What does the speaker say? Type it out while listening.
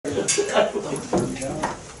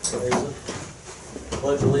Raise it.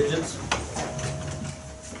 Pledge allegiance.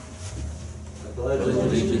 I pledge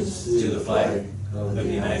allegiance to the flag of the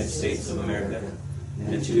United States of America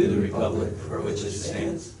and to the republic for which it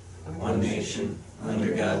stands, one nation,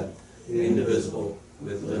 under God, indivisible,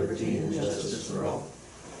 with liberty and justice for all.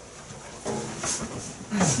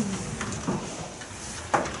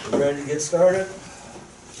 We ready to get started?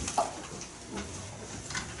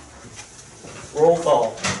 Roll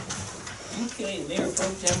call. Okay, Mayor Pro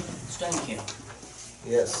Tem Steinkamp.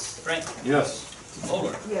 Yes. Frank. Yes.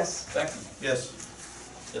 Moeller. Yes. Beckman. Yes.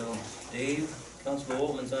 So Dave, Constable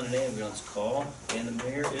Oltman's on an ambulance call, and the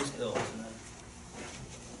mayor is ill tonight.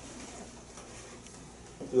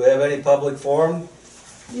 Do we have any public forum?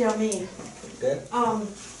 Yeah, me. Okay.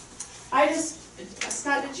 I just,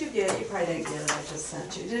 Scott, did you get it? You probably didn't get it, I just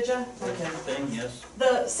sent you, did you? Okay. Thing, yes.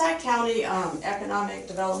 The Sac County, Economic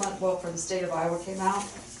Development Book for the state of Iowa came out.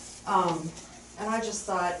 And I just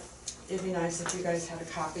thought it'd be nice if you guys had a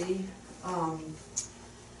copy.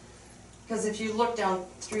 Cause if you look down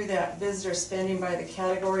through that visitor spending by the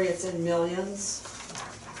category, it's in millions.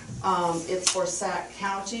 It's for Sac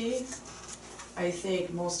County. I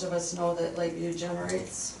think most of us know that Lakeview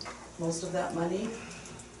generates most of that money.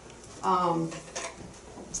 And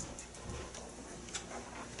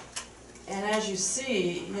as you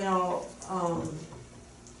see, you know,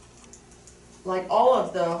 like all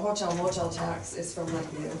of the hotel motel tax is from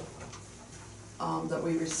Lakeview, that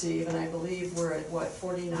we receive, and I believe we're at what,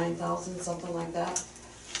 49,000, something like that.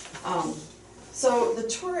 So the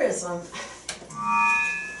tourism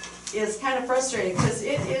is kind of frustrating because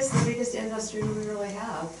it is the biggest industry we really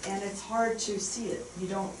have, and it's hard to see it. You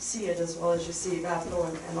don't see it as well as you see VAPCO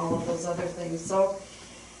and all of those other things. So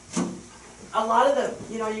a lot of the,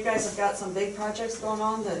 you know, you guys have got some big projects going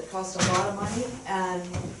on that cost a lot of money, and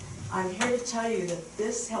I'm here to tell you that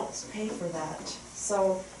this helps pay for that.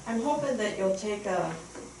 So I'm hoping that you'll take a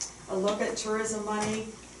look at tourism money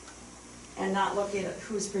and not looking at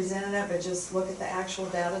who's presenting it, but just look at the actual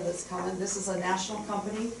data that's coming. This is a national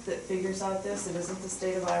company that figures out this. It isn't the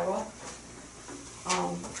state of Iowa.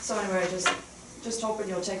 So anyway, just hoping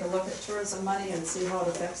you'll take a look at tourism money and see how it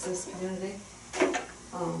affects this community.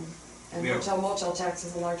 And hotel motel tax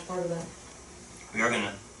is a large part of that. We are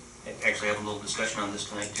gonna actually have a little discussion on this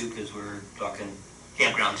tonight too, because we're talking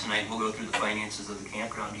campground tonight. We'll go through the finances of the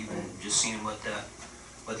campground, even just seeing what the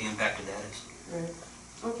impact of that is. Right.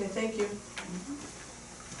 Okay, thank you.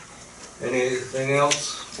 Anything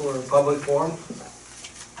else for public forum?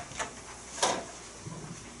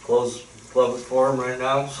 Close public forum right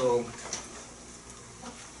now, so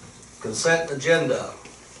consent agenda.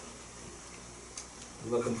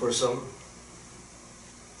 Looking for some.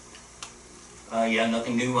 Yeah,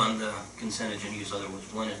 nothing new on the consent agenda. Use other was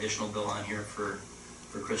one additional bill on here for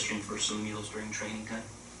Christian for some meals during training time.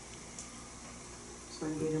 So I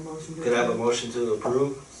need a motion to. Could I have a motion to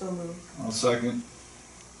approve? So moved. I'll second.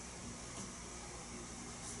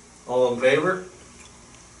 All in favor?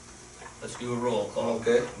 Let's do a roll call.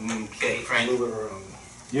 Okay. Okay, Frank. Move it around.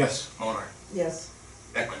 Yes. Moeller. Yes.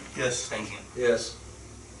 Beckman. Yes. Thank you. Yes.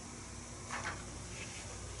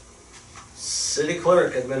 City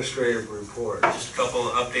Clerk Administrative Report. Just a couple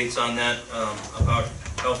of updates on that, about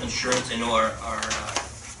health insurance. I know our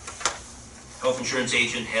health insurance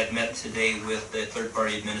agent had met today with the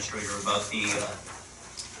third-party administrator about the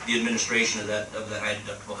administration of that high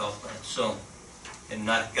deductible health plan. So, and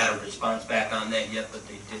not got a response back on that yet, but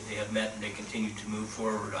they have met and they continue to move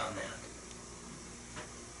forward on that.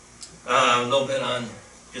 A little bit on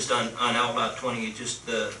Outlaw 20, just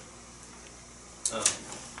the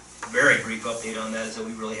very brief update on that is that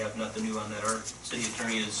we really have nothing new on that. Our city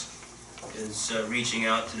attorney is reaching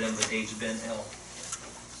out to them, but Dave's been ill,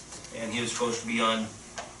 and he was supposed to be on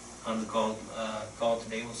the call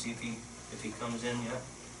today. We'll see if he comes in yet.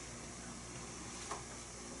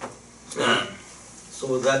 So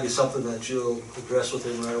would that be something that you'll address with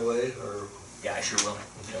him right away, or? Yeah, I sure will.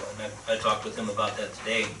 You know, and I talked with him about that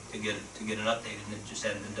today to get an update, and it just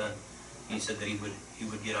hadn't been done. He said that he would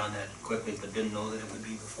get on that quickly, but didn't know that it would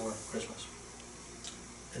be before Christmas.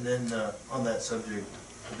 And then on that subject,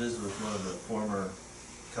 I visited with one of the former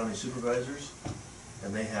county supervisors,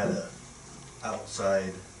 and they had a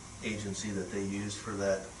outside agency that they used for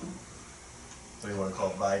that, what do you want to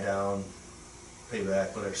call it, buy down,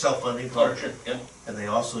 payback, whatever, self-funding part. Sure. Yep. And they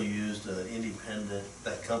also used an independent,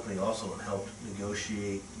 that company also helped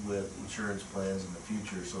negotiate with insurance plans in the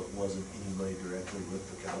future, so it wasn't anybody directly with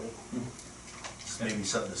the county. It's maybe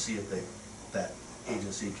something to see if that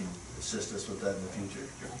agency can assist us with that in the future.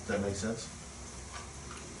 Does that make sense?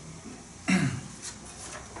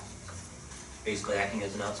 Basically acting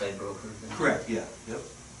as an outside broker. Correct, yeah. Yep.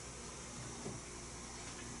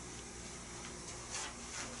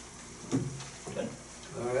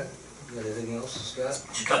 else, Scott?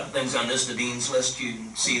 Just a couple things on this, the Dean's list, you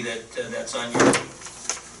can see that, that's on your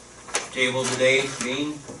table today,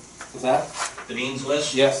 Dean, What's that? the Dean's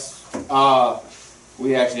list. Yes.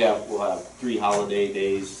 We actually we'll have 3 holiday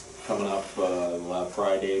days coming up. We'll have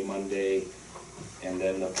Friday, Monday, and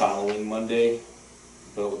then the following Monday.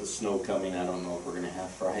 But with the snow coming, I don't know if we're gonna have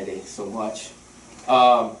Friday so much.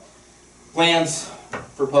 Plans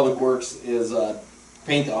for Public Works is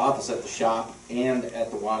paint the office at the shop and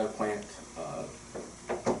at the water plant.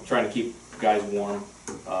 Trying to keep guys warm.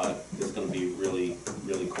 It's gonna be really,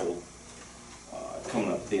 really cold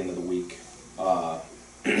coming up at the end of the week.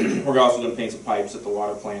 We're also going to paint some pipes at the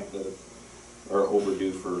water plant that are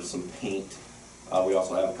overdue for some paint. We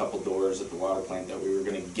also have a couple doors at the water plant that we were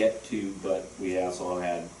going to get to, but we also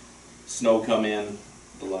had snow come in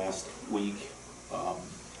the last week. Well,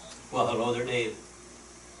 hello there, Dave.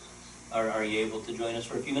 Are you able to join us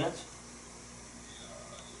for a few minutes?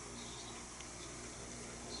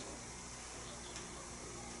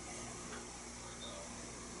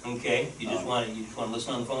 Okay, you just want to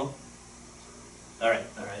listen on the phone? All right,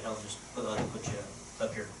 I'll just put you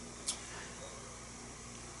up here.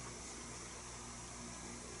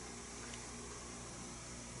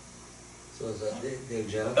 So is that Dave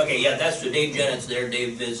Jenna? Okay, yeah, that's the Dave Jennings there.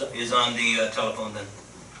 Dave is on the telephone then.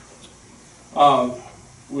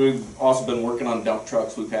 We've also been working on dump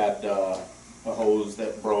trucks. We've had a hose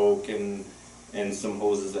that broke and some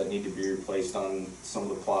hoses that need to be replaced on some of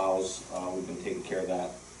the plows. We've been taking care of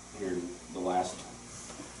that here the last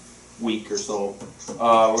week or so.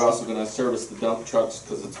 We're also going to service the dump trucks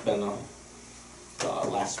because it's been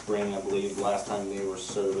last spring, I believe, the last time they were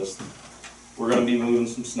serviced. We're going to be moving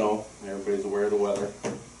some snow. Everybody's aware of the weather.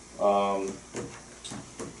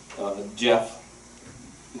 Jeff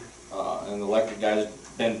and the electric guys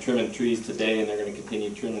have been trimming trees today, and they're going to continue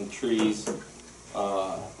trimming trees.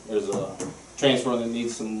 There's a transformer that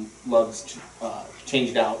needs some lugs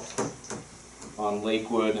changed out on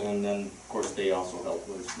Lakewood, and then of course they also help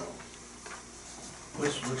with snow.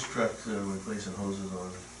 Which trucks are we placing hoses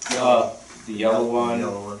on? The yellow one.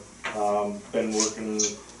 Yellow one. Been working,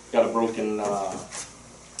 got a broken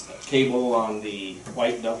cable on the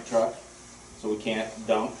white dump truck, so we can't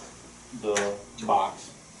dump the box.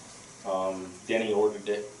 Denny ordered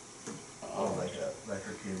it. Oh, like a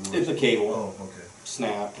electric cable? It's a cable. Oh, okay.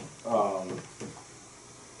 Snapped.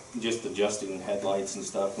 Just adjusting headlights and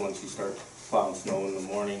stuff once you start plowing snow in the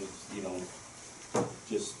morning, you know,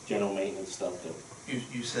 just general maintenance stuff that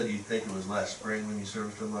You said you think it was last spring when you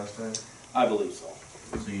serviced them last time? I believe so.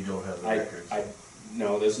 So you don't have the records?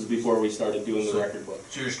 No, this is before we started doing the record book.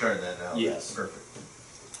 So you're starting that now? Yes. Perfect.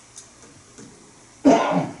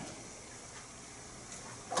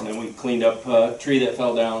 And then we cleaned up a tree that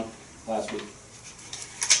fell down last week.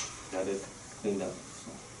 Got it cleaned up.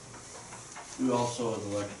 So. We also, as the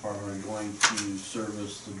electric department, are going to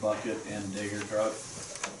service the bucket and digger truck.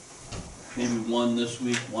 Maybe one this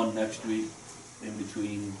week, one next week, in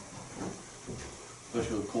between,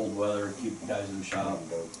 especially with cold weather, keep the guys in the shop.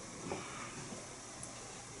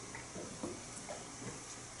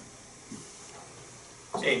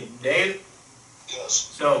 Say, Dave? Yes,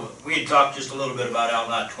 So, we had talked just a little bit about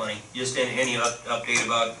Outlot 20. Just any update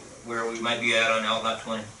about where we might be at on Outlot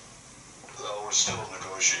 20? we're still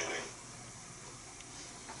negotiating.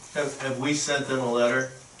 Have we sent them a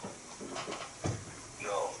letter?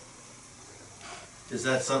 No, Is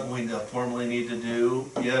that something we formally need to do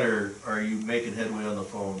yet, or are you making headway on the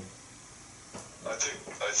phone? I think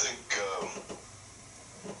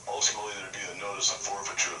ultimately there'd be a notice of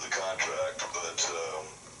forfeiture of the contract, but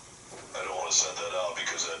I don't want to send that out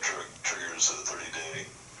because that triggers a 30-day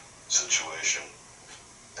situation.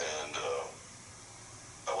 And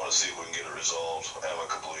I want to see if we can get it resolved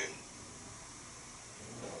amicably.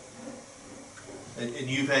 And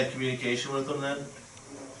you've had communication with them then?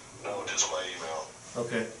 No, just my email.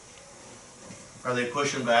 Okay. Are they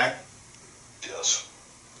pushing back? Yes.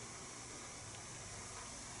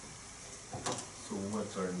 So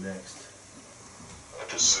what's our next? I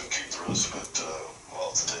just soon keep the rest of it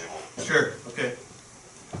off the table. Sure, okay.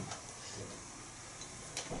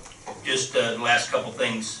 Just the last couple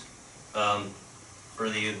things for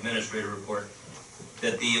the administrator report.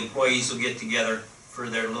 That the employees will get together for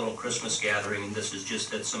their little Christmas gathering, and this is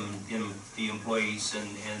just that the employees and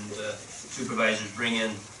supervisors bring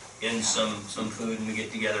in some food, and we get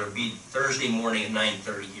together. It'll be Thursday morning at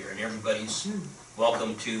 9:30 here, and everybody's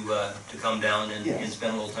welcome to come down and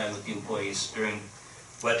spend a little time with the employees during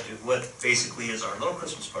what basically is our little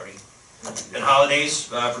Christmas party. And holidays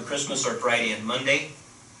for Christmas are Friday and Monday,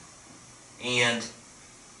 and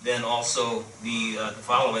then also the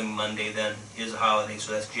following Monday then is a holiday,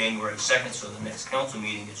 so that's January 2nd, so the next council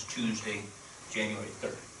meeting is Tuesday, January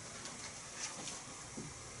 3rd.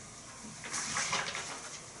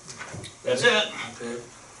 That's it. Okay.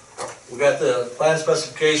 We got the plan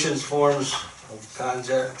specifications, forms,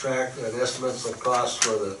 contract, and estimates of costs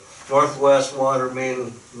for the Northwest Water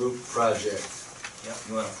Main Loop project. Yep,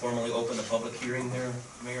 you want to formally open the public hearing there,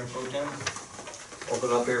 Mayor Pro Tem?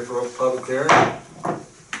 Open up here for a public hearing.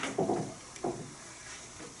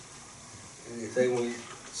 Anything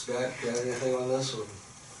Scott, got anything on this? Or?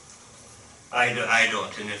 I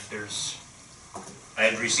don't, and if there's, I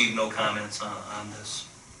have received no comments on this.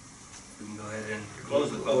 We can go ahead and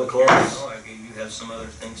close the public hearing. Oh, you have some other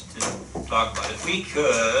things to talk about. If we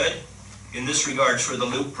could, in this regards for the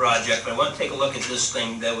loop project, I want to take a look at this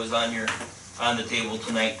thing that was on the table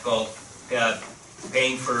tonight called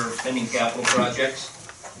paying for pending capital projects.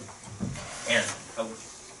 And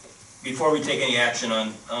before we take any action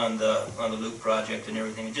on the loop project and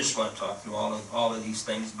everything, I just want to talk through all of these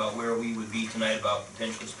things about where we would be tonight about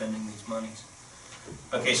potentially spending these monies.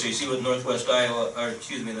 Okay, so you see what the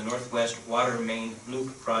Northwest Water Main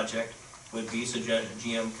Loop project would be. So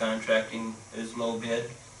GM Contracting is low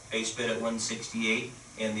bid, base bid at $168,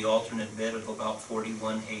 and the alternate bid of about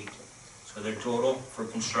 $41.8. So their total for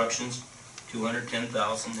construction's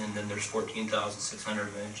 $210,000, and then there's $14,600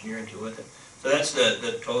 of engineering to with it. So that's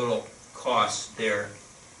the total cost there,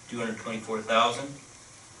 $224,000.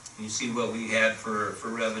 You see what we had for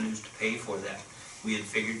revenues to pay for that. We had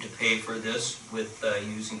figured to pay for this with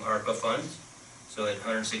using ARPA funds, so at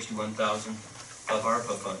 $161,000 of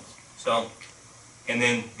ARPA funds. So, and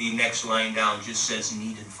then the next line down just says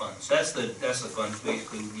needed funds. So that's the funds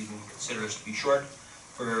basically you can consider us to be short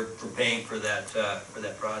for paying for that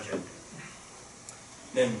project.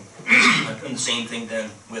 Then I've done the same thing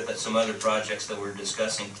then with some other projects that we're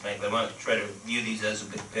discussing tonight, but I want to try to view these as a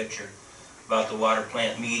big picture about the water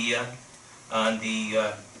plant media on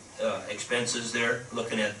the expenses there,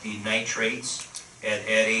 looking at the nitrates at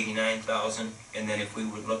 $89,000, and then if we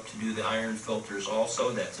would look to do the iron filters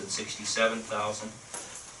also, that's at $67,000.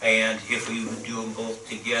 And if we would do them both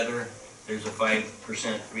together, there's a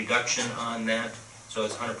 5% reduction on that, so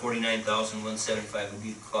it's $149,175 would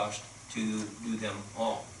be the cost to do them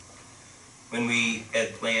all. When we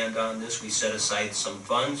had planned on this, we set aside some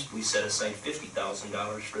funds. We set aside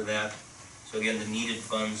 $50,000 for that. So again, the needed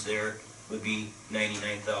funds there would be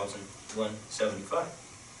 $99,175.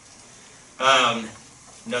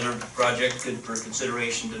 Another project for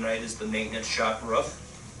consideration tonight is the maintenance shop roof,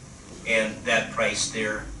 and that price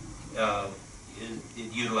there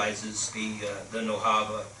it utilizes the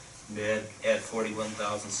NOHAVA bid at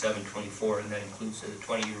 $41,724, and that includes a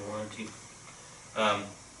 20-year warranty.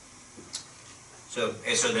 So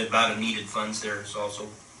the amount of needed funds there is also,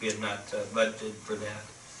 we had not budgeted for that.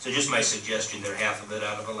 So just my suggestion there, half of it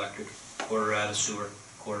out of electric, quarter out of sewer,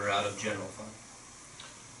 quarter out of general fund.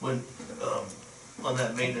 When, on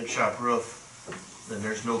that maintenance shop roof, then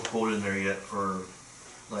there's no quote in there yet for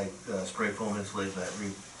like spray foam insulating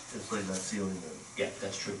that ceiling then? Yeah,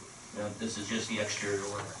 that's true. Now, this is just the exterior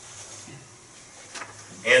work.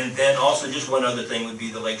 And then also just one other thing would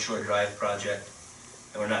be the Lakeshore Drive project.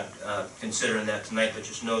 And we're not considering that tonight, but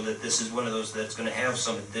just know that this is one of those that's going to have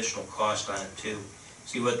some additional cost on it too.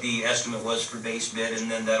 See what the estimate was for base bid, and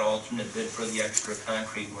then that alternate bid for the extra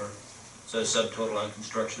concrete work. So subtotal on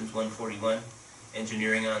construction is $141.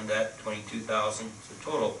 Engineering on that, $22,000. So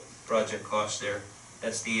total project cost there.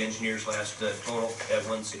 That's the engineer's last total at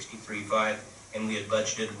 $163.5, and we had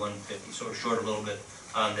budgeted $150. So we're short a little bit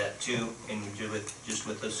on that too, and we do it just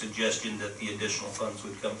with the suggestion that the additional funds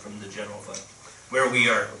would come from the general fund. Where we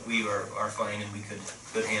are fine, and we could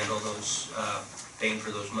handle those paying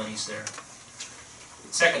for those monies there.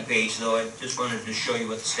 Second page, though, I just wanted to show you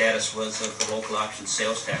what the status was of the local option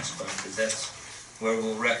sales tax fund, because that's where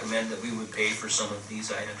we'll recommend that we would pay for some of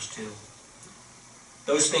these items too.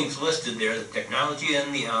 Those things listed there, the technology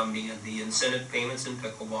and the Omni, and the incentive payments in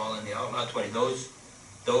pickleball and the Outlaw 20,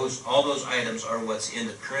 all those items are what's in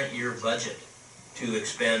the current year budget to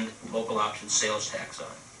expend local option sales tax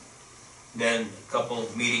on. Then a couple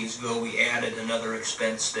of meetings ago, we added another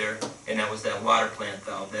expense there, and that was that water plant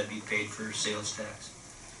valve that'd be paid for sales tax.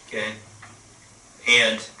 Okay,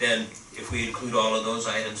 and then if we include all of those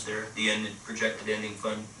items there, the projected ending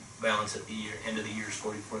fund balance at the end of the year is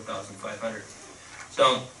 $44,500.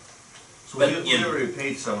 So but, we already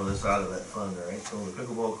paid some of this out of that fund, right? So the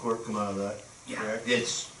pickleball court come out of that, yeah, correct?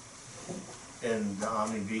 And the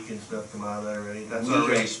Omni Beacon stuff come out of that already? That's we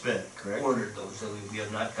already spent, correct? Ordered those, so we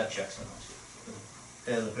have not cut checks on those.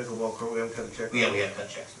 And the pickleball court, we haven't cut a check? Yeah, we have cut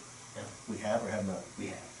checks. Yeah. We have or have not? We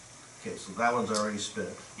have. Okay, so that one's already spent.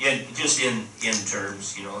 Yeah, just in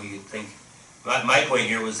terms, you know, you think, my point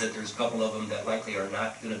here was that there's a couple of them that likely are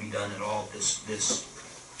not gonna be done at all this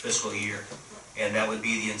fiscal year. And that would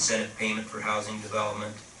be the incentive payment for housing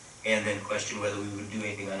development, and then question whether we would do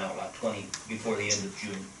anything on Outlot 20 before the end of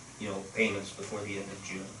June, you know, payments before the end of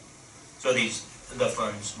June. So the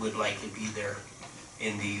funds would likely be there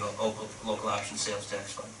in the local option sales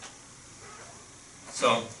tax fund.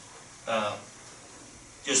 So,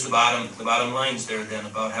 just the bottom lines there then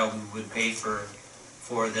about how we would pay for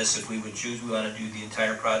this if we would choose. We want to do the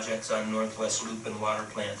entire projects on Northwest Loop and water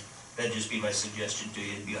plant. That'd just be my suggestion to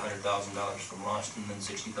you. It'd be $100,000 from Lost and then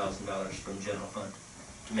 $60,000 from general fund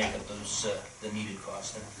to make up those, the needed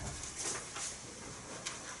costs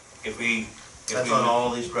then. That's on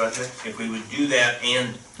all these projects? If we would do that,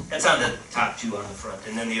 and that's on the top two on the front,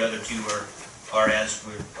 and then the other two are as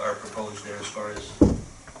are proposed there as far as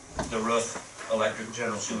the roof, electric,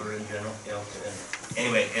 general sewer in general, you know. And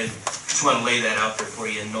anyway, and just want to lay that out there for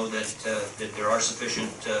you and know that that there are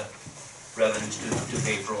sufficient revenues to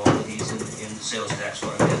pay for all of these in the sales tax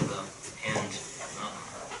fund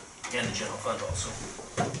and the general fund also.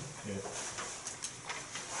 Yeah.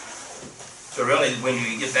 So really, when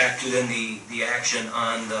you get back to then the action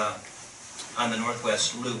on the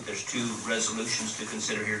Northwest Loop, there's two resolutions to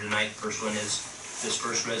consider here tonight. First one is this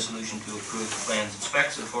first resolution to approve the plans and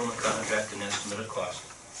specs in form of contract and estimate of cost.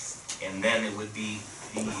 And then it would be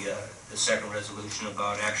the second resolution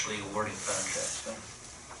about actually awarding contracts.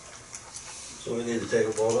 So we need to take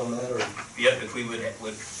a vote on that, or? Yep, if we would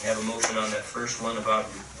have a motion on that first one about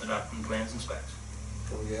adopting plans and specs.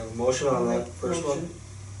 Can we have a motion on that first one?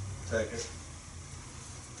 Second.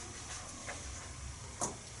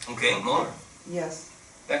 Okay, Muller, Yes.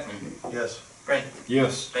 Beckman, Yes. Frank,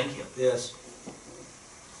 Yes. thank you. Yes.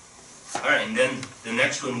 All right, and then the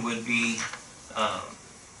next one would be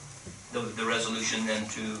the resolution then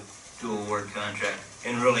to award contract.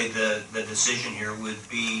 And really, the decision here would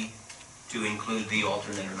be to include the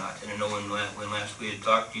alternate or not. And I know when last we had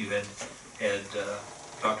talked, you had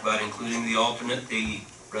talked about including the alternate. The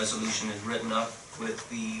resolution is written up with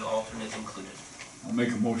the alternate included. I'll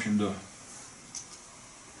make a motion to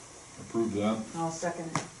approve that. I'll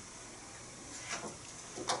second it.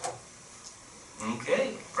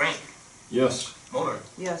 Okay, Frank, Yes. Muller,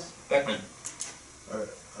 Yes. Beckman. All right,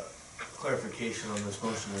 clarification on this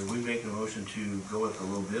motion, are we making a motion to go with the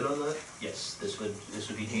low bid on that? Yes, this would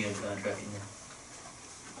be GM contracting then.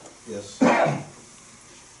 Yes.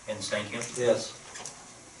 And thank you. Yes.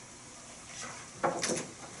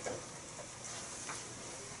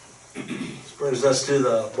 This brings us to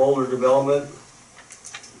the Boulder Development,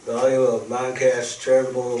 value of non-cash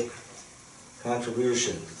charitable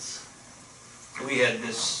contributions. We had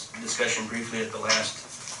this discussion briefly at the last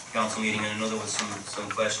council meeting, and I know there was some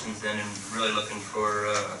questions then, and really looking for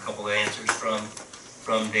a couple of answers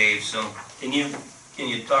from Dave. So can you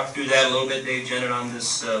talk through that a little bit, Dave Jennett, on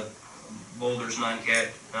this Boulder's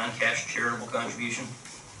non-cash charitable contribution?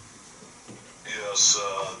 Yes,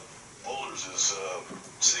 Boulders is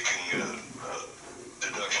seeking a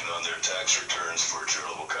deduction on their tax returns for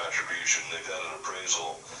charitable contribution. They've had an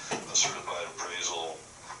appraisal, a certified appraisal,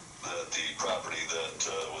 that the property that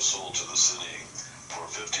was sold to the city for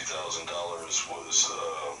 $50,000 was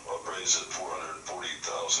appraised at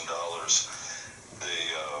 $440,000. They,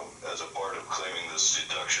 as a part of claiming this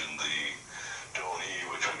deduction, the donee,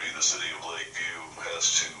 which would be the city of Lakeview,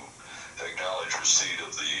 has to acknowledge receipt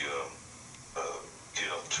of the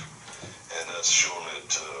gift, and that's shown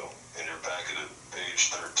in your packet at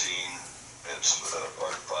page 13. It's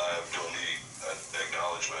part 5, donee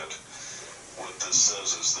acknowledgement. What this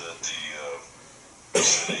says is that the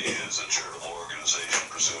city is a charitable organization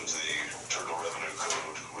pursuant to the Internal Revenue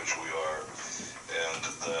Code, which we are, and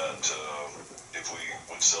that if we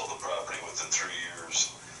would sell the property within 3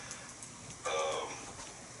 years,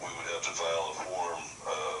 we would have to file a form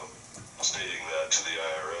stating that to the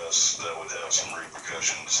IRS. That would have some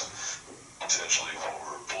repercussions potentially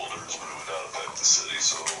for Boulders, but it would not affect the city.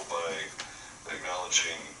 So by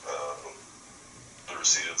acknowledging the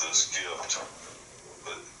receipt of this gift,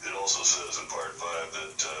 but it also says in part 5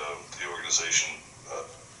 that the organization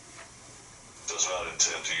does not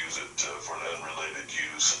intend to use it for an unrelated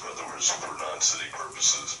use, in other words, for non-city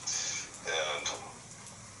purposes. And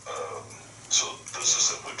so this is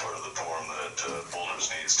simply part of the form that Boulders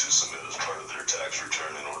needs to submit as part of their tax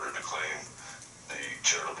return in order to claim the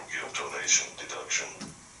charitable gift donation deduction.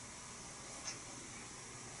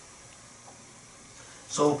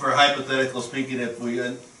 So for hypothetical speaking, if we,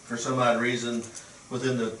 for some odd reason,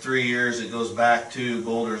 within the 3 years, it goes back to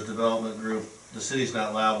Boulder's Development Group, the city's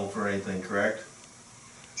not liable for anything, correct?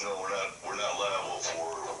 No, we're not liable for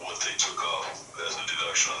what they took off as a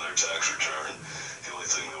deduction on their tax return. The only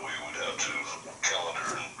thing that we would have to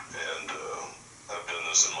calendar and I've done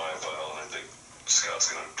this in my file, and I think Scott's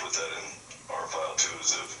gonna put that in our file too,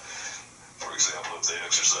 is if, for example, if they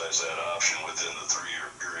exercise that option within the 3-year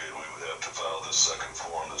period, we would have to file this second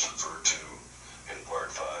form that's referred to in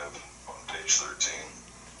part 5 on page 13.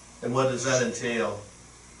 And what does that entail?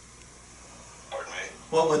 Pardon me?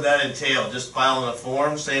 What would that entail? Just filing a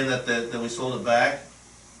form saying that we sold it back?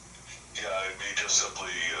 Yeah, it'd be just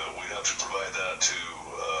simply, we'd have to provide that to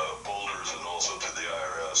Boulders and also to the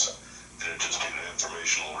IRS. And it'd just be an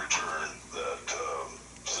informational return that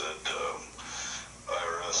said,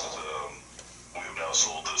 IRS, we have now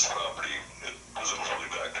sold this property, presumably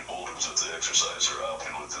back to Boulders if they exercise their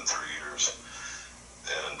option within 3 years.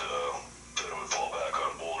 And then it would fall back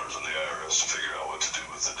on Boulders and the IRS to figure out what to do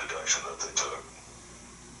with the deduction that they took.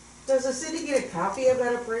 Does the city get a copy of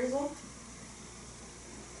that appraisal?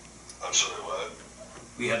 I'm sorry, what?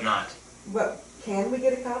 We have not. But can we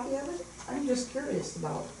get a copy of it? I'm just curious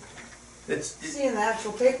about seeing the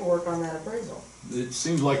actual paperwork on that appraisal. It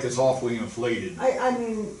seems like it's awfully inflated. I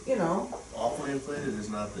mean, you know, Awfully inflated is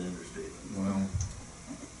not the understatement. Well,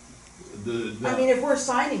 I mean, if we're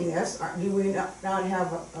signing this, do we not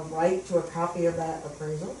have a right to a copy of that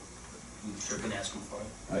appraisal? We sure can ask them for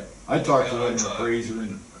it. I talked to an appraiser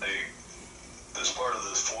and As part of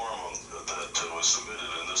this form that was submitted,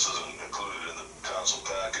 and this isn't included in the council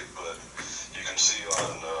packet, but you can see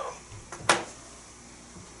on,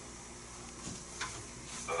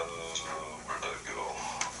 where'd that go?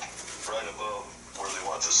 Right above where they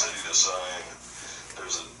want the city to sign,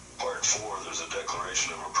 there's a part 4, there's a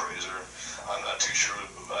declaration of appraiser. I'm not too sure,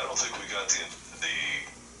 I don't think we got the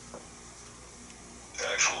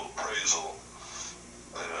actual appraisal.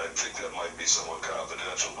 And I think that might be somewhat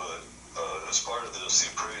confidential, but as part of this,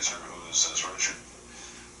 the appraiser, who is Richard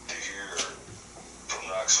DeHere from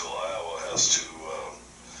Knoxville, Iowa, has to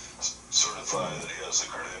certify that he has the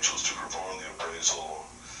credentials to perform the appraisal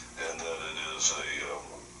and that it is a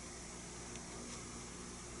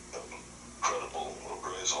credible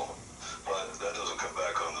appraisal. But that doesn't come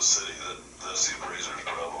back on the city. That's the appraiser's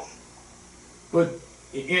problem. but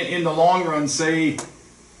in the long run, say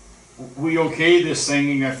we okay this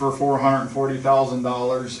thing for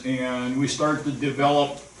 $440,000 and we start to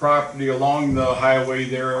develop property along the highway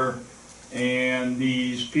there, and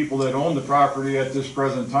these people that own the property at this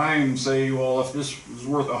present time say, well, if this is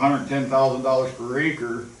worth $110,000 per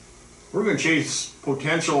acre, we're gonna chase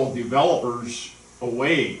potential developers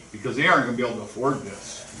away because they aren't gonna be able to afford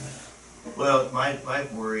this. Well, my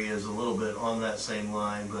worry is a little bit on that same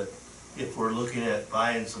line, but if we're looking at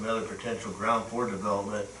buying some other potential ground for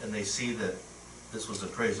development and they see that this was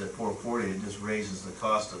appraised at 440, it just raises the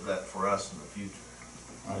cost of that for us in the future.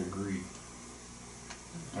 I agree.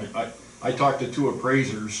 I talked to 2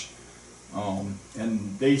 appraisers,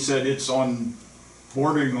 and they said it's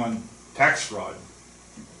bordering on tax fraud.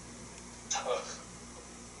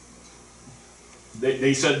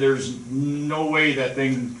 They said there's no way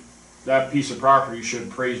that piece of property should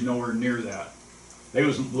appraise nowhere near that. They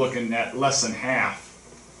was looking at less than half.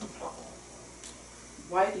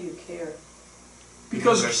 Why do you care?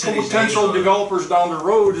 Because our city's potential name on it. developers down the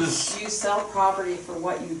road is, You sell property for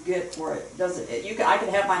what you get for it. I can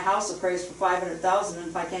have my house appraised for $500,000, and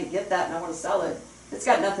if I can't get that and I wanna sell it, it's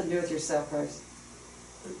got nothing to do with your sale price.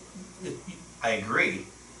 I agree.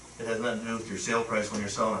 It has nothing to do with your sale price when you're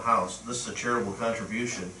selling a house. This is a charitable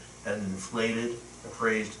contribution at an inflated,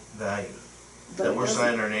 appraised value But that it we're doesn't-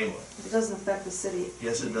 signing our name with. It doesn't affect the city.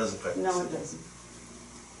 Yes, it does affect us. No, it doesn't.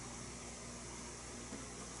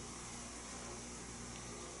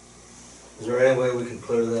 Is there any way we can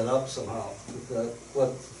clear that up somehow?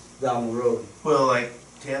 What's down the road? Well, like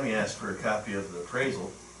Tammy asked for a copy of the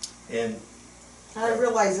appraisal, and I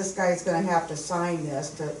realize this guy's gonna have to sign this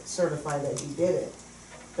to certify that he did it,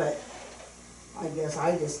 but I guess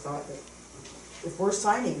I just thought that if we're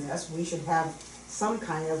signing this, we should have some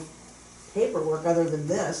kind of paperwork other than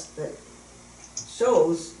this that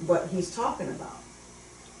shows what he's talking about.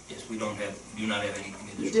 Yes, we do not have anything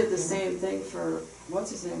in You this. did the same thing for,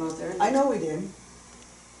 what's his name out there? I know we did.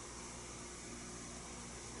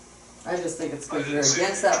 I just think it's because you're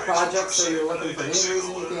against that project, so you're looking for any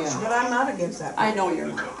reason you can. But I'm not against that. I know you're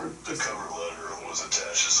The not. cover, the cover letter was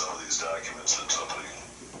attached to some of these documents that somebody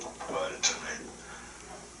provided to me.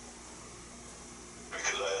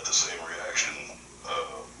 Because I had the same reaction,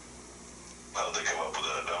 how'd they come up with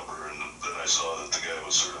that number, and then I saw that the guy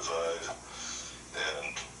was certified,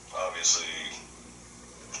 and obviously,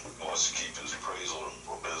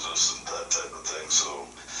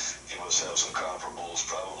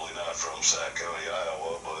 from Sac County,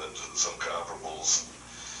 Iowa, but some comparables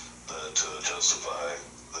that justify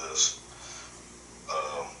this.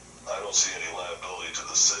 I don't see any liability to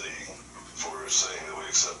the city for saying that we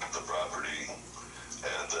accepted the property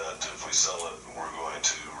and that if we sell it, we're going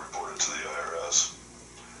to report it to the IRS.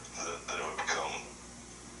 Then it would become,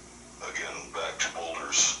 again, back to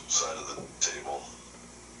Boulder's side of the table.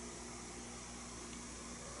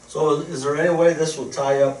 So is there any way this would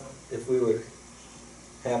tie up if we would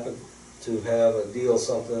happen to have a deal,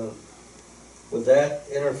 something? Would that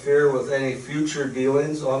interfere with any future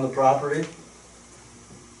dealings on the property?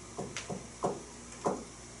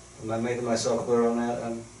 Am I making myself clear on that?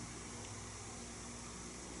 In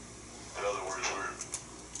other words,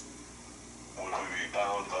 would we be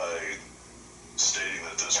bound by stating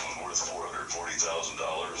that this was worth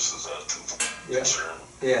 $440,000? Is that the concern?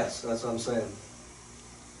 Yes, that's what I'm saying.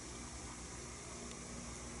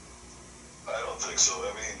 I don't think so.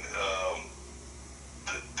 I mean,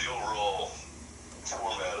 the overall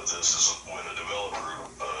format of this is when a developer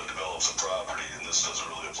develops a property, and this doesn't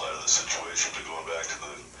really apply to the situation, but going back to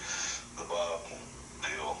the Bob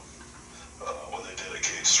deal, when they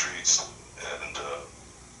dedicate streets and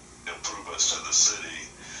improvements to the city,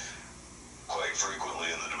 quite frequently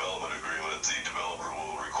in the development agreement, the developer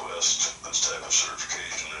will request this type of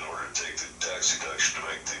certification in order to take the tax deduction to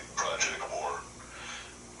make the project more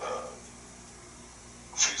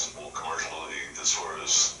feasible commercially as far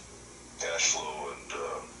as cash flow and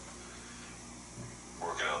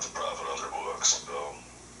working out the profit on their books. So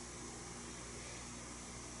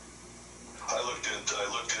I looked into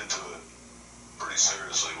it pretty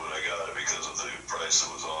seriously when I got it because of the price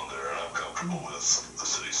that was on there, and I'm comfortable with the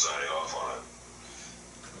city signing off on it.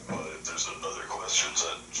 But if there's other questions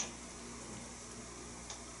that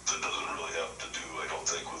doesn't really have to do, I don't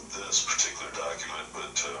think, with this particular document,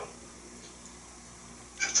 but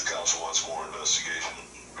if the council wants more investigation,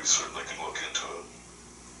 we certainly can look into it.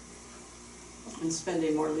 And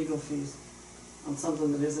spending more legal fees on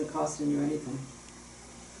something that isn't costing you anything.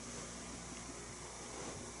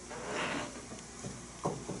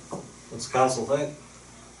 What's the council think?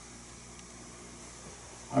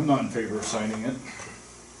 I'm not in favor of signing it.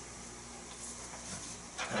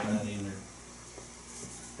 I'm not either.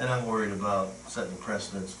 And I'm worried about setting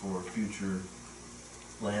precedents for future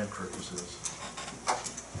land purchases.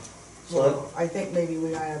 Well, I think maybe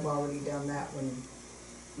we might have already done that when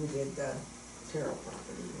we did the Terrell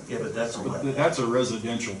property. Yeah, but that's a But wetland. that's a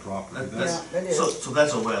residential property. That's, Yeah, it is. So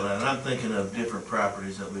that's a wetland, and I'm thinking of different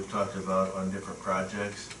properties that we've talked about on different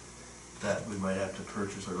projects that we might have to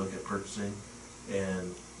purchase or look at purchasing,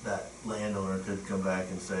 and that landowner could come back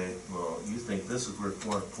and say, well, you think this is worth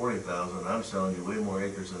 $440,000, I'm selling you way more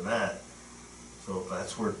acres than that. So if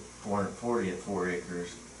that's worth 440 at 4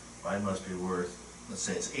 acres, mine must be worth, let's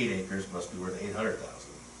say it's 8 acres, must be worth 800,000.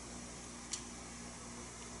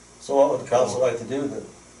 So what would the council like to do then?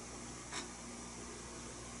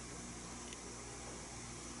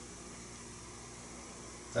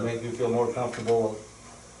 That make you feel more comfortable?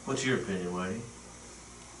 What's your opinion, Whitey?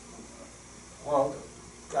 Well,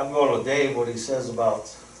 I'm going with Dave, what he says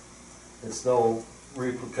about it's no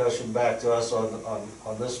repercussion back to us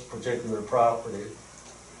on this particular property.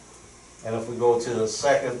 And if we go to the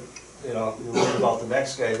second, you know, you're worried about the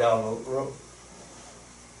next guy down the road.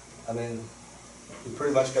 I mean, you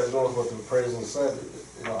pretty much gotta go with what the appraisal said.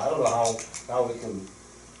 You know, I don't know how we can,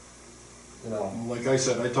 you know. like I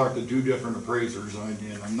said, I talked to 2 different appraisers,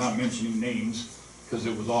 and I'm not mentioning names, because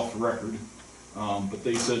it was off the record. But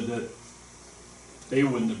they said that they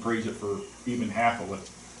wouldn't appraise it for even half of what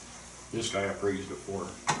this guy appraised it for.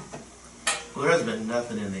 Well, there hasn't been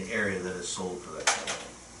nothing in the area that is sold for that kind of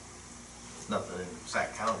money. Nothing in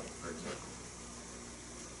Sac County, for example.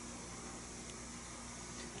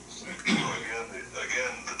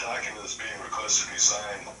 Again, the document that's being requested to be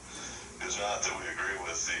signed is not that we agree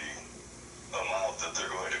with the amount that they're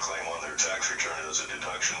going to claim on their tax return as a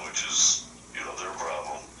deduction, which is, you know, their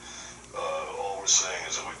problem. All we're saying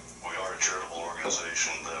is that we are a charitable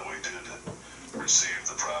organization, that we did receive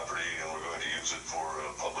the property and we're going to use it for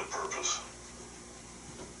a public purpose.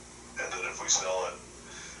 And that if we sell it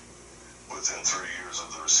within 3 years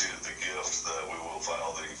of the receipt of the gift, that we will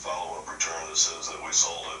file the follow-up return that says that we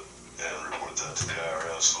sold it and report that to the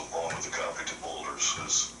IRS along with a copy to Boulders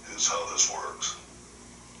is how this works.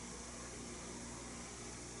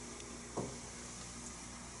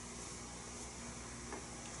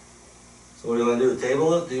 So what do you wanna do,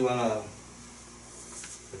 table it? Do you wanna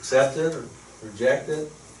accept it or reject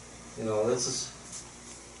it? You know, this is,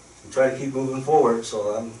 we try to keep moving forward,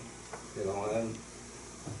 so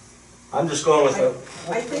I'm just going with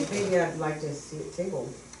I think maybe I'd like to see it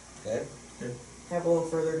tabled. Okay, have a little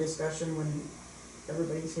further discussion when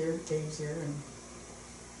everybody's here, Dave's here, and,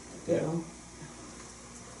 you Yeah. know.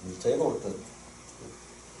 we'll table it then.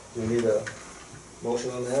 Do we need a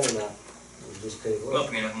motion on that or not? We'll just table Well, it.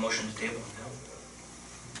 we can have a motion to table now.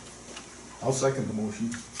 I'll second the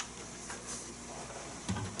motion.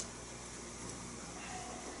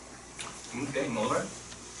 Okay, Mulder,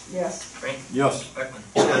 Yes, Frank, Yes. Beckman.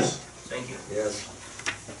 Yes. Thank you. Yes.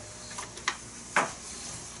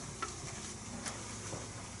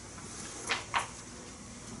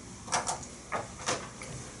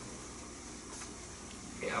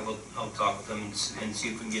 Okay, I'll talk with them and see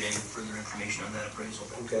if we can get any further information on that appraisal.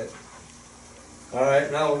 Okay. All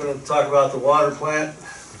right, now we're gonna talk about the water plant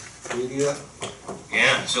media.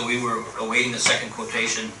 Yeah, so we were awaiting the second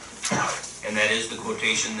quotation, and that is the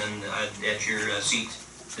quotation then at your seat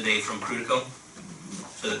today from Crutico.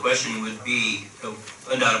 So the question would be,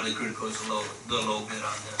 undoubtedly Crutico is the low bid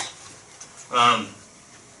on this.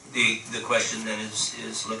 The question then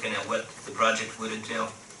is looking at what the project would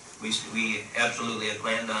entail. We absolutely had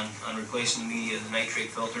planned on replacing the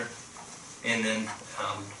nitrate filter, and then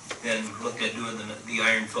looked at doing the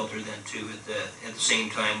iron filter then too at the same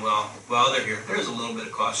time while they're here. There's a little bit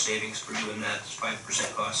of cost savings for doing that. It's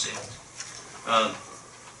 5% cost savings.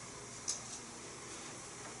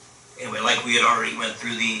 Anyway, like we had already went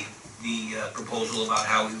through the proposal about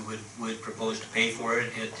how we would propose to pay for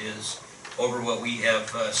it. It is over what we have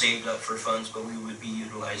saved up for funds, but we would be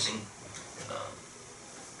utilizing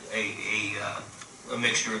a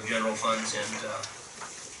mixture of general funds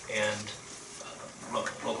and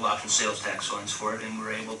local option sales tax funds for it, and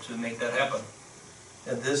we're able to make that happen.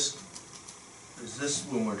 And this, is this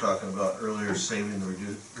when we're talking about earlier saving the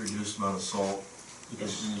reduced amount of salt?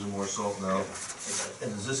 Because we're using more salt now.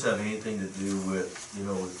 And does this have anything to do with, you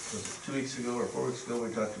know, was it 2 weeks ago or 4 weeks ago,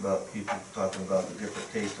 we talked about people talking about the different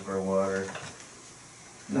taste of our water?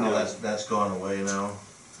 Now No. that's gone away now,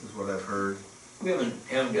 is what I've heard. We haven't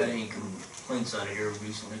got any complaints on it here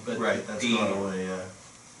recently, but Right, that's gone away, yeah.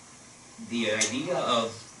 the idea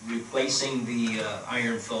of replacing the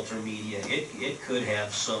iron filter media, it could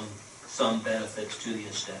have some benefits to the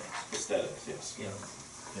aesthetics, Aesthetics, yes. you know.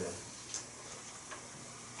 Yeah.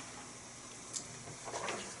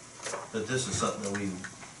 But this is something that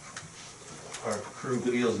our crew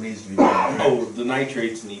feels needs to be done. right? Oh, the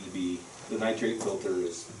nitrates need to be, the nitrate filter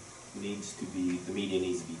needs to be, the media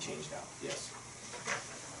needs to be changed out, yes.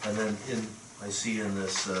 And then I see in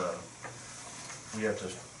this, we have to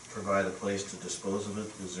provide a place to dispose of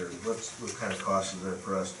it. Is there, what kind of cost is there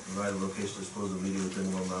for us to provide a location to dispose of media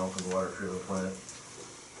within 1 mile from the water treatment plant?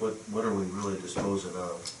 What are we really disposing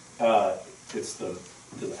of? It's the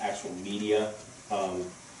actual media.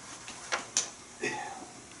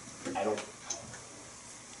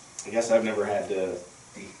 I guess I've never had to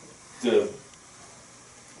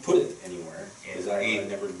put it anywhere, because I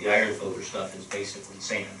never. The iron filter stuff is basically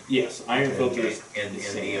sand. Yes, iron filter is And the the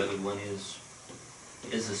same. other one is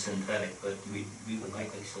a synthetic, but we would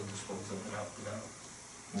likely still dispose of it out without.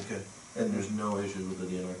 Okay. And there's no issue with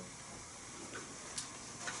it either?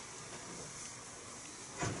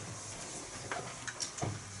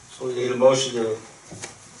 So we need a motion to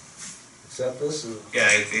accept this and Yeah,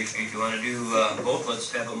 if you wanna do both,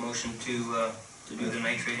 let's have a motion to do the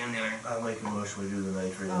nitrate and the iron. I'll make a motion, we do the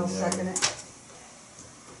nitrate. and I'll the iron. second it.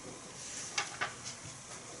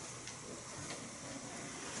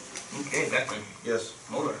 Okay, Beckman, Yes.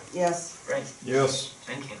 Mulder, Yes, Frank, Yes.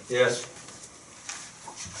 thank you. yes.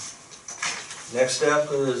 Next step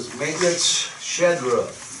is maintenance shed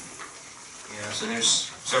roof. Yeah, so there's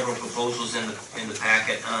several proposals in the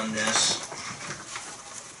packet on this.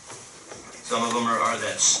 Some of them are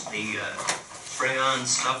that's the spray-on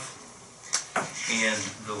stuff, and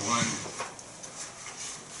the one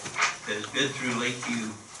that is bid through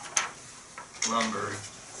Lakeview Lumber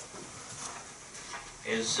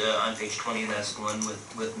is on page 20, that's the one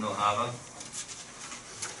with Nohava.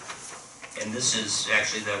 And this is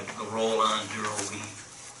actually the roll-on Duro weave.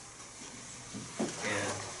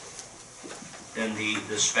 And then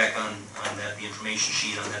the spec on that, the information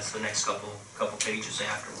sheet on that's the next couple pages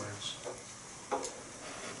afterwards.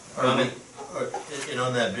 And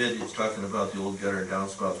on that bid, it's talking about the old gutter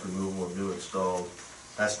downspouts removal and new installed.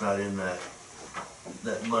 That's not in that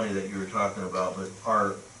money that you were talking about, but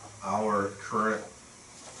are our current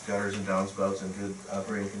gutters and downspouts in good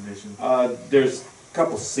operating condition? There's a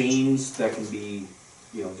couple seams that can be,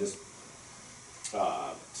 just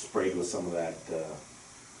sprayed with some of that.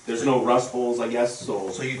 There's no rust holes, I guess, so.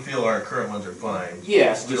 So you feel our current ones are fine?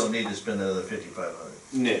 Yes, We just, don't need to spend another 5,500?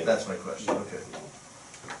 no. That's my question, okay.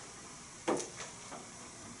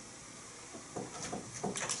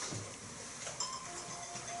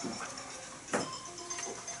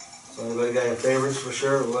 Anybody got any favorites for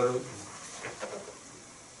sure, what?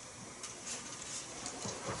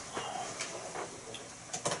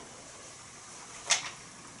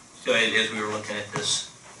 So as we were looking at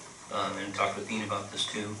this, and talked with Dean about this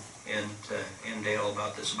too, and Dale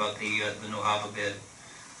about this, about the NOHAVA bid.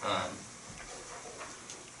 A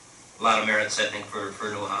lot of merits, I think, for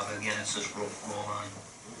NOHAVA. Again, it's just roll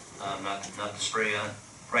on, not the spray on.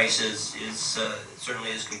 Price is certainly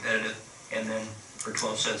is competitive, and then for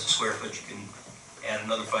 12 cents a square foot, you can add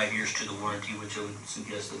another 5 years to the warranty, which I would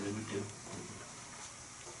suggest that we would do.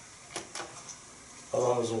 How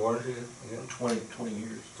long is the warranty again? 20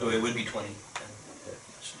 years. So it would be 20.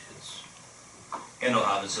 And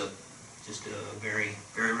NOHAVA's just a very,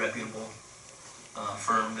 very reputable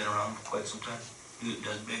firm, been around for quite some time.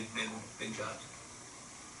 Does big jobs.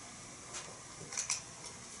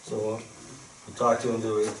 So, we talked to him,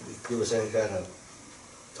 do we give us any kind of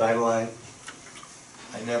timeline?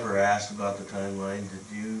 I never asked about the timeline, did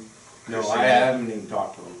you? No, I haven't even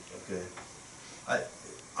talked to him. Okay.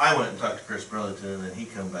 I went and talked to Chris Burlington, and then he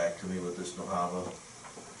come back to me with this NOHAVA.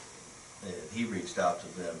 And he reached out to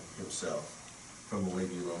them himself from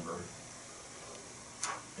Lakeview Lumber.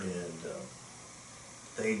 And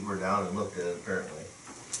they were down and looked at it apparently.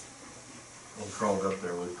 And crawled up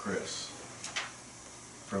there with Chris,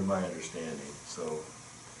 from my understanding. So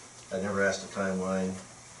I never asked a timeline.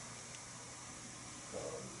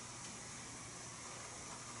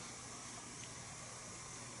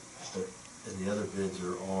 And the other bids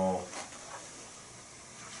are all,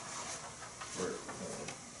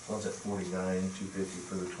 one's at $49,250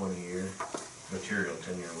 for the 20-year material,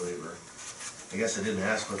 10-year labor. I guess I didn't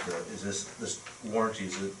ask what is this warranty,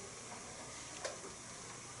 is it?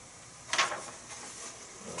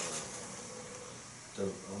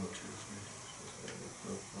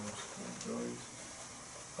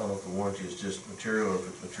 I don't know if the warranty is just material or if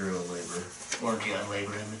it's material and labor. Warranty on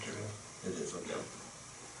labor and material. It is, okay.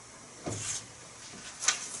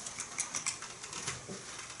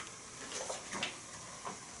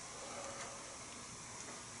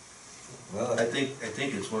 Well, I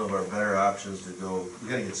think it's one of our better options to go, we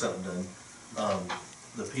gotta get something done.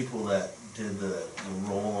 The people that did the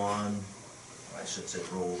roll-on, I should say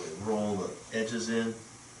roll the edges in,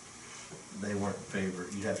 they weren't in favor.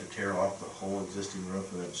 You'd have to tear off the whole existing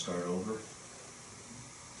roof and then start over.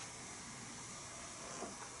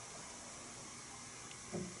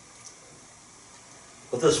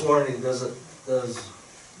 But this warranty, is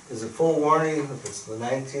it full warranty if it's the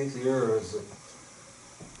 19th year, or is it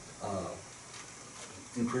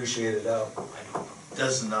depreciated out?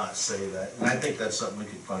 Does not say that, and I think that's something we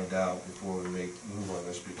could find out before we move on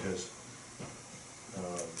this, because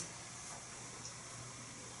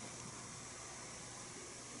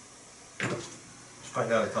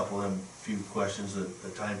find out a couple of them few questions, the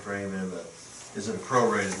time frame and is it a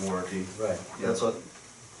prorated warranty? Right, that's what,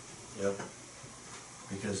 Yep.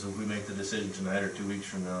 Because if we make the decision tonight or 2 weeks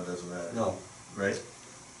from now, it doesn't matter. no, Right?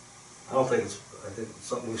 I think it's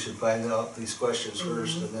something we should find out these questions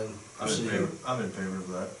first and then proceed. I'm in favor of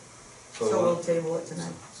that. So we'll table it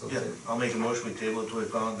tonight. So Yeah, I'll make a motion, we table it till we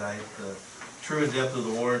found out the true and depth of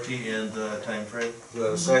the warranty and the time frame. do I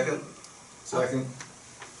have a second? Second.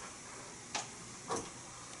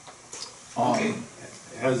 Okay.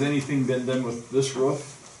 Has anything been done with this roof?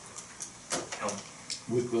 No,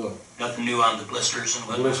 With the nothing new on the blisters and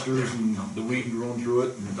whatnot. blisters and the weed growing through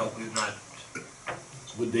it? And No, we've not.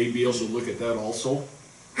 would they be able to look at that also?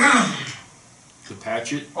 To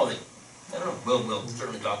patch it? Oh, I don't know, we'll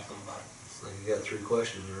certainly talk to them about it. So you got 3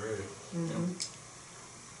 questions already.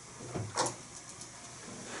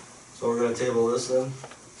 So we're gonna table this then?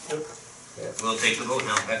 We'll take the vote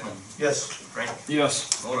now. Beckman, Yes. Frank,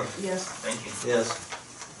 Yes. Moller, Yes. thank you. Yes.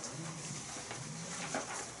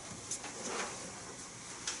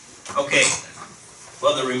 Okay,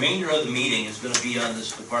 well, the remainder of the meeting is gonna be on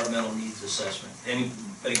this departmental needs assessment.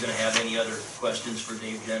 Anybody gonna have any other questions for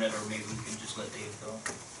Dave Dennett, or maybe we can just let Dave go?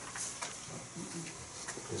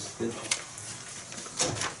 Just get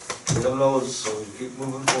them those, so we keep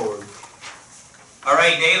moving forward. All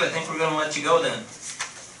right, Dave, I think we're gonna let you go then.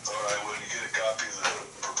 All right, when you get a copy of the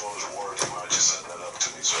proposed warranty, why don't you send that up to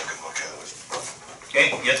me so I can look at it?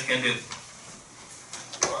 Okay, yes, can do.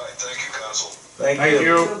 All right, thank you, Council. Thank Thank you.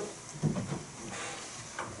 you.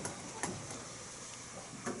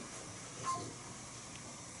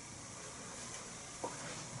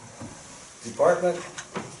 Department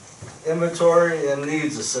inventory and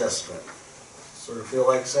needs assessment. Sort of feel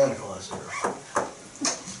like Santa Claus here.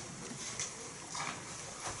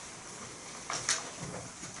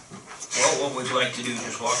 Well, what would you like to do?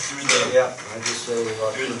 Just walk through the, Yeah, I just say,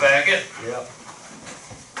 through the packet? yeah.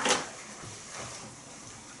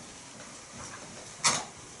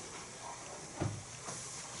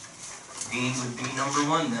 Dean would be number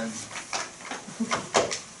one then.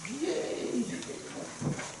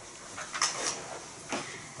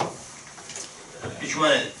 Just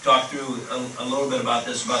wanna talk through a little bit about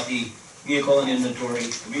this, about the vehicle and inventory,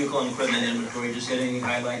 vehicle and equipment inventory, just get any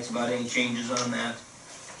highlights about any changes on that,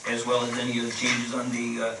 as well as any of the changes on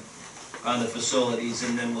the facilities,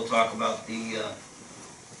 and then we'll talk about the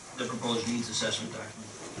proposed needs assessment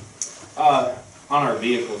document. On our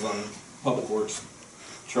vehicles, on public works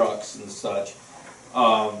trucks and such,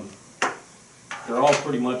 they're all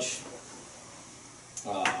pretty much,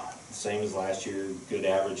 the same as last year, good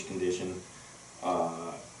average condition.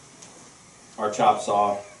 Our chop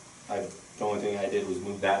saw, the only thing I did was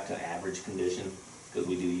move that to average condition, because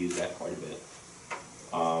we do use that quite a bit.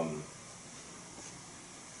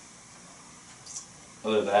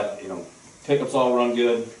 Other than that, you know, pickups all run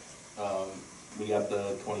good. We got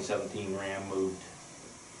the 2017 Ram moved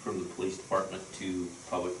from the police department to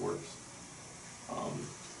public works.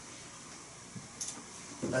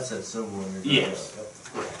 That's that silver one you're talking Yes. about.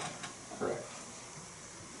 Correct.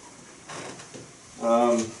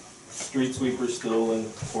 Street sweeper's still in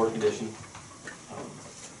poor condition.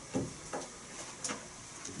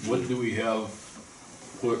 What do we have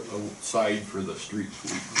put aside for the street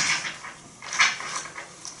sweeper?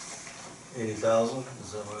 80,000,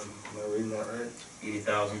 is that what, am I reading that right?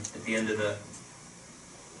 80,000 at the end of the,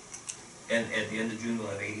 and at the end of June we'll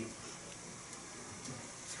have 80.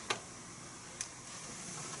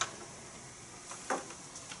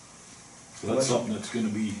 So that's something that's gonna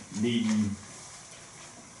be needing,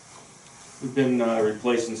 We've been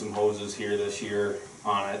replacing some hoses here this year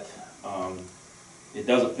on it. It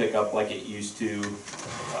doesn't pick up like it used to.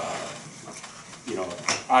 You know,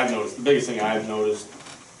 I've noticed, the biggest thing I've noticed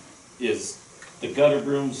is the gutter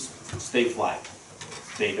brooms stay flat.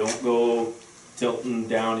 They don't go tilting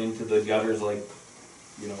down into the gutters like,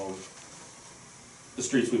 you know, the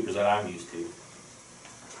street sweepers that I'm used to.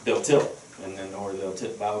 They'll tilt, and then, or they'll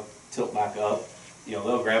tilt back up. You know,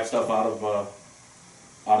 they'll grab stuff out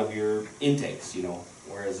of your intakes, you know,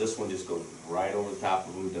 whereas this one just goes right over the top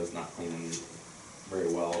of them, does not clean them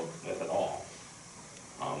very well, if at all.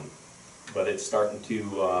 But it's starting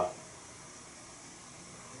to,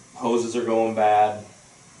 hoses are going bad,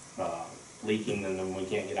 leaking, and then we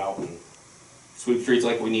can't get out and sweep streets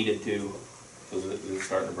like we needed to, because it's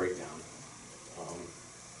starting to break down.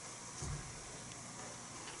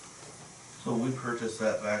 So we purchased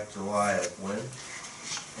that back July of when?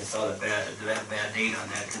 I saw that bad date on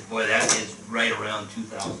that, because boy, that is right around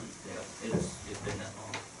 2000. Yeah, it's been that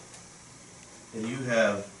long. And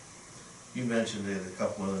you mentioned in a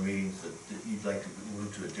couple other meetings that you'd like to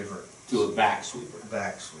move to a different To a back sweeper.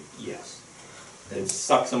 back sweep. Yes. It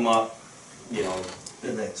sucks them up, you know.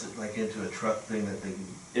 And that's like into a truck thing that they can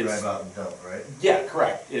It's- drive out and dump, right? Yeah,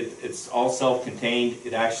 correct. It's all self-contained.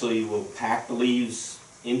 It actually will pack the leaves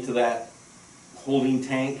into that holding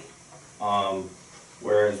tank.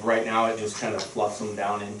 Whereas right now it just kind of fluffs them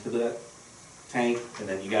down into the tank, and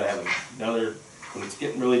then you gotta have another, when it's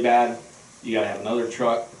getting really bad, you gotta have another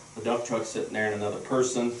truck, a dump truck sitting there and another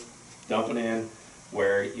person dumping in,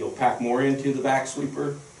 where you'll pack more into the back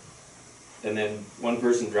sweeper, and then one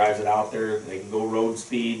person drives it out there. They can go road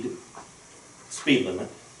speed limit,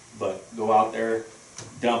 but go out there,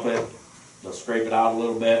 dump it, they'll scrape it out a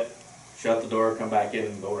little bit, shut the door, come back in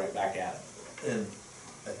and go right back at it. And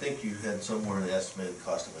I think you had somewhere the estimated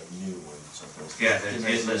cost of a new one someplace. Yeah, Didn't I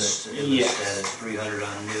it see lists that? that it's 300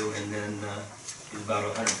 on new, and then it's about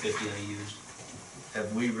 150 on used.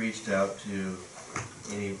 Have we reached out to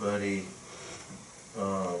anybody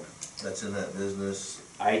that's in that business?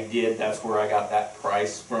 I did, that's where I got that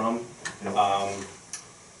price from.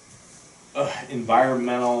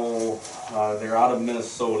 Environmental, they're out of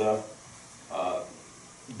Minnesota,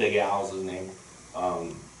 Big Al's his name.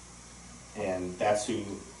 And that's who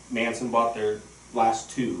Manson bought their last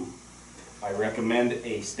two. I recommend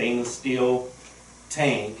a stainless steel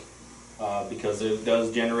tank, because it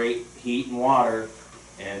does generate heat and water,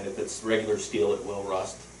 and if it's regular steel, it will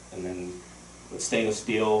rust. And then with stainless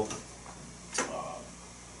steel,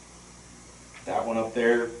 that one up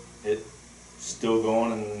there, it's still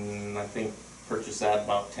going, and I think purchased that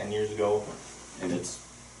about 10 years ago, and it's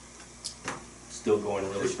still going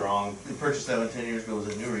really strong. You purchased that one 10 years ago, was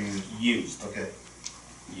it new or used? Used, Okay.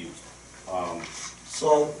 used.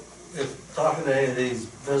 So, if talking to any of these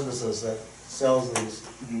businesses that sells these,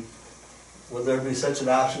 Mhm. would there be such an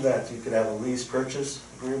option that you could have a lease purchase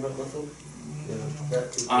agreement with them? You know,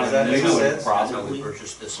 does On a that make new one, sense? That's how we Probably.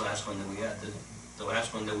 purchased this last one that we had. The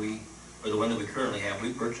last one that we, or the one that we currently have,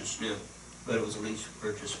 we purchased new, but it was a lease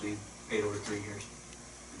purchase. We paid over 3 years.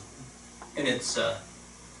 And it's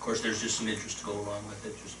course, there's just some interest to go along with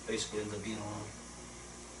it, just basically ends up being a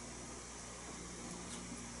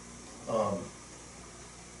loan.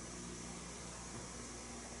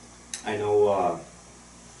 I know,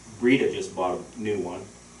 Brita just bought a new one,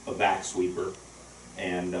 a vac sweeper,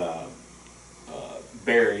 and,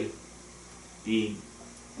 Barry, he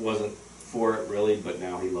wasn't for it really, but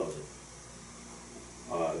now he loves it.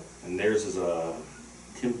 And theirs is a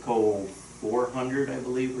Timco 400, I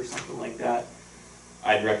believe, or something like that.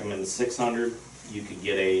 I'd recommend the 600. You could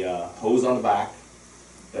get a hose on the back,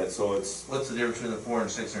 so it's What's the difference between the 400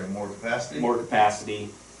 and 600? More capacity? more capacity.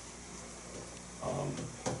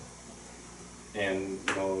 And,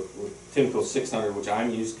 you know, with Timco 600, which I'm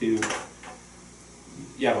used to,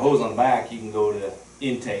 you have a hose on the back, you can go to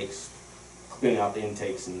intakes, clean out the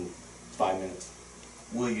intakes in 5 minutes.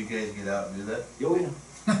 Will you guys get out and do that? Oh, yeah.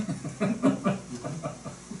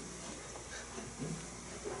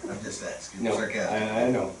 I'm just asking, No, sarcastic. I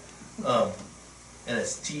know. And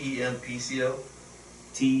it's TEMPCO?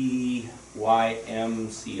 TYMCO,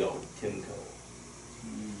 Timco,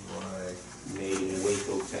 T-Y. made in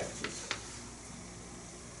Waco, Texas.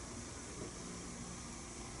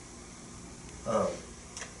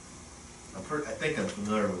 I think I'm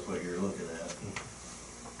familiar with what you're looking at.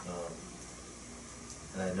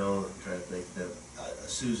 And I know, I'm trying to think, that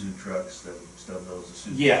Isuzu trucks, them stuff, those Isuzu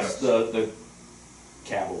trucks. Yes, the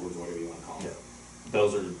cab overs, whatever you wanna call them. Yeah.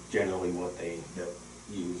 Those are generally what they Yep.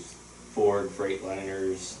 use. Ford,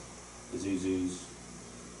 Freightliners, Isuzus.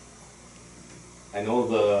 I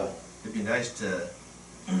know It'd be nice to,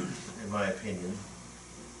 in my opinion,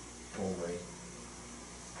 only,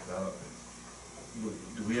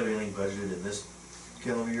 do we have anything budgeted in this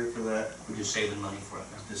calendar year for that? We're just saving money for it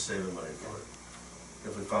now. Just saving money for it.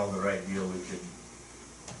 If we found the right deal, we could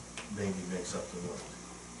maybe make something work.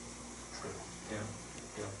 Yeah,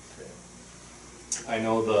 yeah. I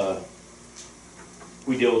know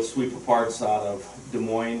we deal with sweeper parts out of Des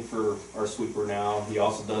Moines for our sweeper now. He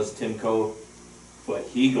also does Timco, but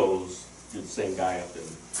he goes to the same guy up in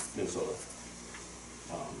Minnesota.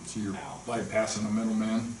 So you're Now. bypassing the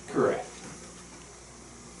middleman. Correct.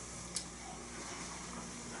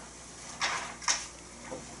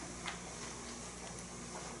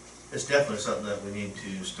 It's definitely something that we need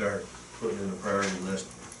to start putting in the priority list.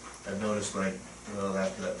 I've noticed, like, well,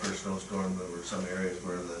 after that first snowstorm, there were some areas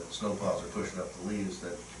where the snowplows are pushing up the leaves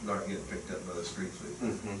that aren't getting picked up by the street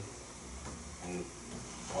sweeper. And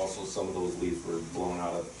also some of those leaves were blown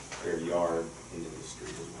out of their yard into the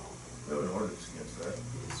street as well. We have an ordinance against that.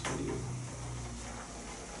 Yes, we do.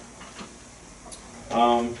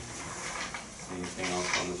 Anything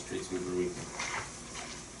else on the street sweeper week?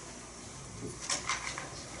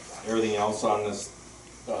 Everything else on this,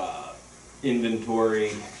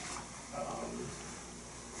 inventory,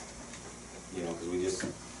 you know, cause we just,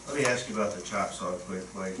 Let me ask you about the chop saw quick,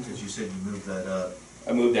 like, because you said you moved that up.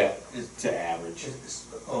 I moved that Is- to average.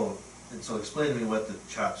 Oh, and so explain to me what the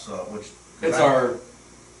chop saw, which. It's our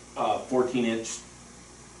 14-inch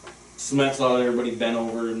cement saw that everybody bent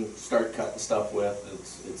over and start cutting stuff with.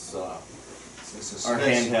 It's It's a our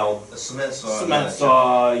cement- handheld A cement saw. cement not a chop-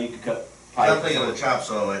 saw. You could cut pipe. I'm thinking of a chop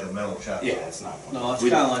saw, like a metal chop saw. Yeah, it's not one. No, it's We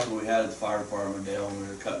kinda don't- like what we had at the fire department, Dale, when we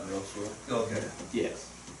were cutting roofs with. Okay. Yes.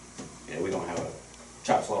 Yeah, we don't have a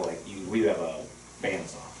chop saw like you. We have a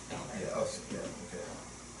bandsaw down there. Yeah, okay, yeah,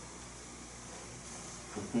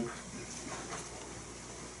 okay.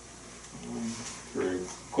 For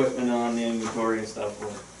equipment on the inventory and stuff,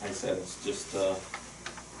 like I said, it's just,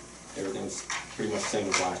 everything's pretty much the same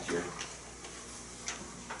as last year.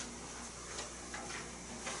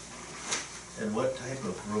 And what type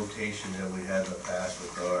of rotation have we had in the past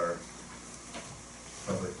with our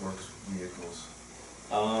public works vehicles?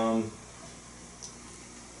 Was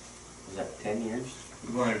that 10 years?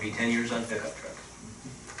 We wanted to be 10 years on pickup truck.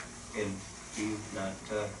 And we not,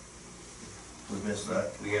 We missed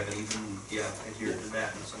that. we haven't even, adhered to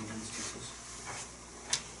that in some instances.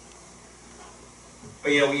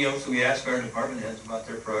 But yeah, we also, we asked our department heads about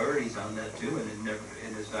their priorities on that too, and it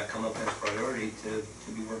has not come up as priority to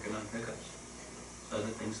be working on pickups. Other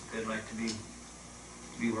things that they'd like to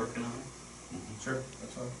be working on. Sure,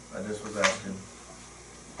 that's fine. I just was asking.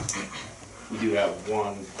 We do have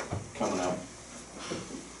one coming up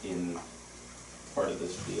in part of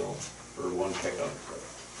this deal for one pickup.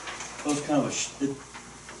 It was kind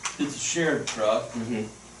of it's a shared truck.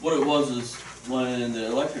 What it was is when the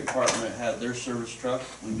electric department had their service truck,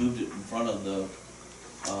 we moved it in front of the,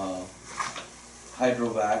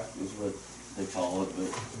 hydrovac is what they call it,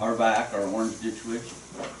 but our vac, our orange ditch witch,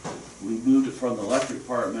 we moved it from the electric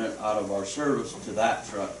department out of our service to that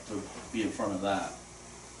truck to be in front of that.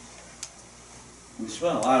 we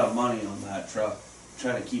spent a lot of money on that truck,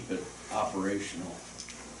 trying to keep it operational.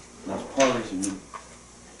 And that's part of the reason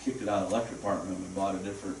we kicked it out of the electric department and we bought a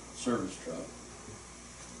different service truck.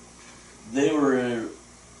 They were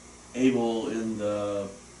able in the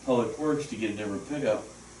public works to get a different pickup.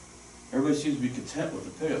 Everybody seems to be content with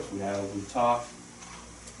the pickups we have. We've talked,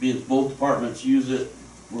 being both departments use it,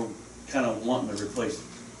 we're kind of wanting to replace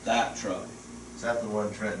that truck. Is that the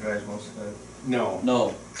one Trent drives most of the time? No,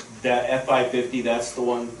 No, that F-550, that's the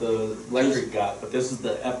one the electric got, but this is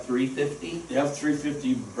the F-350? the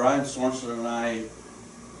F-350, Brian Sorensen and I,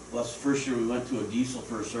 last first year we went to a diesel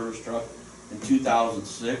for a service truck in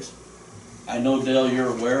 2006. I know, Dale, you're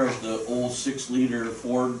aware of the old 6-liter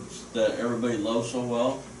Fords that everybody loves so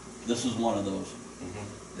well. This is one of those.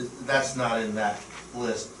 That's not in that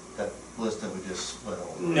list that we just split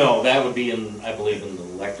over. No, that would be in, I believe, in the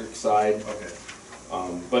electric side. Okay.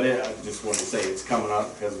 But I just want to say it's coming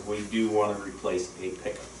up because we do want to replace a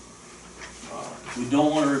pickup. We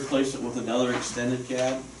don't want to replace it with another extended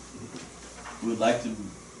cab. We'd like to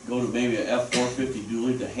go to maybe a F-450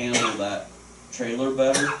 dually to handle that trailer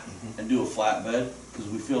better and do a flatbed, because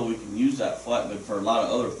we feel we can use that flatbed for a lot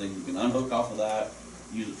of other things. We can unhook off of that,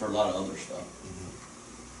 use it for a lot of other stuff.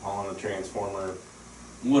 On a transformer.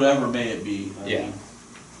 Whatever may it be. I Yeah. mean,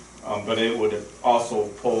 But it would also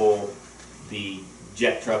pull the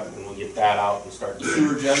jet truck and we'll get that out and start. The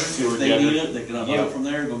sewer jetter, Sewer if they need jetter. it, they can unhook Yeah. it from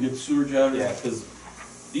there, go get the sewer jetter. Yeah, because,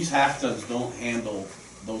 These half tons don't handle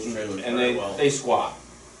those trailers and very well. they squat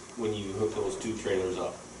when you hook those two trailers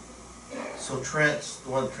up. So Trent's, the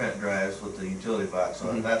one Trent drives with the utility box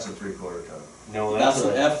on it, that's a 3/4 ton. No, That's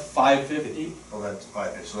an F-550. Oh, that's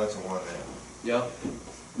 5, so that's a 1 then. Yep.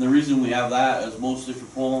 And the reason we have that is mostly if you're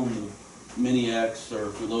pulling the Mini X, or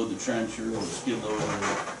if we load the trencher or the skid loader,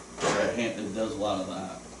 it does a lot of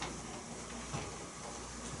that.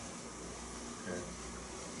 Okay.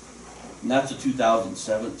 And that's a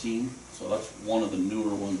 2017, so that's one of the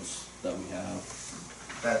newer ones that we have.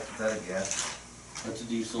 That a gas? That's a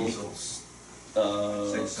diesel, Diesel.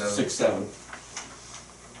 6.7. 6.7.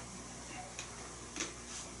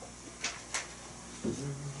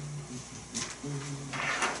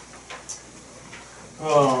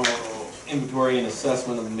 Oh, inventory and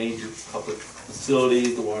assessment of major public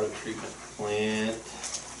facilities, the water treatment plant.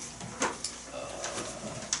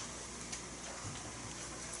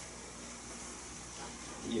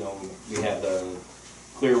 You know, we had the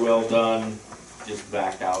clear well done, just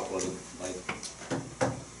backed out, wasn't like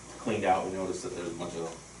cleaned out. We noticed that there's a bunch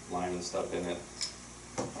of lime and stuff in it.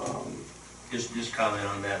 Just comment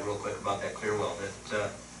on that real quick about that clear well, that,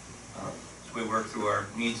 as we work through our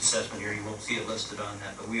needs assessment here, you won't see it listed on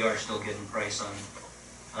that, but we are still getting price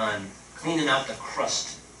on cleaning out the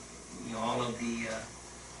crust, you know, all of the,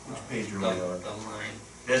 Which page are the we on? line.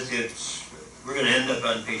 We're gonna end up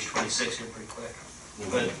on page 26 here pretty quick,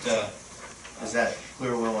 but, Is that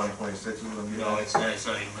clear well on 26 is gonna be? no, it's not even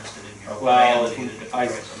listed in here. Okay. I am Well, gonna get a different I-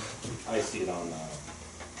 price on that. I see it on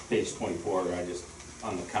page 24, I just,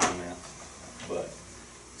 on the comment, but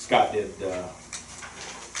Scott did,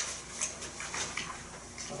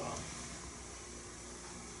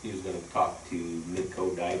 he was gonna talk to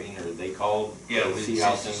Midco Diving, or they called, Yeah, to it's see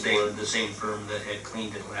how the things same, work. the same firm that had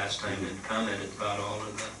cleaned it last time and commented about all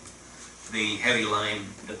of the heavy lime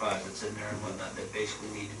deposits in there and whatnot that basically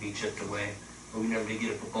need to be chipped away. But we never did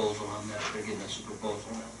get a proposal on that, they're getting us a proposal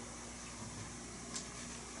now.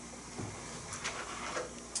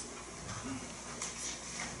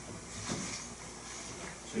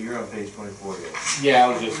 So you're on page 24 yet? Yeah, I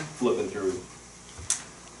was just flipping through.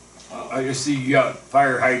 I just see you got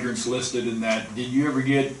fire hydrants listed in that. Did you ever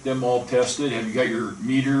get them all tested? Have you got your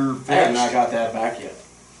meter I have not fixed? got that back yet.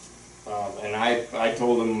 And I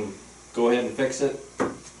told them, go ahead and fix it,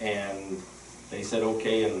 and they said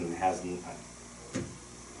okay, and hasn't,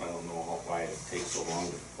 I don't know why it takes so long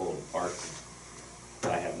to pull it apart.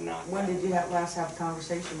 But I have not. When did you last have a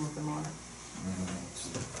conversation with them on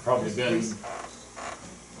it? Probably been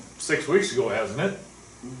 6 weeks ago, hasn't it?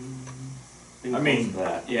 Been I mean- close to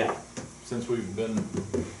that, yeah. Since we've been,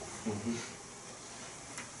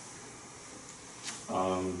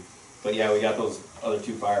 But yeah, we got those other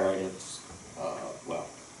two fire hydrants, well,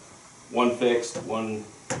 one fixed, one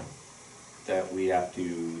that we have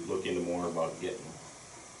to look into more about getting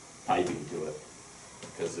piping to it,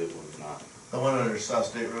 because it was not. The one under South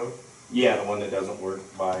State Road, Yeah, the one that doesn't work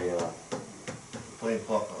by, plain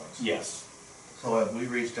plug lines. yes, So have we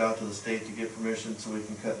reached out to the state to get permission so we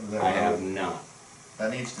can cut into that road? I have not, That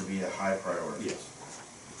needs to be a high priority. yes.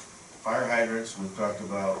 Fire hydrants, we've talked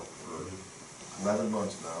about for 11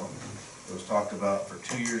 months now. It was talked about for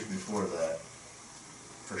 2 years before that,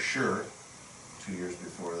 for sure. 2 years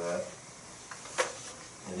before that.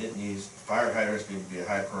 And it needs, fire hydrants need to be a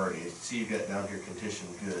high priority. See, you got down here condition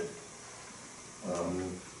good.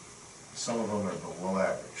 Some of them are below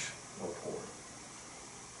average or poor.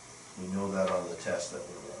 We know that on the test that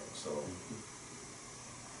we're running, so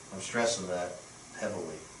I'm stressing that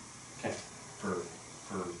heavily Okay. for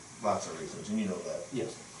lots of reasons, and you know that.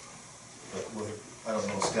 Yes. But I don't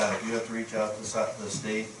know, Scott, if you have to reach out to the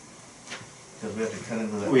state, because we have to cut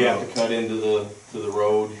into that road. We have to cut into the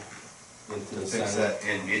road, into To the fix center. that.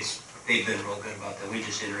 And they've been real good about that. We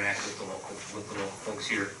just interact with the local folks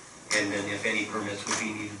here. And then if any permits would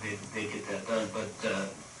be needed, they get that done, but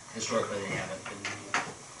historically they haven't been needed.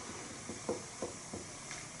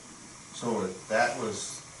 So if that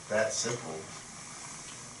was that simple,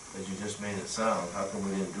 as you just made it sound, how come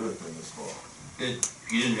we didn't do it then this fall?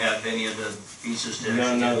 You didn't have any of the pieces to actually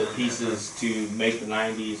None get of the done? pieces to make the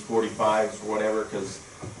 90s, 45s, or whatever, because,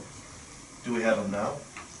 Do we have them now?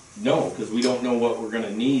 no, because we don't know what we're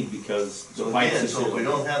gonna need, because the So pipes again, are so if we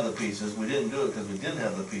still. don't have the pieces, we didn't do it because we didn't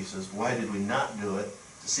have the pieces, why did we not do it?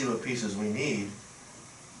 To see what pieces we need,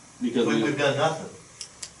 Because we've done nothing.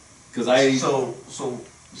 because I, So,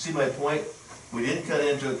 see my point? We didn't cut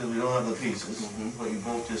into it because we don't have the pieces, Mhm. what you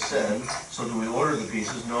both just said. So do we order the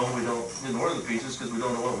pieces? No, we didn't order the pieces because we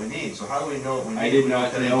don't know what we need. So how do we know what we need? I if did we don't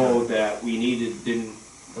not cut into know it? that we didn't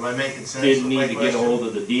Am I making sense? didn't with need my to get a question? hold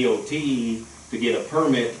of the DOT to get a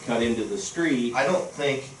permit to cut into the street. I don't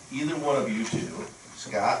think either one of you two,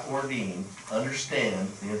 Scott or Dean, understand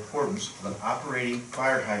the importance of an operating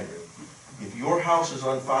fire hydrant. If your house is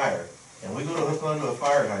on fire, and we go to hook onto a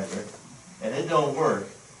fire hydrant, and it don't work,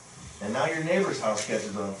 and now your neighbor's house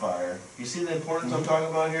catches on fire, you see the importance I'm talking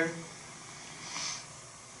about here?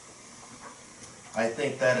 I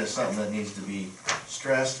think that is something that needs to be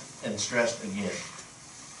stressed and stressed again.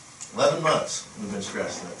 11 months we've been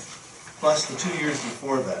stressing it, plus the 2 years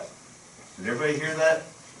before that. Did everybody hear that?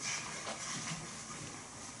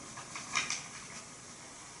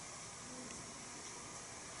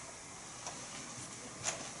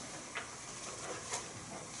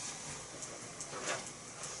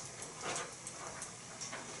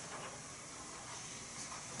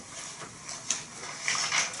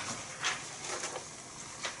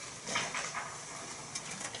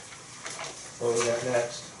 What we got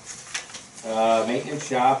next? Maintenance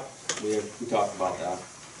shop, we talked about that.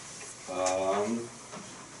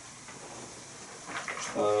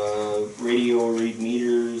 Radio read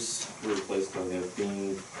meters, we replaced all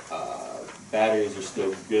everything, batteries are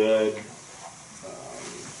still good.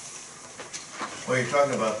 Well, you're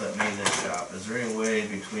talking about that maintenance shop, is there any way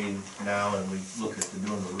between now and we look at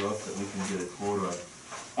doing the roof that we can get a quote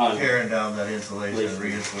on tearing down that insulation and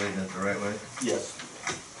re-insulating it the right way? Yes.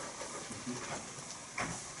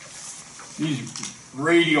 These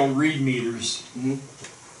radio read meters,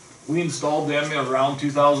 Mm-hmm. we installed them in around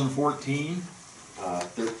 2014.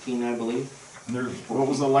 13, I believe. And what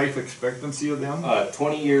was the life expectancy of them?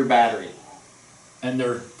 20-year battery. And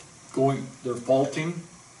they're faulting?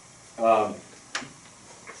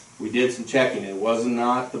 We did some checking. It was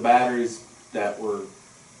not the batteries that were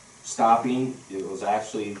stopping. It was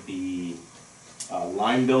actually the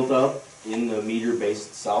line built up in the meter base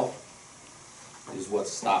itself is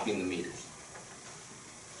what's stopping the meters.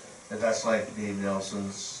 And that's like Dave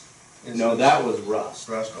Nelson's? No, that was rust.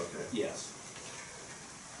 Rust, okay. Yes.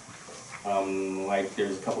 Like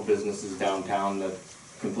there's a couple businesses downtown that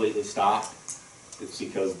completely stopped. It's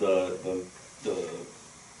because the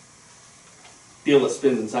deal that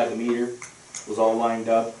spins inside the meter was all lined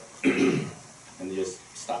up and they just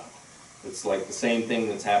stopped. It's like the same thing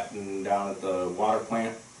that's happening down at the water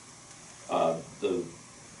plant. The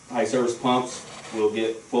high service pumps will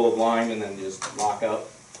get full of line and then just lock up.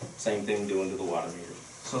 Same thing doing to the water meter.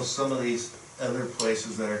 So some of these other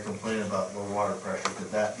places that are complaining about low water pressure,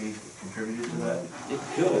 could that be contributed to that? It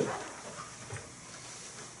could.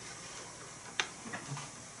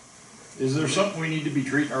 Is there something we need to be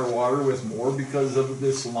treating our water with more because of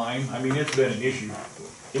this line? I mean, it's been an issue.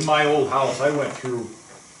 In my old house, I went through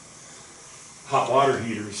hot water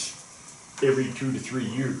heaters every 2 to 3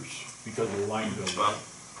 years because of the line buildup.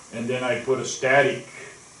 And then I put a static,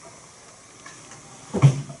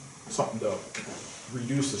 something to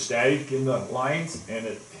reduce the static in the lines, and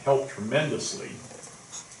it helped tremendously.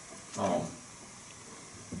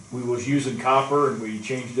 We was using copper and we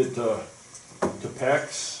changed it to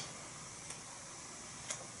PEX.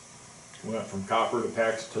 Went from copper to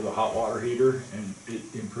PEX to the hot water heater, and it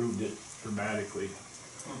improved it dramatically.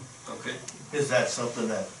 Okay. Is that something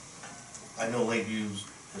that, I know Lakeview's,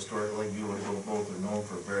 historic Lakeview, and both are known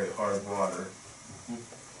for very hard water.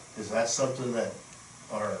 Is that something that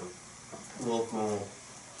our local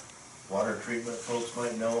water treatment folks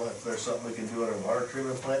might know if there's something we can do at our water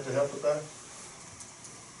treatment plant to help with that?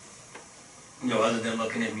 No, other than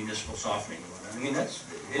looking at municipal softening, I mean, that's.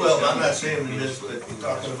 it is Well, I'm done not with saying this, but municipal-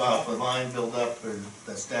 talking about the line buildup or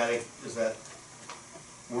the static, is that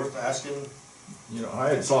worth asking? You know, I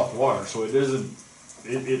had soft water, so it isn't,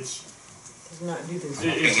 it's Does not do this.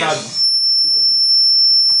 it's not,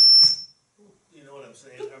 You know what I'm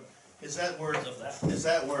saying? Is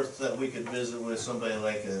that worth that we could visit with somebody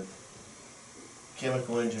like a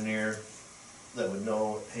chemical engineer that would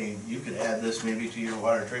know, hey, you could add this maybe to your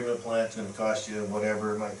water treatment plant, it's gonna cost you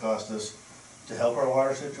whatever it might cost us to help our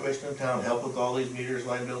water situation in town, help with all these meters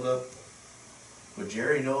line buildup? Would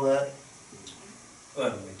Jerry know that?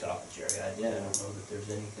 Well, when we talk to Jerry, I don't know that there's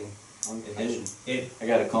anything I addition.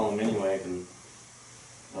 gotta call him anyway, I can,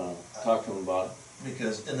 talk to him about it.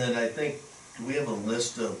 Because, and then I think, do we have a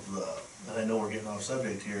list of, and I know we're getting off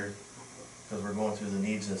subject here, because we're going through the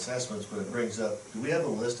needs and assessments, but it brings up, do we have a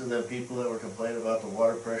list of them people that were complaining about the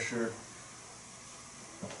water pressure?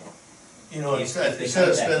 You know, If they instead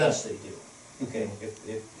of contact spending, us, they do. Okay,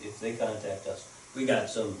 if they contact us, we got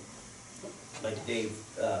some, like Dave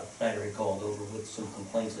Snyder had called over with some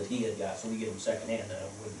complaints that he had got, so we get them secondhand, I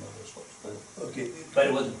wouldn't know those folks, okay, but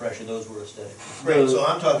it wasn't pressure, those were aesthetic. right, so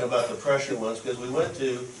I'm talking about the pressure ones, because we went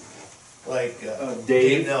to, like, Dave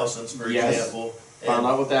Dave, Nelson's, for yes. example. Found and-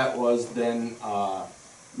 out what that was, then,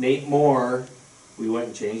 Nate Moore, we went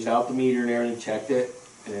and changed out the meter and everything, checked it,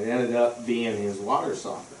 and it ended up being his water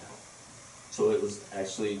softener. So it was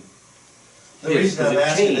actually, The Yes, reason 'cause I'm it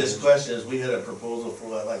asking this changed. question is we had a proposal for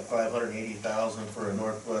what, like 580,000 for a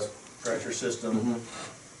Northwest pressure system.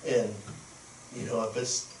 Mhm. And, you know, if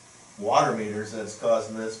it's water meters that's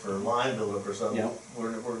causing this for line buildup or something, Yep.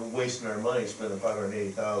 we're wasting our money spending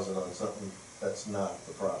 580,000 on something that's not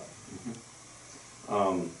the problem.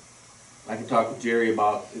 I can talk with Jerry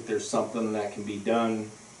about if there's something that can be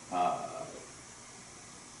done,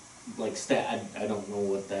 like I don't know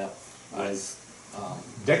what that was.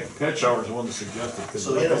 Deck Pet Shower's the one that suggested, because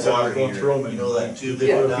So like in I a said, I water was going through heater, them you know that and tube they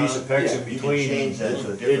they put put a piece of down? PEX in You can between. change that to a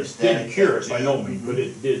different It didn't static cure it by tube. no means, but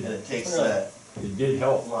it did, And it takes that it did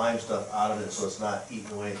help. lime stuff out of it, so it's not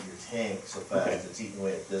eating away at your tank so fast, Okay. it's eating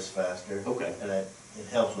away at this faster. Okay. And it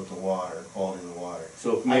helps with the water, quality of the water.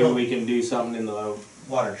 So if I maybe don't- we can do something in the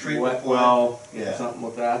Water treatment wet plant, well, Yeah. something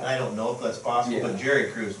with that, I don't know if that's possible, Yeah. but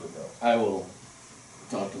Jerry Crews would know. I will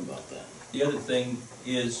talk to him about that. The other thing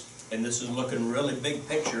is, and this is looking really big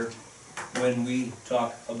picture, when we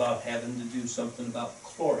talk about having to do something about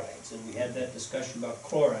chlorides, and we had that discussion about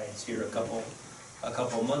chlorides here a couple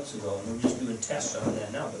of months ago, and we're just doing tests on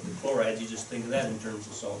that now, but the chlorides, you just think of that in terms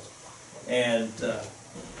of salts. And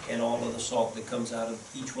all of the salt that comes out of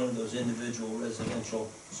each one of those individual residential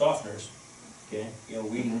softeners, okay? You know,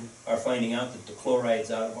 we are finding out that the chlorides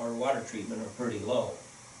out of our water treatment are pretty low.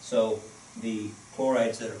 So the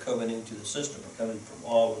chlorides that are coming into the system are coming from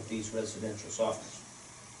all of these residential softeners.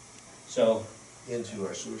 So, Into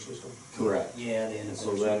our sewer system. Correct. yeah, the end of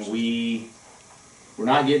So then we're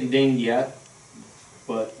not getting dinged yet,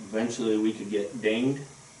 but eventually we could get dinged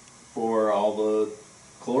for all the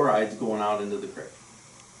chlorides going out into the creek.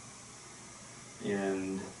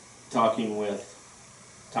 And talking with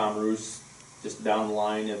Tom Roos, just down the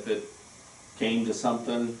line, if it came to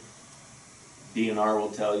something, DNR will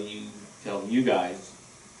tell you guys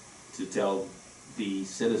to tell the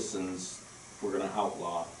citizens we're gonna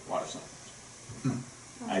outlaw water softeners.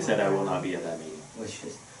 I said I will not be at that meeting. which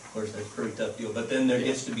is, of course, that's a pretty tough deal. But then there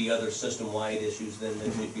gets to be other system-wide issues then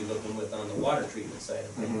that we'd be looking with on the water treatment side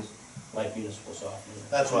of things, like municipal softening.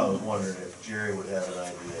 That's why I was wondering if Jerry would have an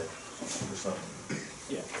idea for something.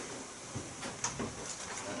 Yeah.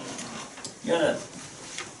 You gonna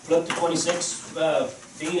flip to 26,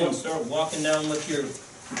 Dean, and start walking down what you're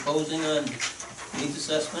proposing on needs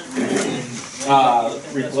assessment?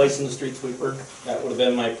 Replacing the street sweeper, that would have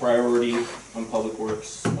been my priority on Public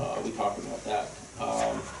Works, we talked about that.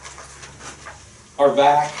 Our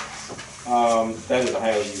vac, that is a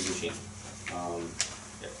highly used machine.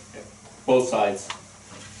 Both sides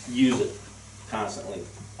use it constantly.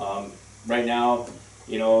 Right now,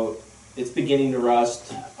 you know, it's beginning to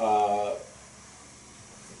rust,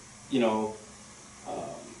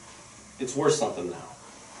 it's worth something now.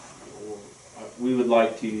 We would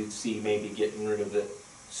like to see maybe getting rid of it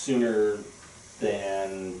sooner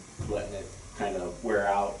than letting it kind of wear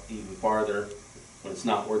out even farther when it's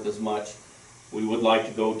not worth as much. We would like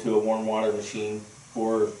to go to a warm water machine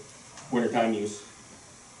for wintertime use.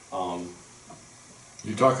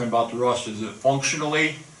 You're talking about the rust, is it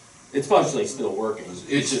functionally? It's functionally still working.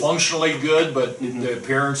 It's just functionally good, but Mhm. the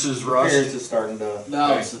appearance is the rust? appearance is starting to.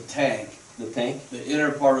 Now it's the tank The tank? The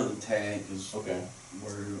inner part of the tank is Okay.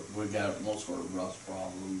 where we got most of our rust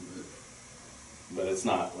problem, But it's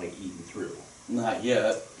not like eating through. but not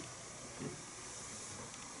yet.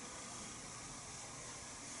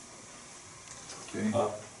 Okay.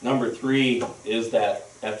 Number 3 is that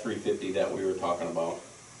F-350 that we were talking about.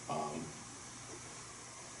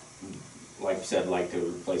 Like you said, like to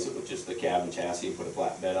replace it with just the cab and chassis and put a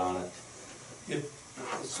flatbed on it.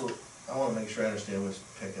 So, I wanna make sure I understand which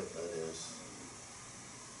pickup that is.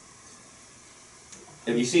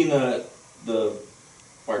 Have you seen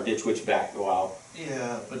our ditch witch back go out?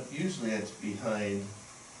 Yeah, but usually it's behind,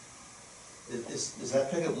 does that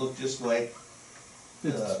pickup look just like,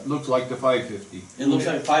 It looks like the 550. It looks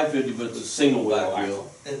like 550, but it's a single back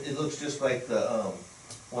wheel. it looks just like the,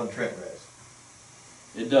 one Trent Res?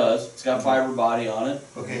 It does, it's got fiber body on it,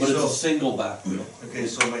 Okay, but it's so- a single back wheel. Okay,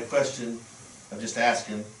 so my question, I'm just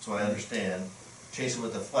asking, so I understand, chase it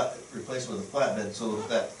with replace it with a flatbed, so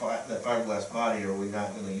that fiberglass body, are we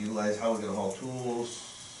not gonna utilize, how are we gonna haul tools?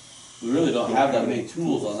 We really don't have that many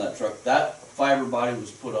tools on that truck. That fiber body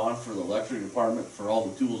was put on for the electric department for all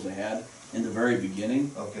the tools they had in the very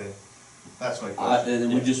beginning. Okay, that's my question. And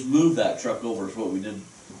then we just moved that truck over is what we did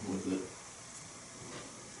with it.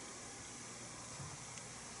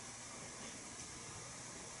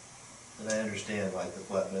 And I understand, like, the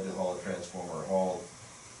flatbed to haul a transformer, haul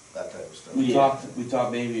that type of stuff. We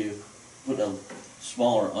talked maybe putting a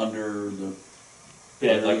smaller under the.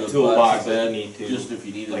 Yeah, under like the a toolbox plastic if you bed, need to. Just if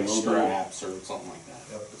you need a Like little bit. straps or something like that.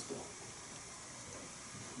 Yep.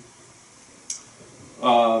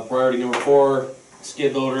 Priority number 4,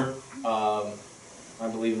 skid loader. I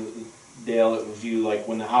believe, Dale, it was you, like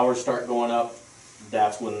when the hours start going up,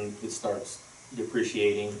 that's when it starts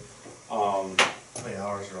depreciating. How many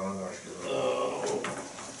hours are on our schedule?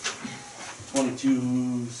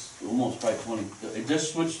 22, almost probably 20, it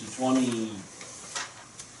just switched to 20,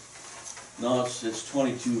 no, it's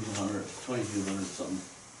 2200 something.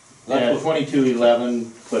 Yeah,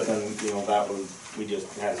 2211, but then, you know, that was, we just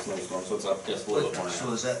had a snowstorm, so it's up just a little bit more So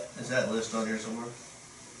now. is that list on here somewhere?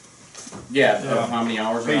 Yeah, of how many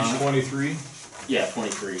hours are Page on it? 23. Yeah,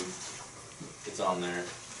 23. It's on there.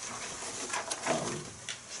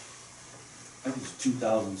 I think it's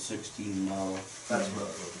 2016 model. That's what I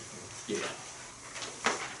was looking for. Yeah.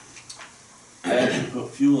 I actually put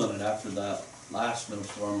fuel in it after that last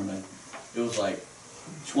snowstorm, and it was like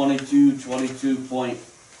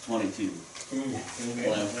 22.22.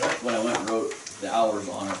 When I went and wrote the hours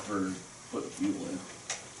on it for putting fuel in.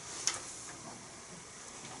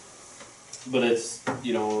 But it's,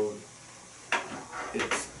 you know, it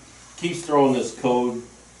keeps throwing this code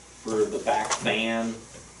for the back fan.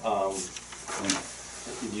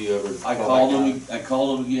 Did you ever? I called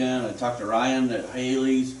him again, I talked to Ryan at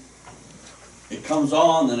Haley's. It comes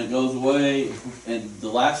on, then it goes away, and the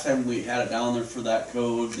last time we had it down there for that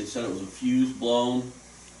code, they said it was a fuse blown.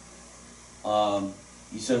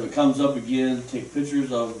 He said if it comes up again, take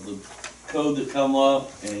pictures of the code that come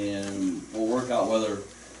up, and we'll work out whether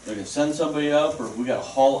they're gonna send somebody up, or if we gotta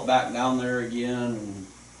haul it back down there again, and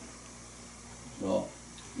so.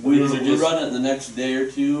 We run it the next day or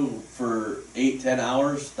two for 8-10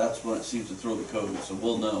 hours, that's when it seems to throw the code, so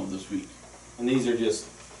we'll know this week. And these are just,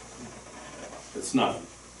 it's not a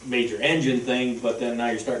major engine thing, but then now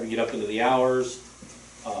you're starting to get up into the hours,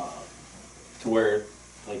 to where,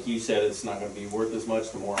 like you said, it's not gonna be worth as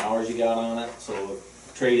much the more hours you got on it, so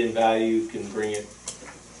trade-in value can bring it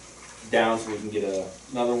down so we can get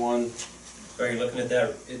another one. So are you looking at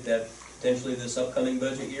that potentially this upcoming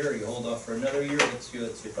budget year, or you hold off for another year? What's your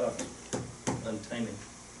thoughts on timing?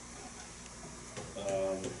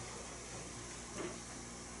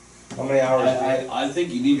 How many hours? I think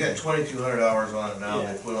you You need, got 2,200 hours on it now,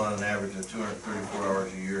 Yeah. they put on an average of 234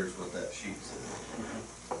 hours a year is what that sheet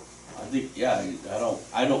says. I think, yeah,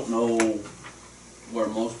 I don't know where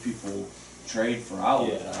most people trade for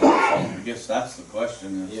hours. Yeah. So I guess that's the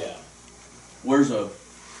question is, Yeah. where's a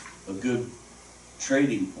good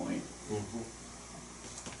trading point?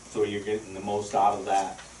 So you're getting the most out of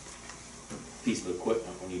that piece of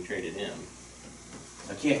equipment when you trade it in.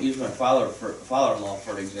 I can't use my father-in-law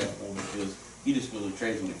for an example because he just goes to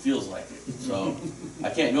trades when he feels like it. So I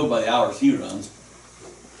can't go by the hours he runs.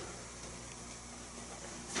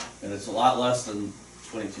 And it's a lot less than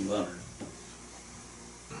 2,200.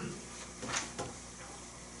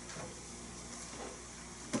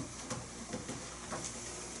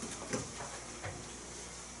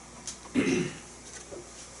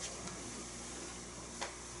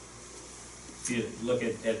 If you look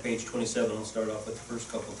at page 27, I'll start off with the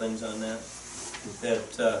first couple things on that.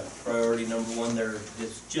 that priority number one there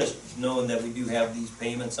is just knowing that we do have these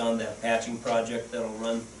payments on that patching project that'll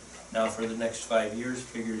run now for the next 5 years,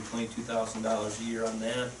 figured $22,000 a year on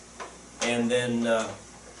that. And then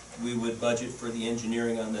we would budget for the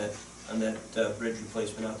engineering on that bridge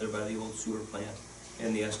replacement out there by the old sewer plant.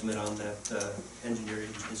 And the estimate on that engineering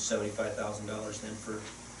is $75,000 then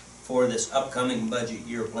for this upcoming budget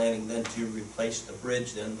year, planning then to replace the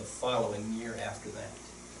bridge then the following year after that.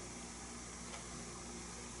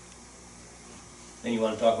 Then you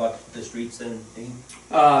want to talk about the streets then, Dean?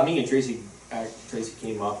 Me and Tracy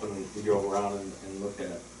came up and we drove around and looked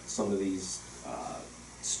at some of these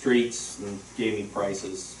streets and gave me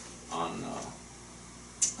prices on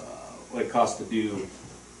what it costs to do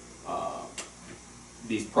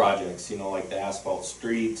these projects, you know, like the asphalt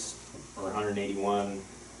streets are 181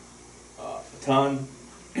 a ton.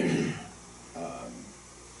 And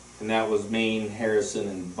that was Main, Harrison,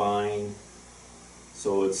 and Vine.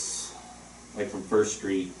 So it's like from First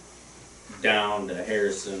Street down to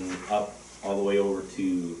Harrison, up all the way over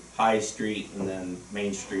to High Street, and then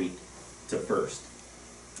Main Street to First,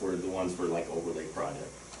 were the ones for like overlay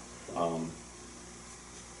project.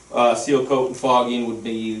 Seal coat and fogging would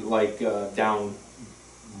be like down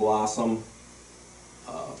Blossom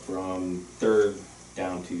from 3rd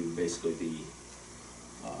down to basically the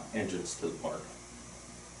entrance to the park.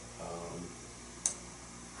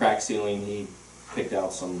 Crack sealing, he picked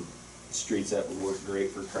out some streets that would work great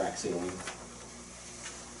for crack sealing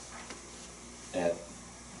at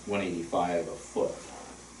 $185 a foot.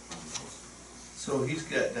 So he's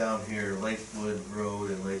got down here Lakewood Road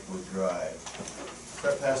and Lakewood Drive. Is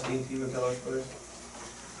that past Dean Tieventhaler's place?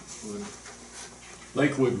 Wood.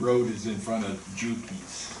 Lakewood Road is in front of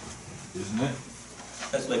Juki's, isn't it?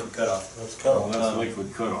 That's Lakewood Cutoff. Let's go. Oh, that's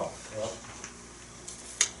Lakewood Cutoff.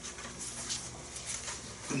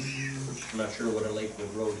 I'm not sure what a Lakewood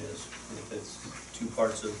Road is, if it's two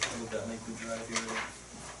parts of that Lakewood Drive area.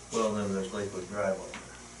 Well, then there's Lakewood Drive on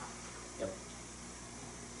there. Yep.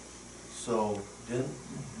 So in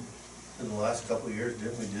the last couple of years,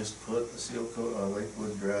 didn't we just put the seal coat on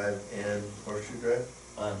Lakewood Drive and Horseshoe Drive?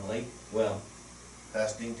 On Lake, well,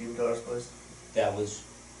 Past Dean Tieventhaler's place? that was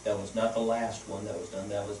not the last one that was done,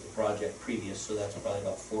 that was the project previous, so that's probably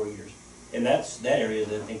about 4 years. And that area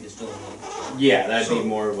that I think is still in the. Yeah, that'd be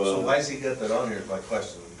more of So a why's he got that on here is my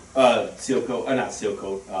question. seal coat, not seal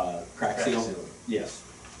coat, crack seal. seal. Yes.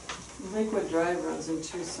 Lakewood Drive runs in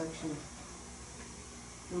two sections.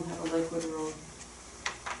 We don't have a Lakewood Road.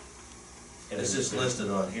 It's just listed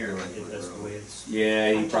on here, Lakewood That's the way Road. it's.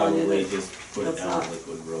 Yeah, he I'm telling you probably that just put it that's down not-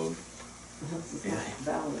 Lakewood Road. It's not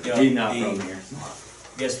valid. Yeah, He's not the- from here.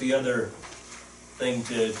 I guess the other thing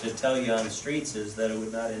to tell you on streets is that I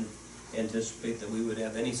would not anticipate that we would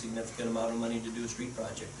have any significant amount of money to do a street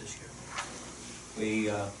project this year.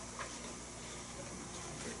 We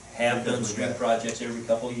have done street projects every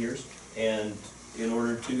couple of years, and in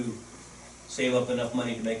order to save up enough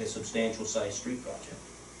money to make a substantial sized street project.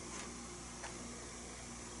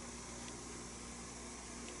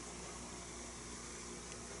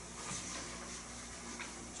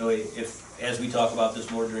 So if, as we talk about this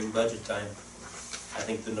more during budget time, I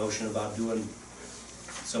think the notion about doing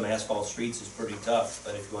some asphalt streets is pretty tough,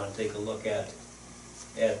 but if you wanna take a look at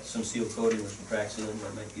some seal coating or some crack sealing,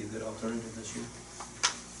 that might be a good alternative this year.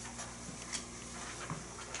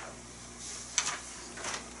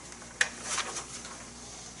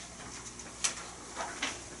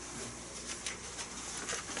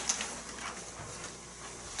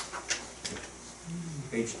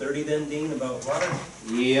 Page 30 then, Dean, about water?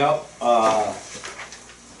 Yep,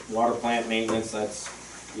 water plant maintenance, that's,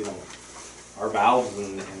 you know, our valves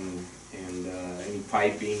and any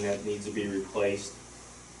piping that needs to be replaced.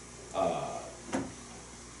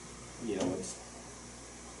 You know, it's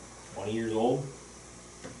 20 years old.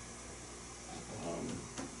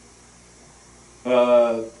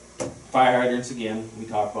 Fire hydrants again, we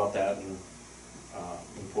talked about that and,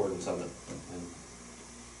 importance of it. And,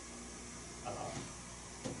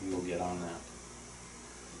 we will get on that.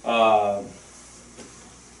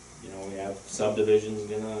 You know, we have subdivisions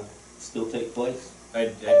gonna still take place.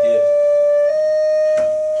 I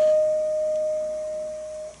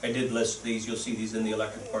did list these, you'll see these in the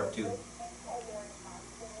electric part too.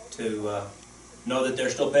 To know that they're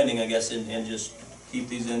still pending, I guess, and just keep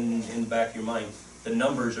these in the back of your mind. The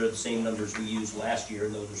numbers are the same numbers we used last year,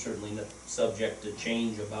 and those are certainly not subject to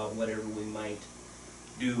change about whatever we might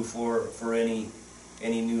do for any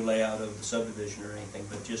new layout of the subdivision or anything,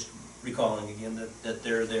 but just recalling again that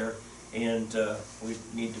they're there, and we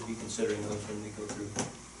need to be considering those when we go through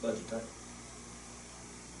budget time.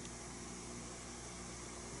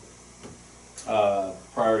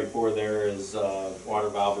 Priority 4 there is water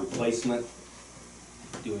valve replacement,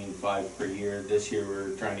 doing 5 per year. This year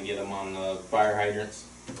we're trying to get them on the fire hydrants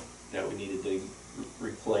that we needed to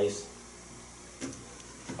replace.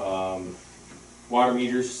 Water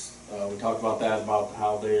meters, we talked about that, about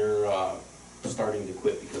how they're starting to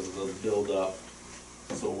quit because of the buildup.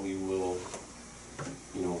 So we will,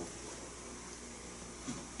 you know,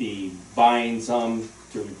 be buying some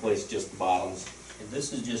to replace just the bottoms. And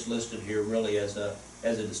this is just listed here really as a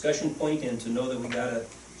discussion point, and to know that we gotta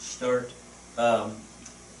start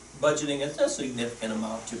budgeting a significant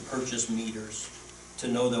amount to purchase meters, to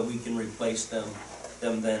know that we can replace them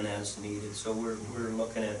then as needed. So we're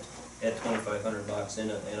looking at $2,500,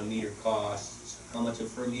 and a meter costs, how much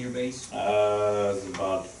for a meter base? It's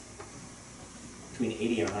about between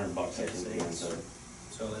 80 and 100 bucks, I think.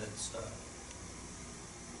 So that's,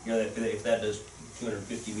 you know, if that does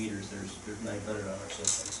 250 meters, there's 900 on our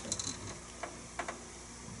system.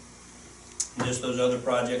 And just those other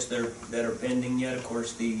projects that are pending yet, of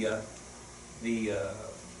course, the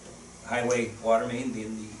highway water main,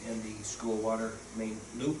 and the school water main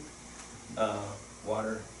loop,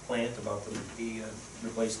 water plant, about the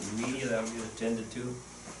replacing the media, that will get attended to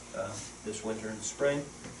this winter and spring.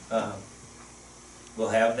 We'll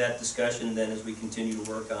have that discussion then as we continue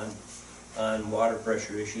to work on water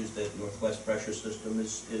pressure issues. That Northwest Pressure System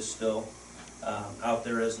is still out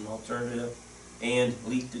there as an alternative. And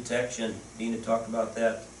leak detection, Dina talked about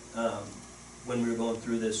that when we were going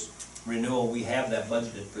through this renewal. We have that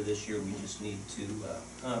budgeted for this year. We just need to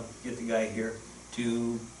get the guy here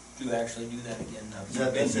to actually do that again. Now, Is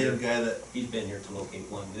that the same guy that, he's been here to locate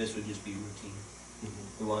one. This would just be routine.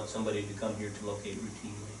 We want somebody to come here to locate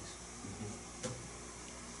routine leaks.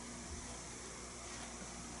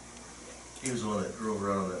 he was the one that drove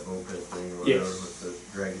around on that moped thing or Yes. whatever with the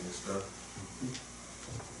dragging and stuff?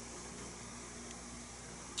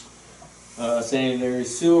 Sanitary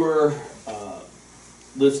sewer,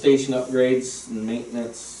 lift station upgrades and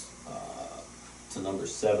maintenance, to number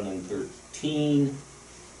 7 and 13.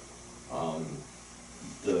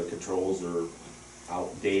 The controls are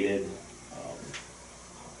outdated.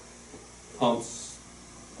 Pumps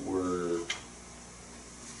were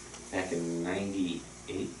back in 98,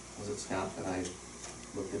 was it, Scott, that I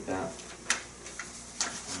looked at that?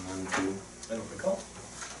 And then too. I don't recall.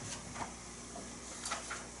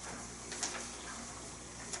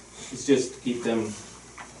 It's just to keep them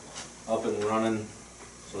up and running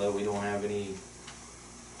so that we don't have any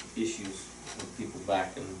issues with people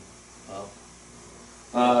backing up.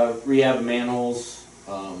 Rehab manholes,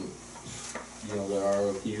 you know, there are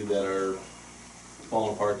a few that are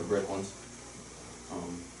falling apart, the brick ones.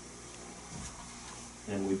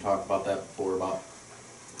 And we've talked about that before, about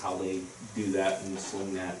how they do that and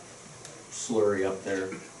sling that slurry up there.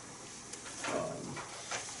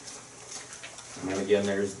 And then again,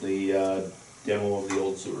 there's the demo of the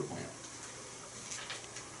old sewer plant.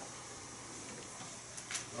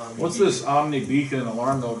 What's this Omni Beacon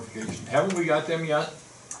alarm notification? Haven't we got them yet?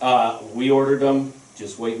 We ordered them,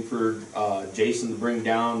 just waiting for Jason to bring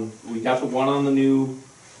down. We got the one on the new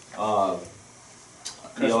Crest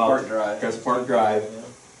Park Drive. Crest Park Drive.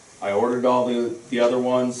 I ordered all the other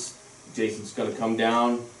ones. Jason's gonna come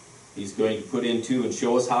down. He's going to put in 2 and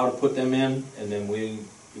show us how to put them in, and then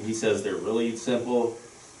he says they're really simple.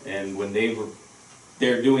 And when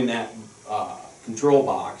they're doing that control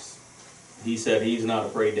box, he said he's not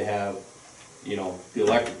afraid to have, you know, the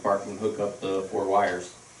electric department hook up the 4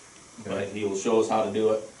 wires. But he will show us how to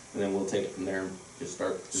do it, and then we'll take it from there and just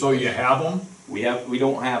start. So you have them? We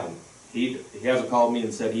don't have them. He hasn't called me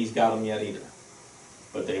and said he's got them yet either,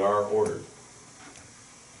 but they are ordered.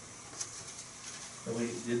 And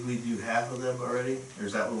did we do half of them already? Or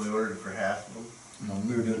is that when we ordered for half of them? No,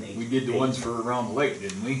 We were doing 8. we did the ones for around the lake,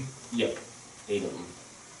 didn't we? Yep, 8 of them.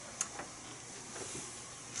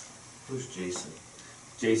 Who's Jason?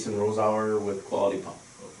 Jason Rosauer with Quality Pump.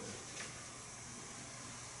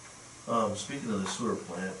 Okay. Speaking of the sewer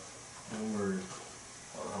plant,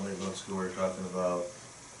 how many months ago we were talking about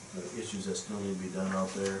the issues that still need to be done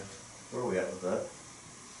out there. Where are we at with that?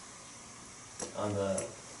 On the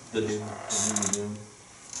The new.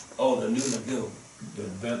 the new lagoon. The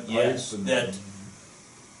vent Yes, pipes and. that-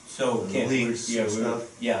 So, And Ken, leaks yeah, and stuff?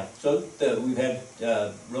 yeah, so we've had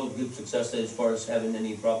real good success as far as having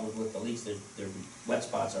any problems with the leaks. Their wet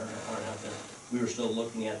spots aren't out there. We were still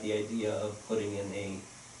looking at the idea of putting in a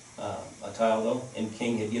tile though, and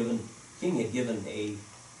King had given a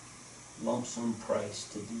lump sum price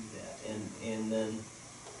to do that, and then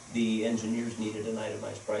the engineers needed an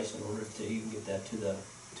itemized price in order to even get that to the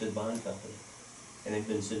bond company. And they've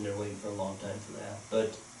been sitting there waiting for a long time for that,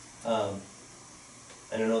 but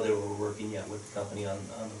And I know they were working, yeah, with the company on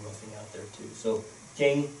the roofing out there too. So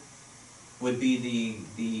King would be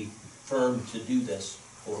the firm to do this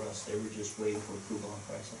for us. They were just waiting for approval on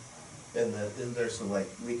pricing. And isn't there some like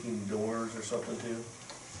leaking doors or something too?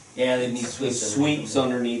 Yeah, they need The sweeps. sweeps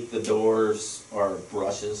underneath the doors are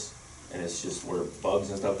brushes, and it's just where bugs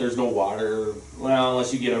and stuff, there's no water, well,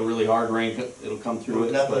 unless you get a really hard rain, it'll come through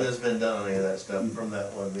it. Nothing but- has been done on any of that stuff from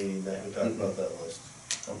that one meeting that we talked about that list.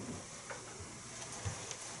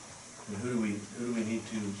 And who do we need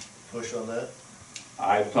to push on that?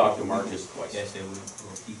 I've talked to Marcus twice. Yes, they will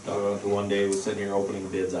keep talking. One day, we was sitting here opening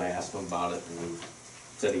bids, I asked him about it, and he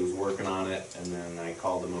said he was working on it, and then I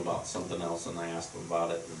called him about something else, and I asked him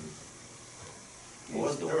about it, and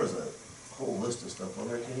There was a whole list of stuff on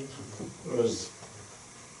there, Kenny. There was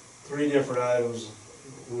 3 different items.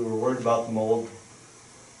 We were worried about the mold,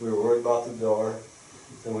 we were worried about the door,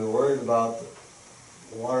 and we were worried about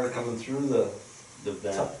the water coming through the, the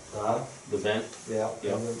vent, the vent, yeah.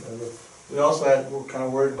 Yep. We also we're kind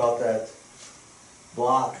of worried about that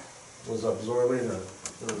block was absorbing, or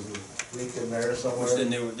there was a leak in there somewhere. Which then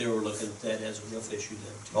they were looking at that as a roof issue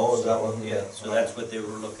then too. Oh, is that what? Yeah, so that's what they were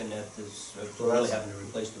looking at, is So really that's- having to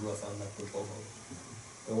replace the roof on that proposal.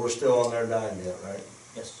 And we're still on their dime yet, right?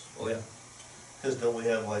 Yes, oh yeah. Cause don't we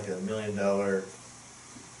have like $1 million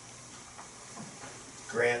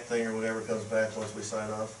grant thing or whatever comes back once we sign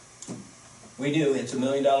off? We do, it's $1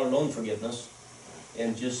 million loan forgiveness,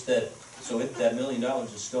 and just that, so that $1 million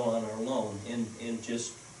is still on our loan, and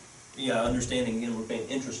just, yeah, understanding, again, we're paying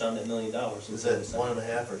interest on that $1 million. Is that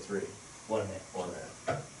 1.5 or 3? 1.5,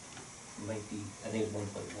 1.5. might be, I think it's 1.1.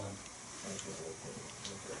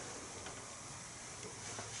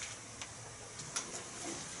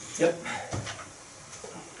 Yep.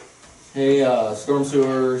 Hey, storm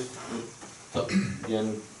sewers,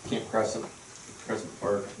 again, Camp Crescent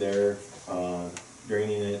Park there,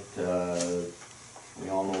 draining it, we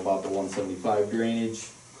all know about the 175 drainage,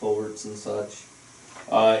 culverts and such.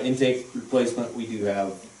 Intake replacement, we do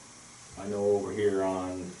have, I know over here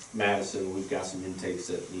on Madison, we've got some intakes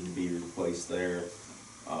that need to be replaced there.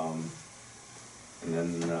 And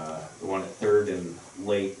then, the one at Third and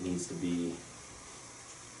Lake needs to be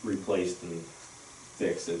replaced and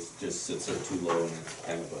fixed. It just sits there too low, and it's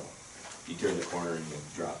kind of you turn the corner and you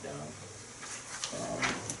drop down.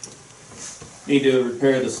 Need to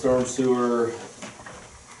repair the storm sewer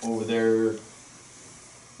over there,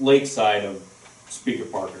 lakeside of Speaker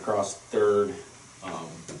Park across Third.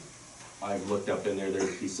 I've looked up in there, there's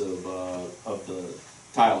a piece of the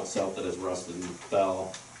tile itself that has rusted and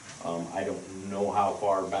fell. I don't know how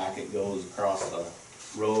far back it goes across the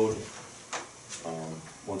road.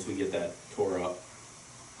 Once we get that tore up,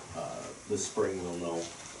 this spring we'll know,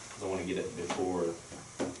 'cause I wanna get it before,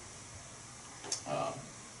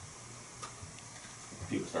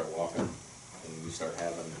 people start walking and we start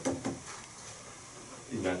having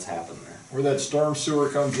events happen there. Where that storm sewer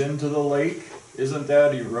comes into the lake, isn't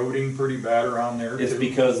that eroding pretty bad around there too? It's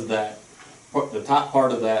because of that, the top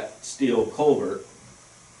part of that steel culvert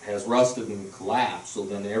has rusted and collapsed, so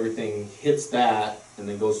then everything hits that and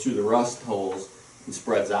then goes through the rust holes and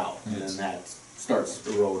spreads out, and then that starts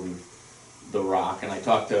eroding the rock. And I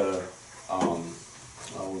talked to,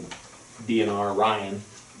 DNR Ryan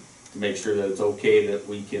to make sure that it's okay that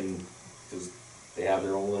we can, cause they have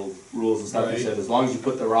their own little rules and stuff. He Right. said, as long as you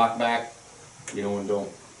put the rock back, you know, and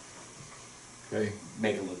don't Okay,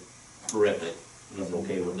 make it look horrific, he's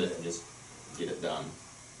okay with it, and just get it done.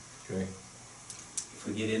 okay. If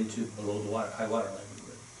we get into below the high water line, we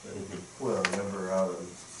would. Well, remember out of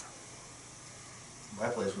my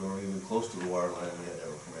place, we weren't even close to the water line, we had to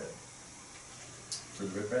have a permit. For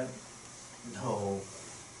the riprap? No,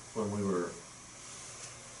 when we were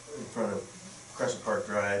in front of Crescent Park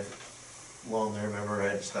Drive, along there, remember I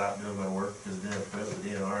had to stop doing my work because I didn't have a permit with the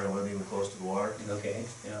DNR and I wasn't even close to the water. Okay,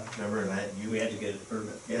 yeah. Remember, and We had to get a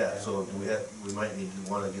permit. yeah, so we might need to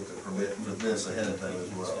wanna get the permit for this ahead of time as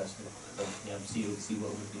well. Discuss it. Yeah, see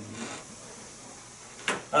what we do.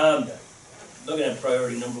 Looking at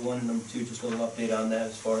priority number 1 and number 2, just a little update on that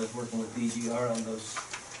as far as working with BGR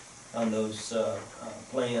on those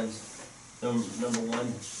plans. Number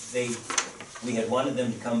 1, we had wanted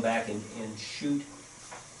them to come back and shoot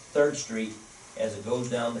Third Street as it goes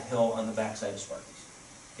down the hill on the backside of Sparky's.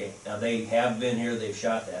 Okay, now they have been here, they've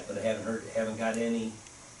shot that, but I haven't got any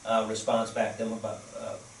response back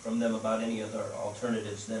from them about any other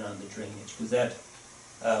alternatives than on the drainage, because that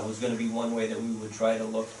was gonna be one way that we would try to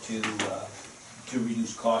look to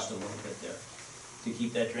reduce cost a little bit there, to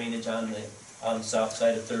keep that drainage on the south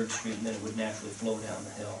side of Third Street, and then it would naturally flow down the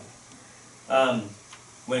hill.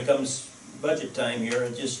 When it comes budget time here,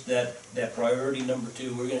 and just that priority number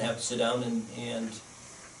 2, we're gonna have to sit down and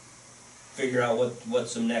figure out what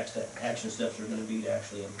some next action steps are gonna be to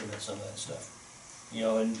actually implement some of that stuff. You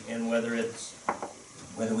know, and whether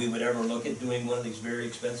we would ever look at doing one of these very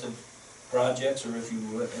expensive projects, or if you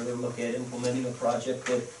would ever look at implementing a project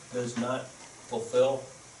that does not fulfill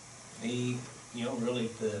the, you know, really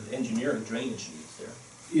the engineering drainage needs there.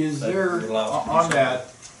 Is But there, it allows us to do on something.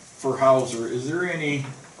 that, for Hauser, is there any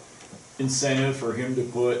incentive for him to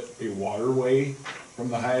put a waterway from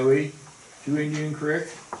the highway to Indian Creek?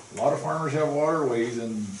 A lot of farmers have waterways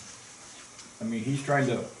and, I mean, he's trying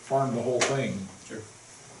to farm the whole thing. Sure.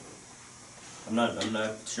 I'm not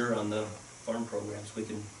sure on the farm programs, we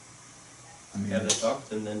can I mean, have that talk with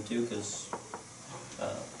them then too, cause,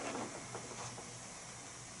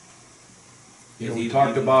 you know, we Either-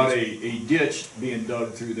 talked about a ditch being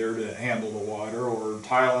dug through there to handle the water, or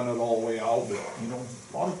tiling it all the way out, but, you know,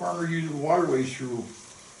 a lot of farmers use waterways through.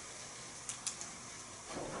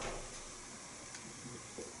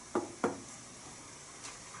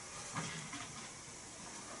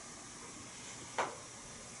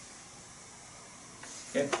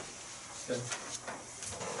 okay, good.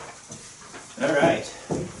 All right,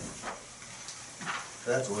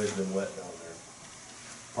 That's always been wet down there.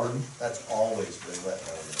 Pardon? That's always been wet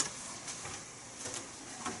down there.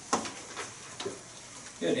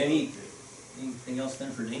 good, anything else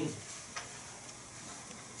then for Dean?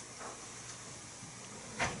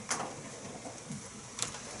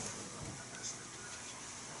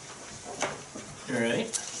 All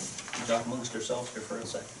right, talk amongst ourselves here for a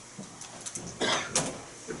second.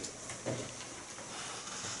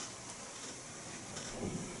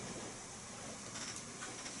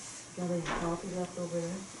 Got any coffee left over there?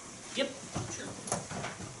 Yep, sure.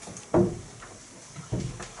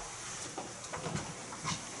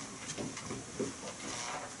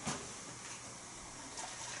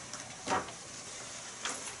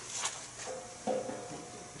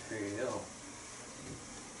 There you go.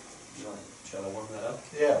 Shall I warm that up?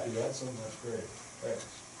 Yeah, if you got some, that's great. Thanks.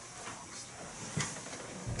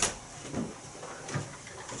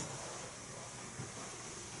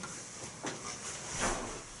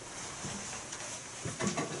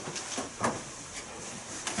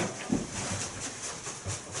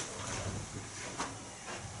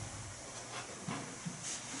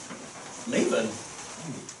 Leaving?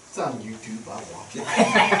 It's on YouTube, I'll watch it.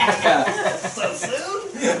 So soon?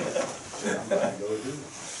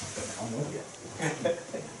 I'm with you.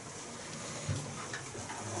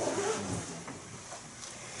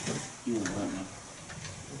 You won't let me.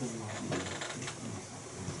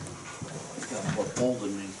 He's got more pull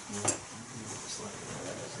than me.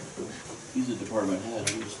 He's a department head,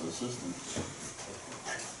 I'm just an assistant.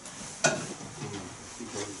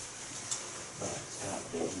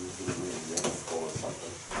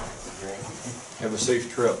 Have a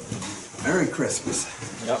safe trip. Merry Christmas.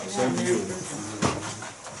 Yep, same to you.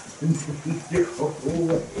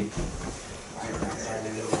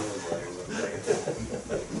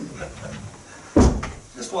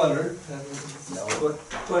 Just wondered, what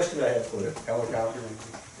question I had for you. Helicopter.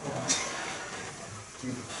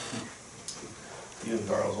 You and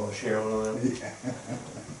Carl's wanna share one of them?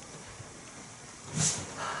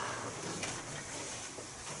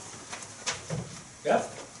 Yeah.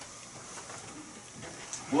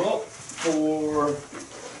 Well, for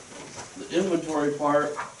the inventory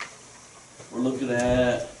part, we're looking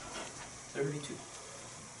at 32.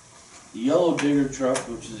 the yellow digger truck,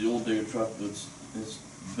 which is the old digger truck that's,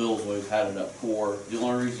 Bill's always had it at 4. The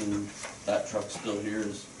only reason that truck's still here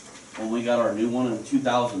is when we got our new one in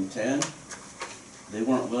 2010, they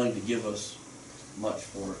weren't willing to give us much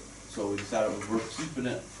for it. So we decided we're keeping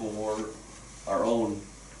it for our own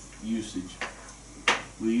usage.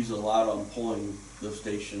 We use it a lot on pulling lift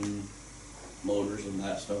station motors and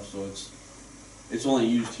that stuff, so it's only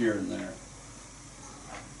used here and there.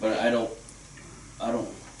 But I don't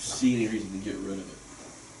see any reason to get rid of it.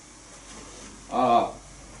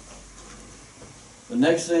 The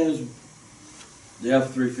next thing is the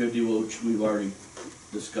F-350, which we've already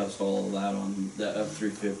discussed all of that on the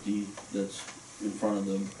F-350 that's in front of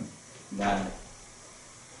the van.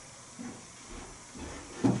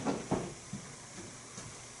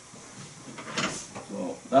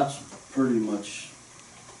 So that's pretty much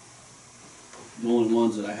the only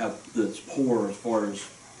ones that I have that's poor as far as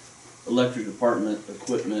electric department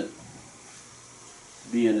equipment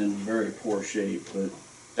being in very poor shape, but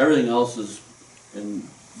everything else is in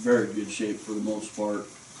very good shape for the most part.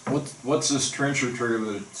 What's this trencher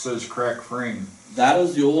trailer that says crack frame? That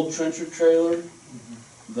is the old trencher trailer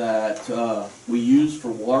that, we use for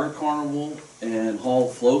water carnival and haul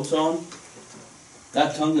floats on,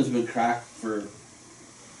 that tongue has been cracked for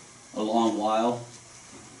a long while.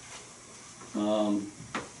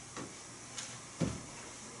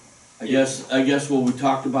 I guess what we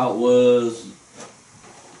talked about was,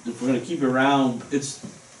 if we're gonna keep it around,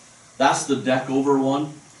 that's the deck over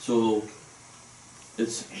one, so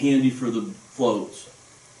it's handy for the floats.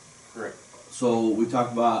 Correct. So we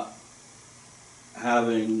talked about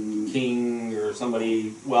having King or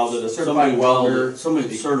somebody welded, a somebody certified welder. welded,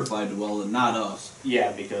 somebody certified to weld it, not us.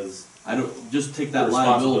 Yeah, because I don't, just take the that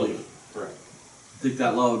liability. responsibility. Correct. Take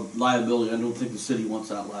that liability, I don't think the city wants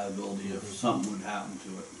that liability if something would happen to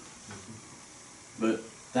it. But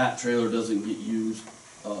that trailer doesn't get used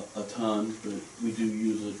a ton, but we do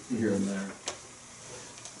use it here and there.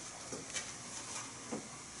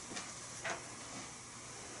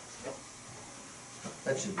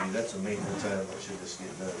 That's a maintenance item that should just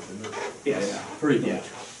get done, isn't it? Yes. Pretty much. Yeah.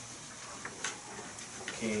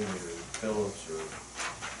 King or Phillips or,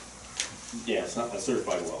 Yeah, it's not a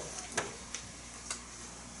certified welder.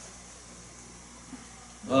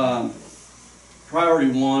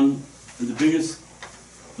 Priority one,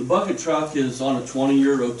 the bucket truck is on a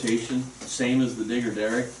 20-year rotation, same as the digger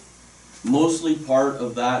derrick. Mostly part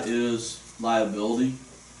of that is liability.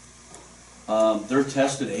 They're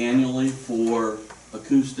tested annually for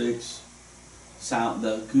acoustics, sound.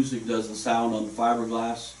 The acoustic does the sound on the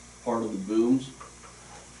fiberglass part of the booms.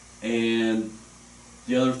 And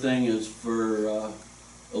the other thing is for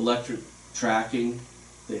electric tracking,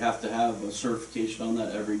 they have to have a certification on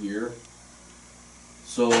that every year.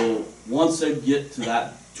 So once they get to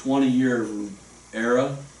that 20-year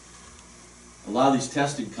era, a lot of these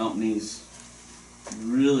testing companies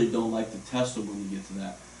really don't like to test them when you get to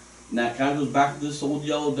that. And that kind of goes back to this old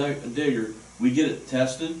yellow digger. We get it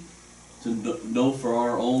tested to know for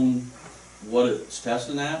our own what it's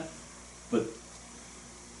testing at, but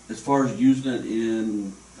as far as using it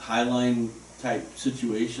in highline type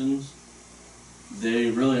situations,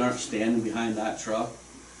 they really aren't standing behind that truck.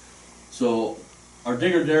 So our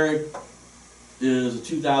digger derrick is a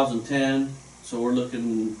 2010, so we're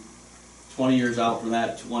looking 20 years out for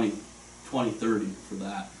that, 2030 for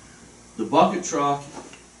that. The bucket truck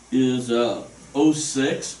is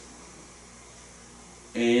 06,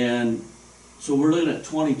 and so we're looking at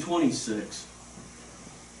 2026.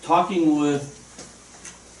 Talking with,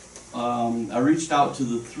 I reached out to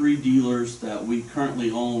the 3 dealers that we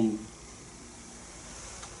currently own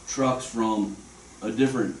trucks from,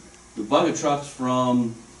 the bucket trucks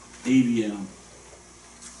from ABM,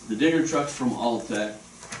 the digger trucks from Altec,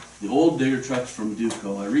 the old digger trucks from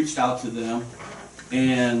Duco. I reached out to them,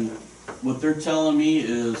 and what they're telling me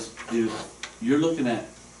is if you're looking at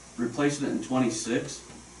replacing it in 26,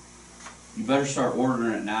 you better start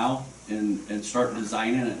ordering it now and start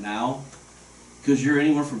designing it now, because you're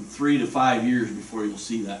anywhere from 3 to 5 years before you'll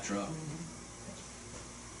see that truck.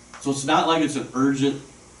 So it's not like it's an urgent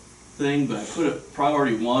thing, but I put it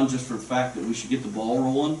priority 1 just for the fact that we should get the ball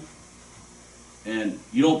rolling. And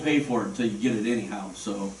you don't pay for it until you get it anyhow,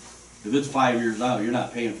 so if it's 5 years out, you're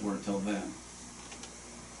not paying for it till then.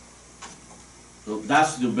 So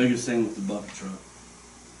that's the biggest thing with the bucket truck.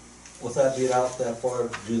 With that being out that far,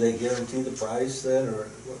 do they guarantee the price then, or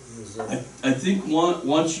what is there? I think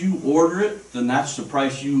once you order it, then that's the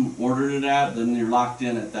price you ordered it at, then you're locked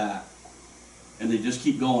in at that. And they just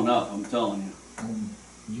keep going up, I'm telling you.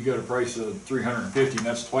 You got a price of $350, and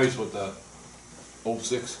that's twice what the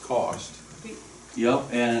 06 cost.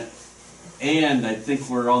 Yep, and I think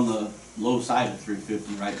we're on the low side of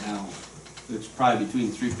 350 right now. It's probably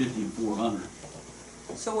between 350 and 400.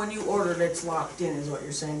 So when you ordered, it's locked in, is what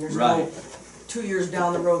you're saying? There's Right. no 2 years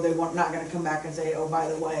down the road, not gonna come back and say, oh, by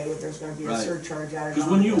the way, there's gonna be a Right. surcharge added on. Because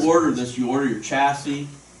when you order this, you order your chassis,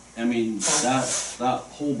 I mean, that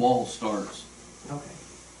whole ball starts. Okay.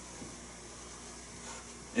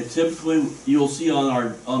 And typically, you'll see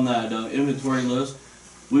on that inventory list,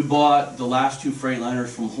 we bought the last 2 Freightliners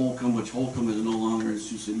from Holcomb, which Holcomb is no longer in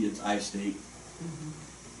Sioux City, it's I-State.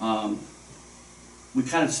 We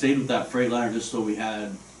kind of stayed with that Freightliner just so we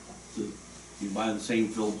had, you buy the same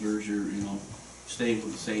filters, you're, staying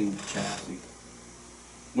with the same chassis.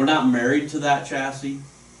 We're not married to that chassis.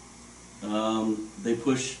 They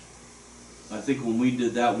push, I think when we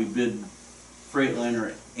did that, we bid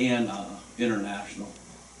Freightliner and International.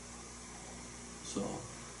 So,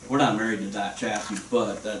 we're not married to that chassis,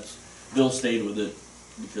 but Bill stayed with it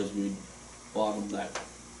because we bought them that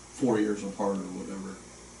 4 years apart or whatever.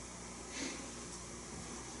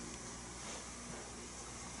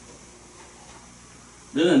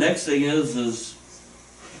 Then the next thing is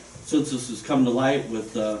since this has come to light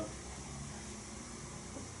with,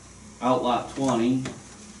 Outlot 20,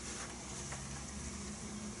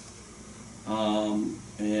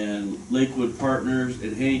 and Lakewood Partners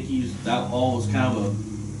and Hankey's, that all was kind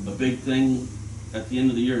of a big thing at the end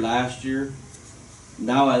of the year last year.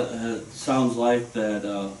 Now it sounds like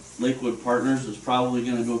that Lakewood Partners is probably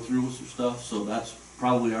gonna go through with some stuff, so that's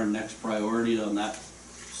probably our next priority on that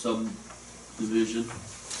subdivision.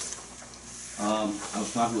 I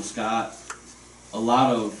was talking with Scott, a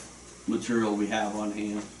lot of material we have on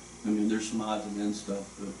hand. I mean, there's some odds and ends stuff,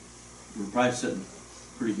 but we're probably sitting in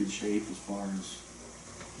pretty good shape as far as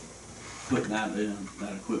putting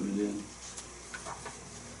that equipment in.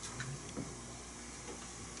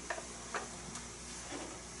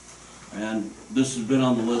 And this has been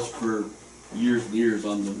on the list for years and years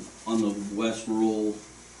on the West Rural,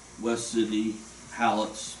 West City,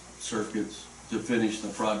 Hallett's circuits to finish the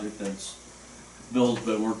project that's Bill's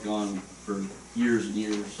been working on for years and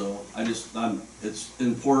years. So it's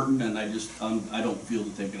important, and I don't feel to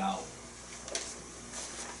take it out.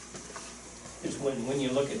 Just when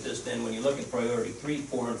you look at this, then when you look at priority 3,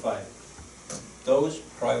 4, and 5, those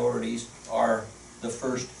priorities are the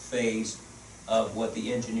first phase of what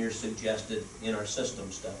the engineer suggested in our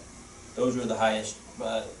system study. Those are the highest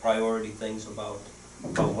priority things about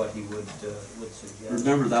what he would suggest.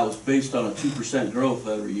 Remember, that was based on a 2% growth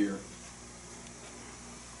every year.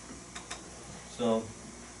 So,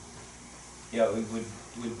 yeah, it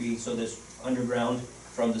would be, so this underground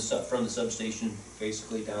from the substation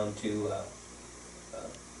basically down to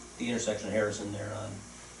the intersection of Harrison there on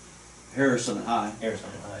Harrison High. Harrison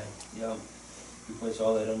High, yeah. Replace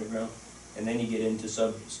all that underground. And then you get into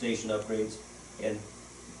substation upgrades, and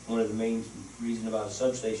one of the main reason about a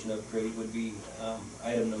substation upgrade would be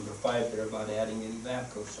item number 5 there about adding an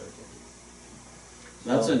Evapco circuit.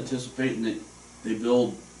 That's So- anticipating that they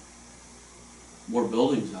build more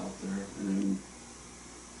buildings out there, and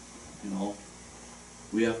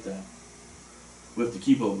we have to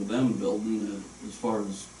keep up with them building as far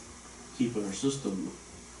as keeping our system.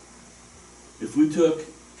 If we took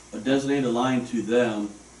a designated line to them,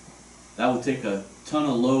 that would take a ton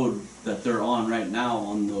of load that they're on right now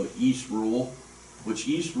on the East Rural, which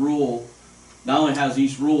East Rural not only has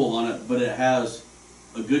East Rural on it, but it has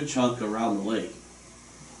a good chunk around the lake.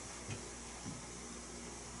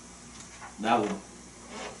 That would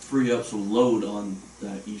free up some load on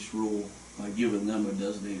that East Rural by giving them a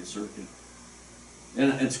designated circuit.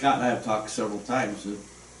 And Scott and I have talked several times,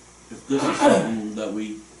 if this is something that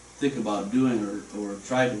we think about doing or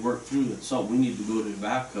try to work through, that's something we need to go to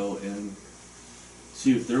Evapco and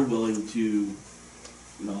see if they're willing to,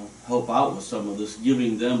 help out with some of this,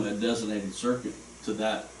 giving them a designated circuit to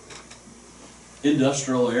that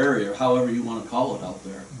industrial area, or however you want to call it out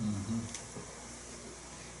there.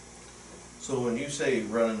 So when you say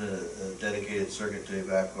running a dedicated circuit to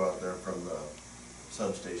Evapco out there from the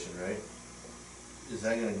substation, right? Is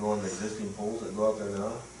that gonna go on the existing poles that go out there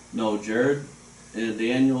now? No, Jared and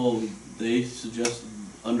Daniel, they suggested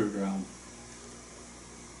underground.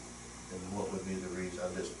 And what would be the reason?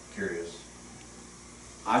 I'm just curious.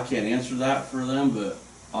 I can't answer that for them, but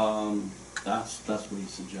that's what he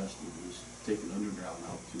suggested, is take it underground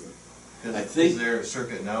out to it. I think- Is there a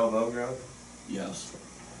circuit now above ground? Yes.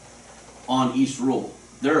 On East Rural.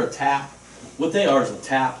 They're a tap, what they are is a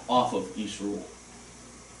tap off of East Rural.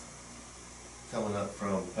 Coming up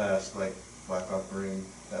from past like Blackhawk Marine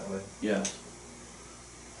that way? Yes.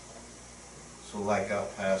 So like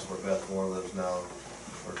out past where Beth Moore lives now,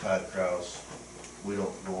 or Todd Kraus, we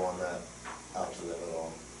don't go on that out to them at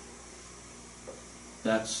all.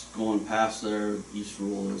 That's going past there, East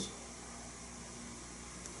Rural is.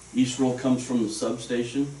 East Rural comes from the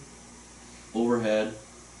substation, overhead,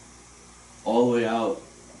 all the way out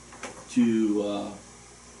to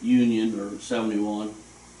Union or 71,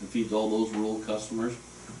 and feeds all those rural customers.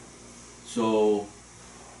 So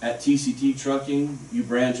at TCT Trucking, you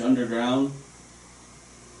branch underground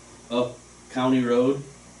up County Road.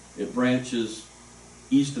 It branches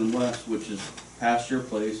east and west, which is past your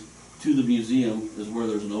place, to the museum is where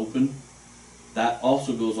there's an open. That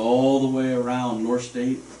also goes all the way around North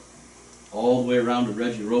State, all the way around to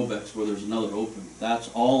Reggie Robeck's where there's another open. That's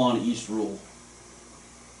all on East Rural.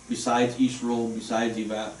 Besides East Rural, besides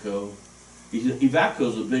Evapco.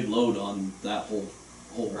 Evapco's a big load on that whole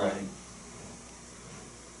Right. line.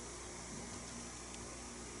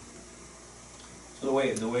 So the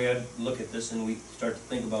way I look at this, and we start to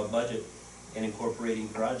think about budget and incorporating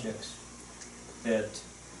projects, that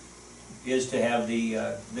is to have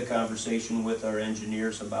the conversation with our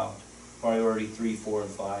engineers about priority 3, 4,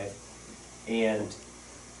 and 5, and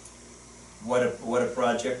what a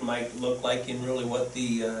project might look like and really what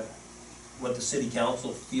the city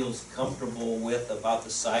council feels comfortable with about the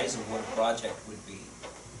size of what a project would be.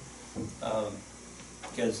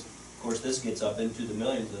 Because, of course, this gets up into the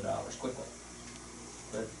millions of dollars quickly.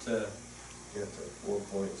 But, Get to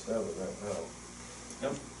 4.7 right now.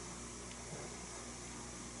 yep.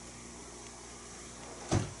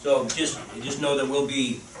 So just know that we'll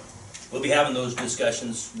be having those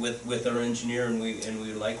discussions with our engineer, and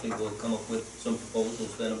we likely will come up with some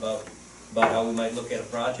proposals then about how we might look at a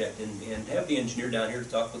project, and have the engineer down here to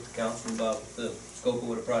talk with the council about the scope of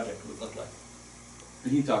what a project would look like.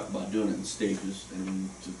 He talked about doing it in stages, and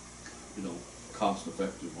to, cost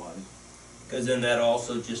effective wise. Because then that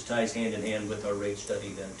also just ties hand in hand with our rate study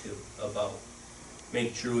then too, about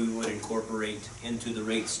making sure we would incorporate into the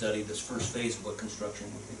rate study this first phase of what construction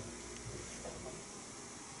would be.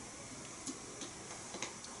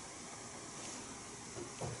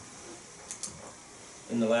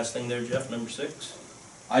 And the last thing there, Jeff, number 6?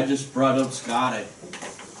 I just brought up Scott,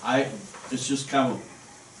 it's just kind of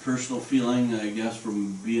a personal feeling, I guess,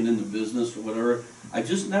 from being in the business or whatever. I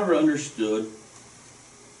just never understood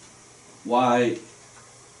why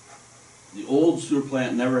the old sewer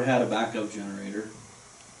plant never had a backup generator.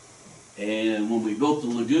 And when we built the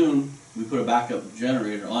lagoon, we put a backup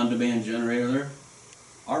generator, on-demand generator there.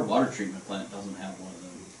 Our water treatment plant doesn't have one of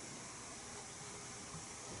them.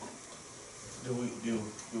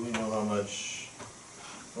 Do we know how much,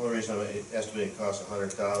 the only reason I estimated it cost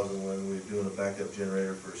 $100,000 when we were doing a backup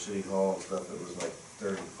generator for City Hall and stuff, it was like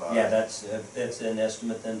 35. Yeah, that's an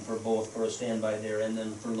estimate then for both, for a standby there and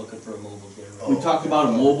then for looking for a mobile generator. We talked about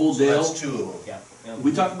a mobile, So Dale. that's 2 of them. Yeah.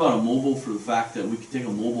 We talked about a mobile for the fact that we could take a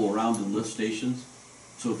mobile around to lift stations.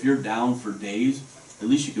 So if you're down for days, at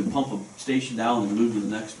least you can pump a station down and move to the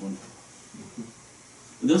next one.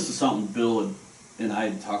 And this is something Bill and I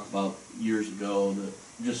had talked about years ago that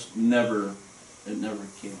just it never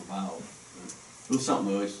came about. It was something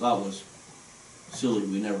we always thought was silly.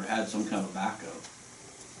 We never had some kind of backup.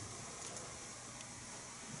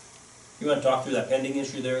 You want to talk through that pending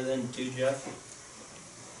issue there then too, Jeff?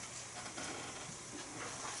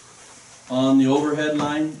 On the overhead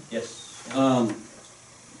line, Yes.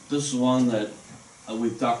 this is one that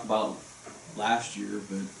we've talked about last year,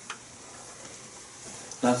 but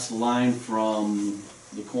that's the line from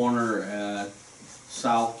the corner at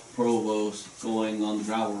South Provost going on the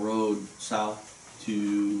gravel road south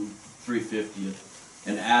to 350th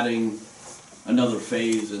and adding another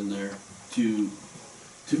phase in there to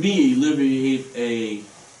me alleviate a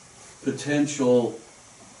potential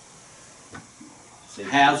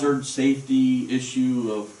hazard safety issue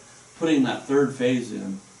of putting that third phase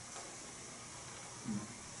in.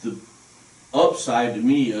 The upside to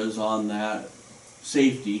me is on that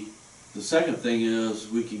safety. The second thing is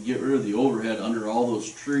we could get rid of the overhead under all those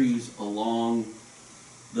trees along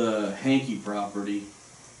the Hankey property,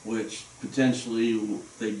 which potentially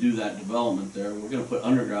if they do that development there, we're gonna put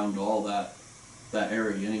underground to all that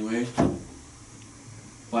area anyway.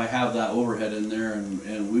 If I have that overhead in there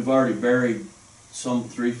and we've already buried some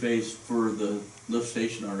 3-phase for the lift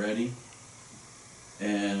station already.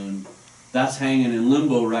 And that's hanging in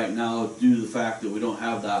limbo right now due to the fact that we don't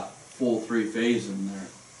have that full 3-phase in there.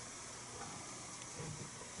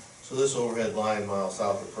 So this overhead line mile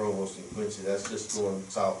south of Provost and Quincy, that's just going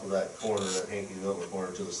south of that corner, that Hankey Development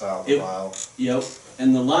corner to the south a mile? Yep,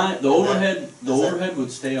 and the overhead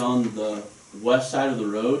would stay on the west side of the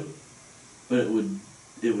road, but it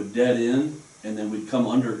would dead end, and then we'd come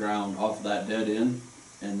underground off of that dead end,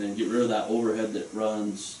 and then get rid of that overhead that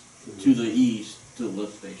runs to the east to the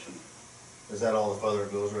lift station. Is that all the further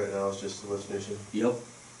it goes right now, is just the lift station? Yep,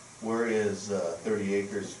 Where is 30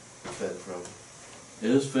 acres fed from? it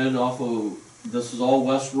is fed off of, this is all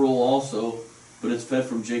West Rural also, but it's fed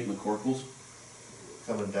from Jake McCorkle's.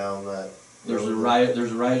 Coming down that There's a road?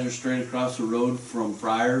 there's a riser straight across the road from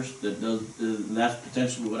Friars that does, and that's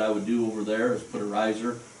potentially what I would do over there, is put a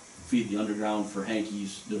riser, feed the underground for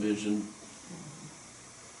Hankey's division.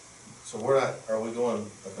 So are we going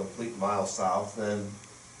a complete mile south then,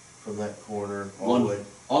 from that corner all the way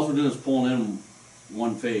All we're doing is pulling in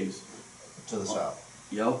 1 phase. to the south?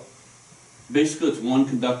 Yep. Basically, it's 1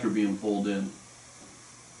 conductor being pulled in.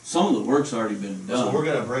 Some of the work's already been done. So we're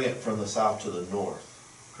gonna bring it from the south to the north?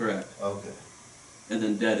 Correct. Okay, And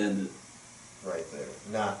then dead end it. right there.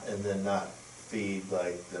 And then not feed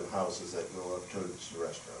like them houses that go up towards the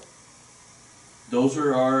restaurant? Those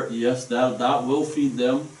are yes, that will feed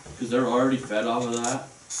them, because they're already fed off of that.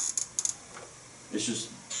 It's just,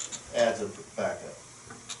 Adds a backup.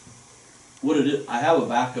 what it is, I have a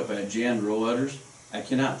backup at Jan Roetters. I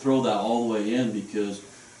cannot throw that all the way in because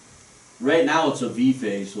right now it's a V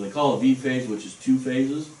phase, so they call it a V phase, which is 2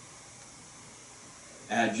 phases.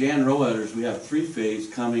 At Jan Roetters, we have 3 phase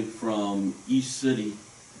coming from East City,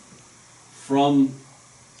 from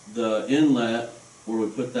the inlet where we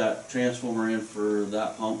put that transformer in for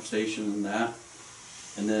that pump station and that.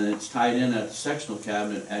 And then it's tied in at the sectional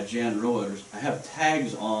cabinet at Jan Roetters. I have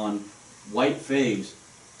tags on white phase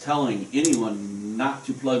telling anyone not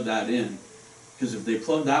to plug that in. Because if they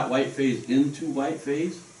plug that white phase into white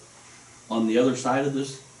phase on the other side of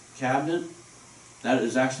this cabinet, that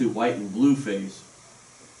is actually white and blue phase.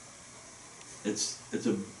 It's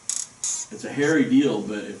a hairy deal,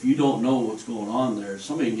 but if you don't know what's going on there,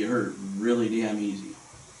 somebody can get hurt really damn easy.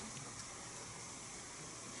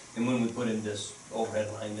 And when we put in this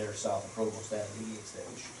overhead line there south of Provost, that alleviates that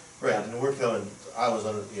issue. Right, and we're coming, I was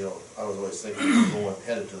always thinking we're going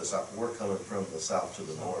headed to the south, we're coming from the south to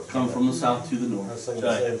the north. Come from the south to the I was north. thinking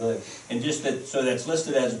the same thing. And just that, so that's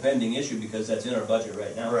listed as a pending issue because that's in our budget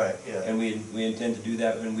right now. Right, yeah. And we intend to do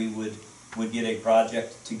that, and we would get a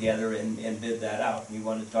project together and bid that out. You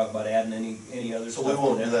wanted to talk about adding any other So stuff? we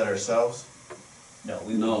won't to do that ourselves? No,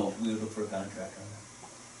 we would look for a contract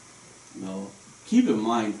on that. No. Keep in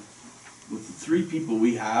mind, with the 3 people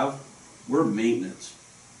we have, we're maintenance.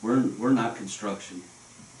 We're not construction.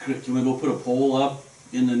 Can we go put a pole up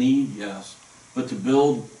in the need? Yes. But to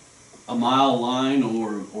build a mile line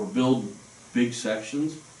or build big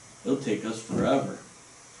sections, it'll take us forever.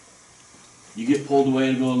 You get pulled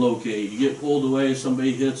away to go locate. You get pulled away if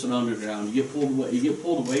somebody hits an underground. You get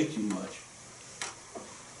pulled away too much.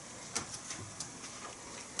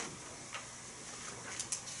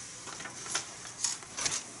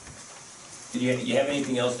 Do you have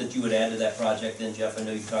anything else that you would add to that project then, Jeff? I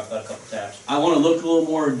know you talked about a couple taps. I want to look a little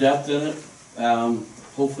more in depth in it.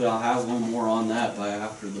 Hopefully I'll have a little more on that by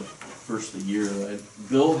after the first of the year.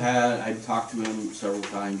 Bill I talked to him several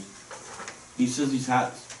times. He says he's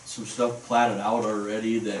had some stuff platted out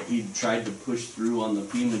already that he tried to push through on the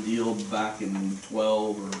FEMA deal back in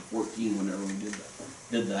 12 or 14, whenever we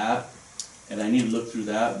did that. And I need to look through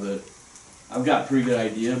that, but I've got a pretty good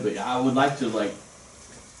idea. But I would like to,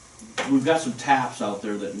 we've got some taps out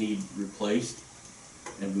there that need replaced,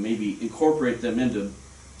 and maybe incorporate them into,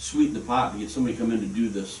 sweeten the pot to get somebody come in to do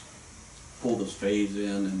this, pull this phase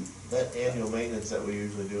in. And That annual maintenance that we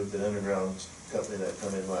usually do with the underground company that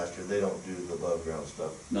come in last year, they don't do the above ground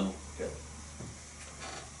stuff. no. Okay.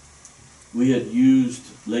 We had used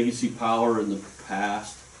Legacy Power in the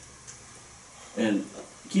past, and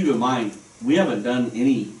keep in mind, we haven't done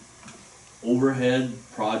any overhead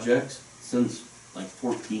projects since like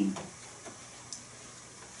 14.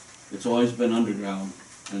 It's always been underground,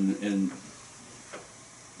 and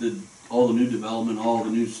all the new development, all the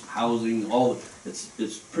new housing,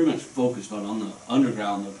 it's pretty much focused on the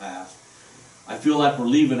underground in the past. I feel like we're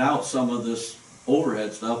leaving out some of this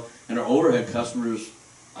overhead stuff, and our overhead customers,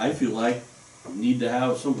 I feel like, need to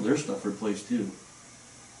have some of their stuff replaced too.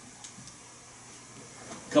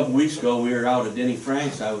 A couple weeks ago, we were out at Denny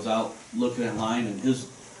Frank's. I was out looking at line, and his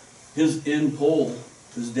end pole,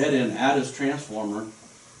 his dead end at his transformer,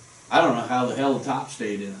 I don't know how the hell the top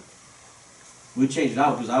stayed in it. We changed it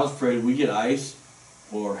out because I was afraid we'd get ice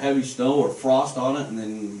or heavy snow or frost on it, and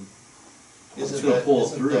then it's Isn't gonna that, pull it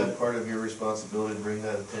isn't through. that part of your responsibility to bring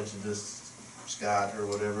that attention to Scott or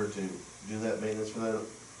whatever to do that maintenance for that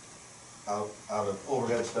out of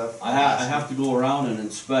overhead stuff? I have to go around and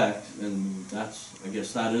inspect, and I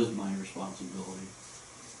guess that is my responsibility.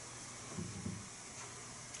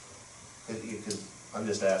 Because I'm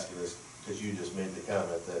just asking this, because you just made the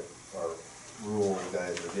comment that our rural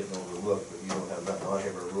guys are getting overlooked, but you don't have nothing on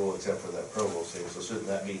here but a rule except for that provost thing, so shouldn't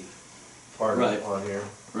that be part of it on here?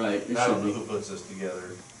 Right, it I don't should know be, who puts this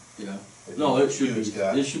together. yeah. If No, you- it should you be, and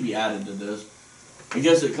Scott. it should be added to this. I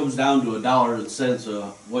guess it comes down to $1.00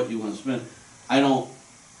 of what you wanna spend. I don't,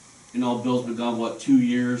 Bill's been gone, 2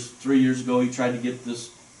 years, 3 years ago, he tried to get this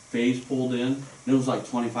phase pulled in, and it was like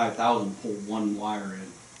 25,000 to pull one wire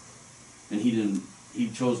in. And he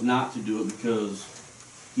chose not to do it because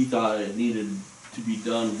he thought it needed to be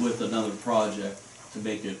done with another project to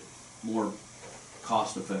make it more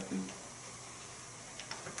cost effective.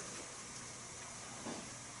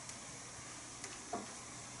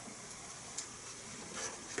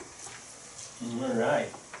 All right.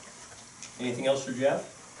 Anything else for Jeff?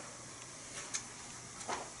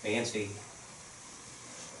 Nancy?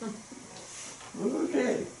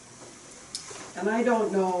 Okay. And I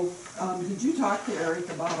don't know, did you talk to Eric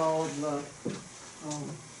about all of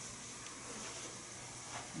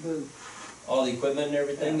the, All the equipment and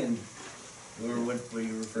everything, and what are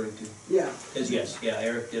you referring to? yeah, Yes, yeah,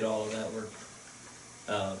 Eric did all of that work.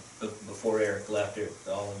 before Eric left,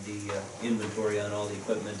 all of the inventory on all the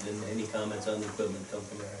equipment, and any comments on the equipment come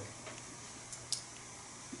from Eric.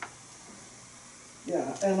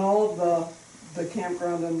 Yeah, and all of the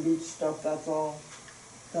campground and beach stuff, that's all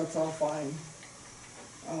fine.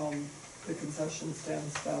 The concession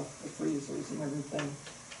stand stuff, the freezers and everything.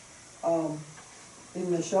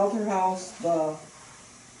 In the shelter house, the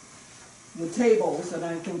tables, and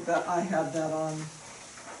I think that I had that on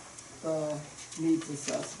the needs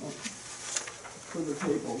assessment for the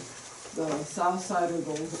tables. The south side are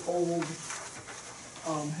those old,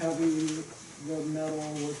 heavy, the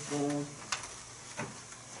metal with the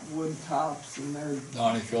wood tops, and they're,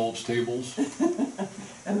 Donnie Phillips tables.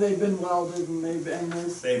 and they've been welded, and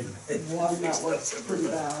there's They've one that looks pretty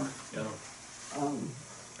bad. Yeah.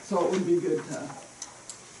 So it would be good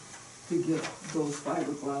to get those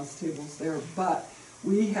fiberglass tables there, but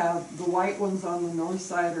we have, the white ones on the north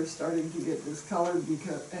side are starting to get discolored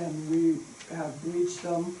and we have bleached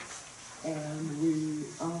them, and we,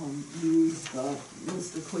 use the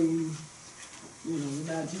Mr. Clean,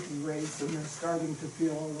 the Magic Erase, and they're starting to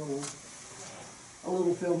feel a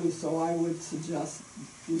little filmy, so I would suggest,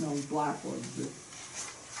 black ones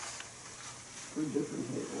for different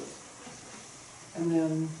tables. And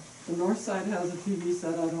then the north side has a TV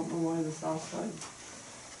set, I don't know why the south side.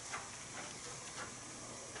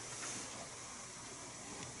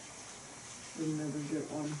 Didn't ever get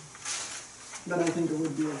one, but I think it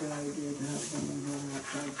would be a good idea to have someone on that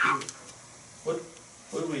side too. What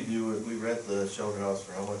do we do, if we rent the shelter house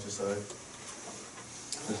for how much a side?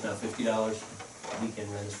 It's now $50,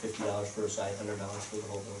 weekend rent is $50 for a site, $100 for the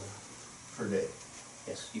whole building. Per day?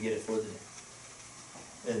 Yes, you get it for the day.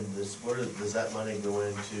 And does that money go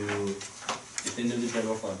into? Just into the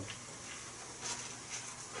general fund.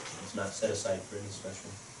 It's not set aside for any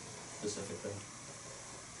specific thing.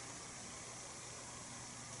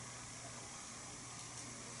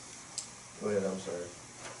 Go ahead, I'm sorry.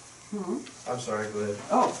 Hmm? I'm sorry, go ahead.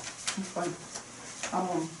 Oh, that's fine.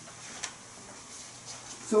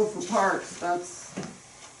 So for parks, that's,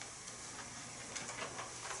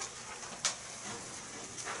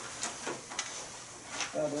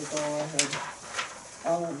 that is all I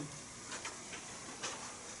had.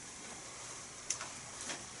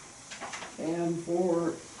 And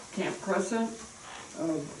for Camp Crescent,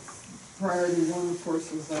 priority one, of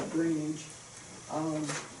course, is that drainage.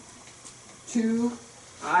 Two,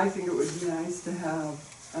 I think it would be nice to have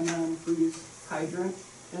a non-freeze hydrant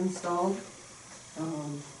installed.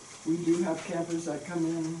 We do have campers that come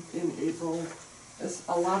in April. It's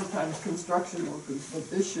a lot of times construction workers, but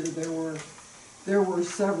this year there were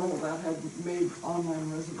several that had made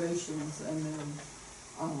online reservations, and then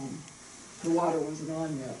the water wasn't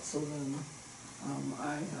on yet, so then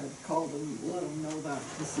I had called and let them know that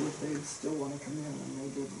to see if they'd still want to come in, and they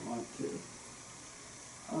didn't want to.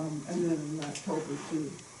 And then in October too,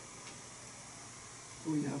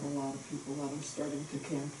 we have a lot of people that are starting to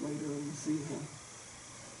camp later in the season.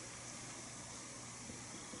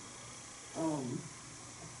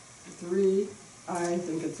 Three, I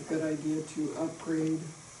think it's a good idea to upgrade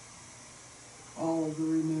all of the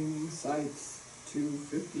remaining sites to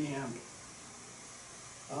 50 amp.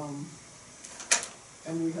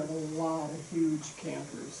 And we have a lot of huge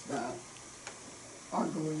campers that are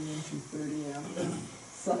going into 30 amp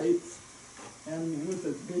sites. And with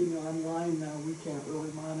it being online now, we can't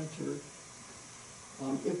really monitor.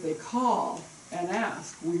 If they call and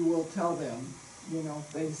ask, we will tell them.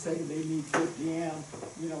 If they say they need 50 amp,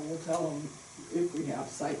 we'll tell them if we have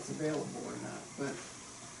sites available or not. But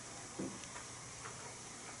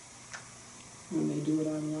when they do it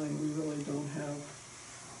online, we really don't have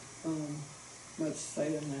much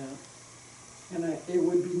say in that. And it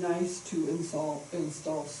would be nice to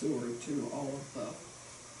install sewer to all of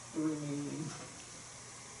the remaining.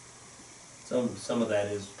 Some of that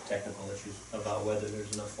is technical issues about whether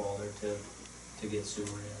there's enough fall there to get sewer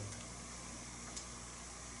in.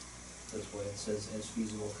 That's why it says as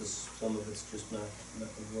feasible, because some of it's just not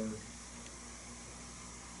gonna work.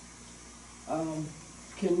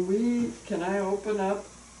 Can I open up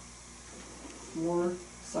more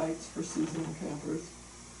sites for seasonal campers?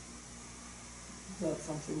 Is that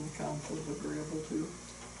something the council is agreeable to?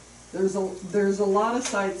 There's a lot of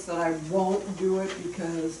sites that I won't do it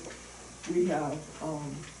because we have,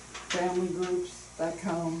 family groups that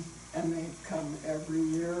come, and they've come every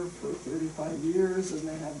year for 35 years, and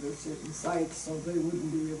they have their certain sites, so they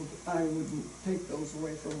wouldn't be able to, I wouldn't take those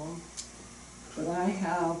away from them. But I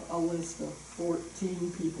have a list of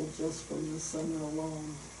 14 people just from this summer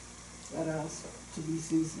alone that asked to be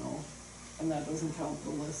seasonal, and that doesn't count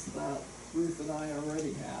the list that Ruth and I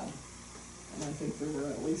already had. And I think there were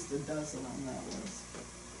at least a dozen on that list.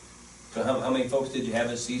 So how many folks did you have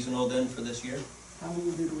as seasonal then for this year? How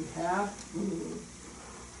many did we have?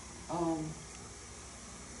 Um,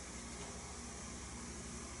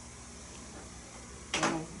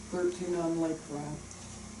 13 on Lakefront.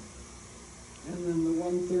 And then the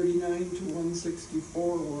 139 to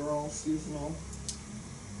 164 were all seasonal.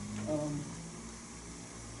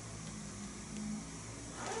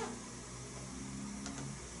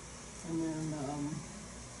 And then,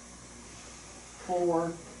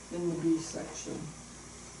 4 in the B section.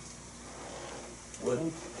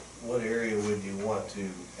 What area would you want to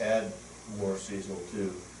add more seasonal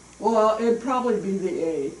to? Well, it'd probably be the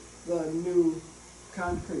A, the new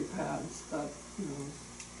concrete pads that, you know,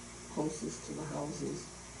 closest to the houses.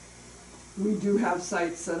 We do have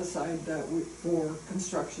sites set aside that for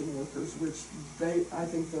construction workers, which I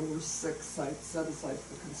think there were 6 sites set aside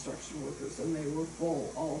for construction workers, and they were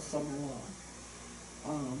full all summer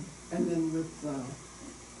long. And then with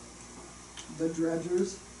the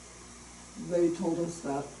dredgers, they told us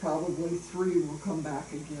that probably 3 will come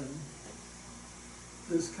back again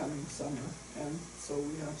this coming summer, and so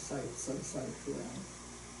we have sites set aside for them.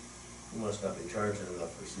 You must not be charging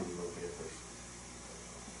enough for seasonal campers.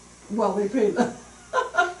 Well, they pay the,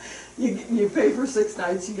 you pay for 6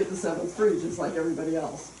 nights, you get the 7th free, just like everybody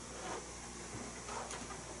else.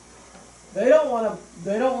 They don't wanna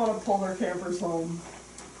pull their campers home.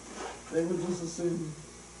 They would just as soon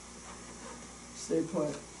stay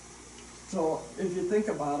put. So if you think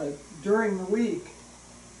about it, during the week,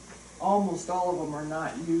 almost all of them are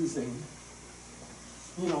not using,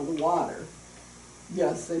 you know, the water.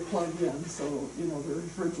 Yes, they plug in, so, you know, the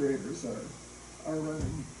refrigerators are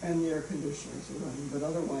running and the air conditioners are running, but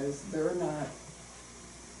otherwise they're not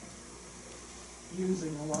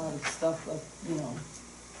using a lot of stuff that, you know,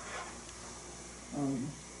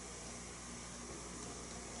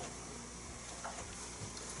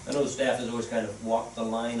 I know the staff has always kind of walked the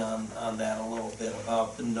line on that a little bit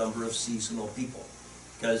about the number of seasonal people.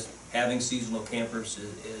 Because having seasonal campers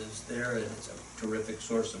is there, and it's a terrific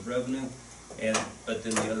source of revenue. But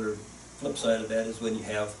then the other flip side of that is when you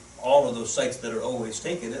have all of those sites that are always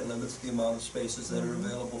taken, it limits the amount of spaces that are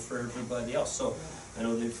available for everybody else. So I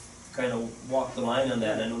know they've kind of walked the line on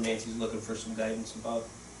that, and I know Nancy's looking for some guidance about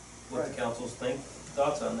what the council's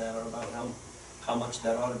thoughts on that, or about how much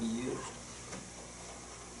that ought to be used.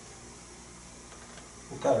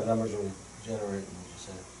 What kind of numbers are we generating, would you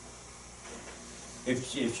say?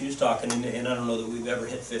 If she was talking, and I don't know that we've ever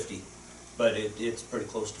hit 50, but it's pretty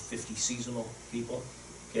close to 50 seasonal people,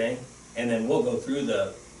 okay? And then we'll go through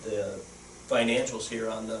the financials here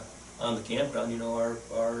on the campground. You know,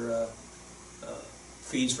 our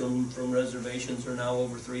fees from reservations are now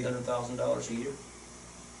over $300,000 a year.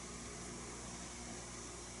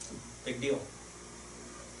 It's a big deal.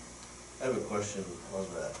 I have a question on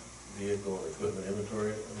that vehicle and equipment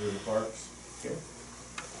inventory under the parks. Okay.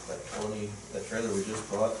 That trailer we just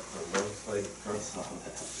bought, the North Lake truck.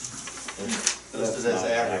 That's Listed as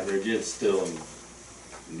not average. It's still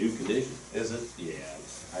in new condition. Is it? Yeah,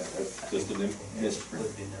 I just a misprint.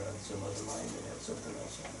 Put it in there on some other line and have something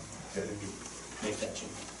else on it. Okay. Make that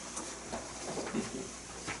change.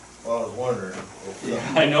 Well, I was wondering.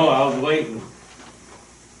 Yeah, I know, I was waiting.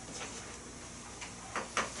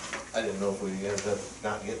 I didn't know if we ended up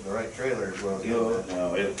not getting the right trailer as well. as the other.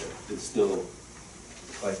 No, it's still,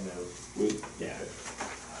 Like new. yeah.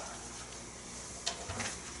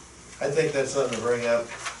 I think that's something to bring up,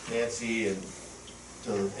 Nancy, and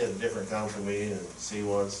at a different council meeting and see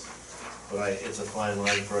once. But it's a fine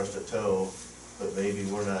line for us to tow, but maybe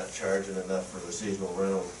we're not charging enough for the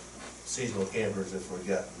seasonal campers if we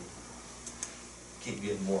keep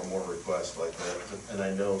getting more and more requests like that. And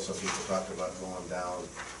I know some people talked about going down,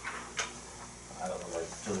 I don't know, like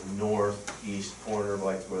to the northeast corner,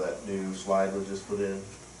 like where that new slide was just put in.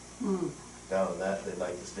 Down in that, they'd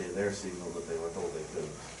like to stay there seasonal, but they were told they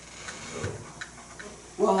couldn't. So,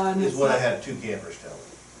 well, and is it's what I not- had 2 campers tell me,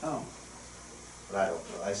 Oh, but I don't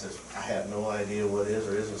know. I says, I have no idea what is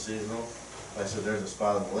or isn't seasonal. I said, there's a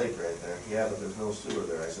spot on the lake right there. Yeah, but there's no sewer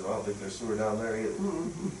there. I said, well, I don't think there's sewer down there either.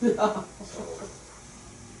 yeah. So,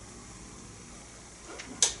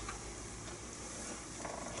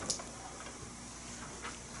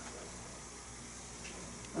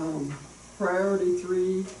 Priority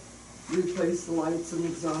 3, replace the lights and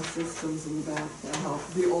exhaust systems in the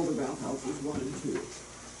bathhouse, the older bathhouses 1 and 2.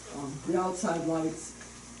 The outside lights,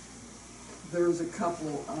 there's a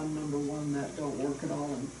couple on number 1 that don't work at all,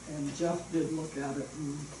 and Jeff did look at it,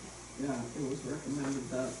 and yeah, it was recommended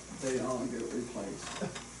that they all get replaced.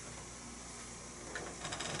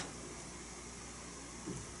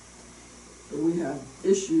 we have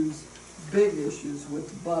issues, big issues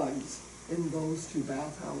with bugs in those two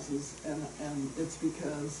bathhouses, and it's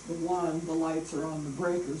because the one, the lights are on the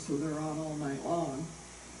breaker, so they're on all night long,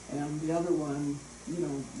 and the other one, you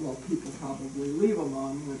know, well, people probably leave them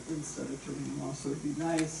on instead of turning them off, so it'd be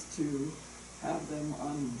nice to have them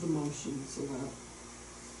on the motion so that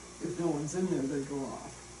if no one's in there, they go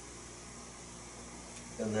off.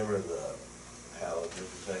 And them are the halogen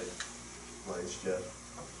type lights, Jeff.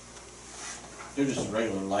 They're just a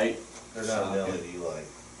regular light. They're not an LED light.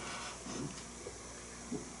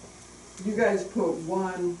 You guys put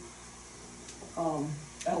one,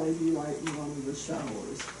 LED light in one of the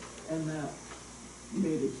showers, and that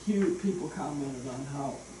made a huge, people commented on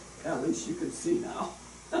how, at least you could see now.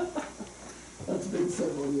 That's been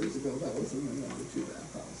several years ago, that was in the number 2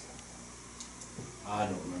 bathhouse. I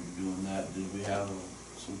don't remember doing that. Did we have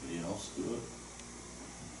somebody else do it?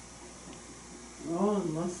 Well,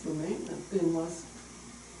 unless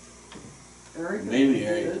Eric. Maybe did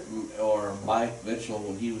Eric it. or Mike Mitchell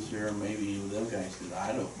when he was here, maybe them guys did.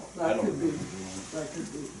 I don't know. I That don't could be, remember doing it. that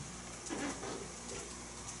could be.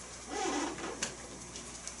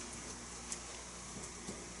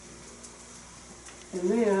 And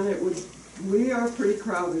then it would, we are pretty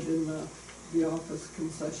crowded in the office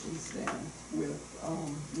concession stand with,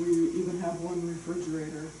 we even have one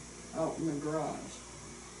refrigerator out in the garage.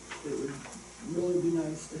 It would really be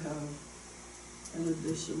nice to have an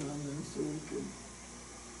addition on there so we could,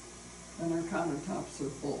 and our countertops are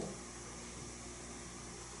full.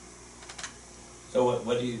 So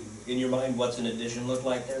what do you, in your mind, what's an addition look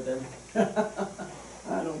like there then?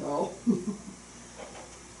 I don't know.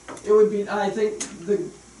 It would be, I think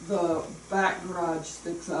the back garage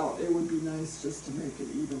sticks out, it would be nice just to make it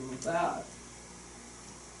even with that.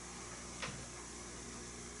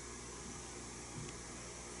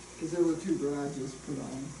 Cause there were 2 garages put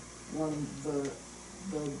on, one, the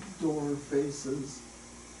door faces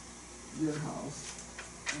your house,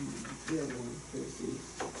 and the other one faces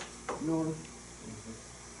north.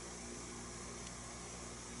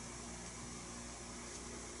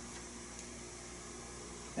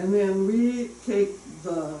 And then we take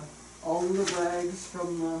all of the rags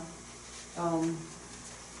from the,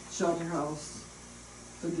 shelter house,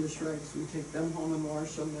 the dish rags, we take them home and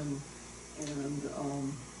wash them, and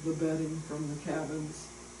the bedding from the cabins,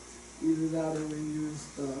 either that or we use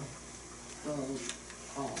the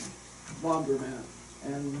laundromat,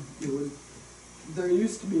 and there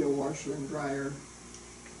used to be a washer and dryer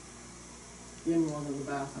in one of the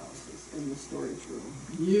bathhouses, in the storage room,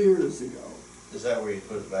 years ago. Is that where you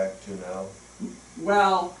put it back to now?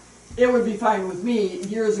 Well, it would be fine with me.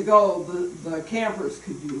 Years ago, the campers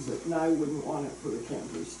could use it, and I wouldn't want it for the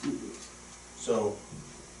campers to use. So,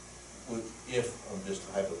 if, I'm just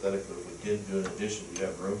hypothetically, if we did do an addition, do you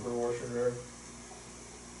have room for a washer and dryer?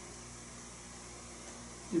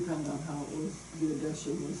 Depend on how it was, the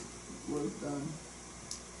addition was done.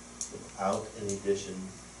 Without an addition,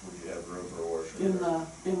 would you have room for a washer and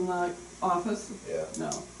In dryer? the office? Yeah, No.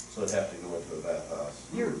 so it'd have to go into a bathhouse.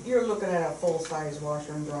 You're looking at a full-size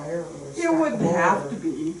washer and dryer or a It wouldn't stackable have or- to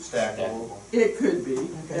be. Stackable? It could be,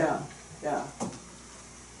 Okay. yeah.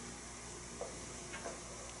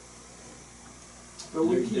 But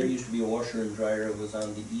we There keep used to be a washer and dryer, it was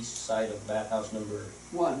on the east side of bathhouse number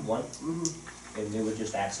one. 1, Mhm, and they would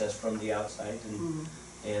just access from the outside, mhm.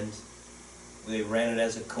 and they ran it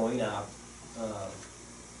as a coin-op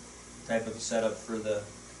type of setup for the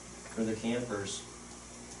campers.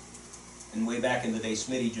 And way back in the day,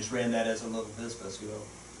 Smitty just ran that as a little business, you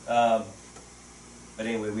know. But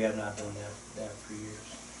anyway, we have not done that for years.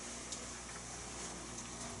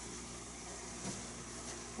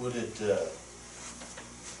 Would it,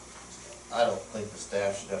 I don't think the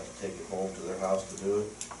staff should have to take it home to their house to do it.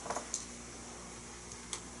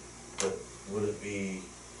 But would it be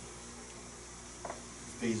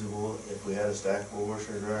feasible if we had a stackable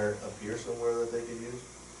washer and dryer up here somewhere that they could use?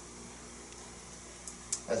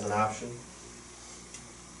 As an option?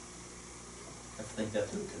 I think that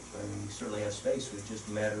too, 'cause, I mean, we certainly have space, it's just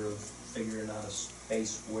a matter of figuring out a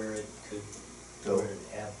space where it could, Go. where it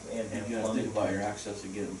have, and have You gotta plumbing. think about your access to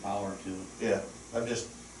getting power to it. Yeah, I'm just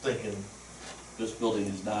thinking, This building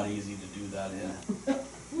is not easy to do that in.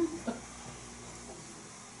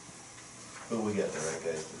 but we got the right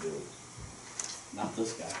guys to do it. Not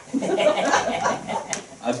this guy.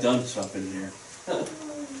 I've done stuff in here.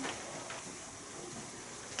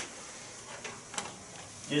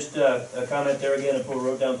 Just a comment there again, I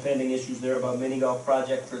wrote down pending issues there about mini golf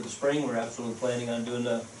project for the spring. We're absolutely planning on doing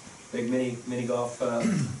a big mini golf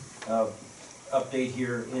update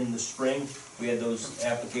here in the spring. We had those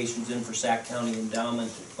applications in for Sac County endowment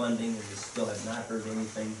funding, and we still have not heard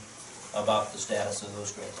anything about the status of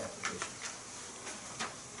those grant applications.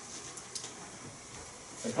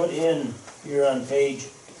 I put in here on page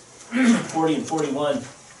 40 and 41,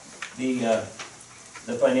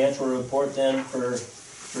 the financial report then for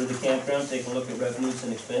the campground. Take a look at revenues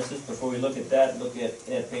and expenses. Before we look at that, look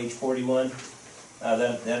at page 41.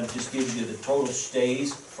 That just gives you the total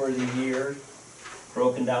stays for the year,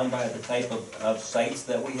 broken down by the type of sites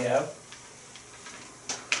that we have.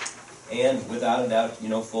 And without a doubt, you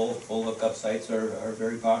know, full hookup sites are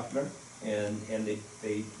very popular, and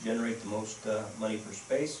they generate the most money per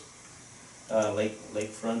space.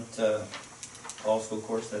 Lakefront, also, of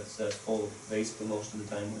course, that's full basically most of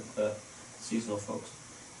the time with seasonal folks.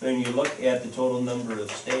 When you look at the total number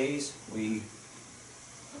of stays, we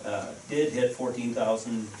did hit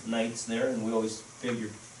 14,000 nights there, and we always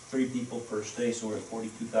figured 3 people per stay, so we're at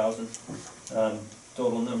 42,000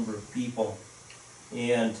 total number of people.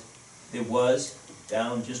 And it was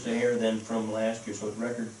down just a hair then from last year, so it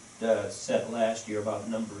record set last year about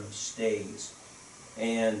number of stays.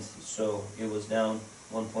 And so it was down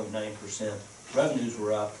 1.9%. Revenues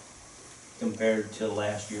were up compared to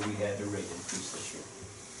last year. We had a rate increase this year.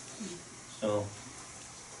 So,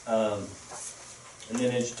 and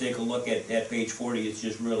then as you take a look at page 40, it's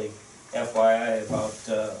just really FYI about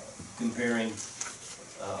comparing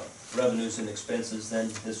revenues and expenses.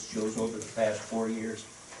 Then this shows over the past 4 years.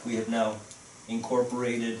 We have now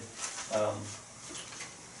incorporated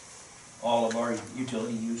all of our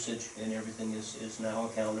utility usage, and everything is now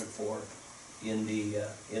accounted for in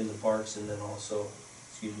the parks, and then also,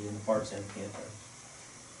 in the parks and campgrounds.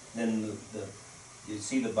 Then you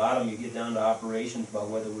see the bottom, you get down to operations about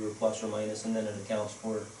whether we were plus or minus, and then it accounts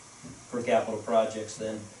for capital projects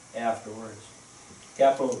then afterwards.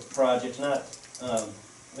 Capital projects,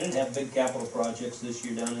 we didn't have big capital projects this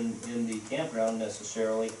year down in the campground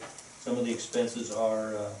necessarily. Some of the expenses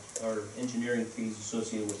are engineering fees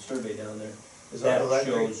associated with survey down there. Is our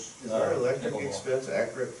electric, shows, is our electric pickleball. expense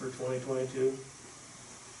accurate for 2022?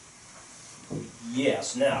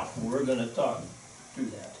 Yes, now, we're gonna talk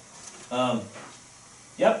through that.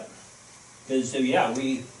 Yep, because, yeah,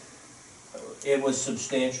 it was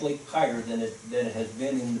substantially higher than it has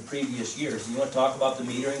been in the previous years. You wanna talk about the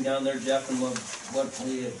metering down there, Jeff, and what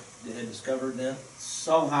we had discovered then?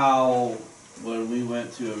 Somehow, when we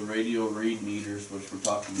went to radio read meters, which we're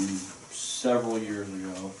talking several years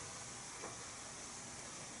ago,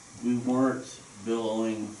 we weren't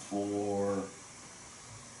billing for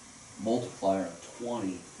multiplier of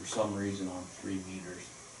 20 for some reason on 3 meters.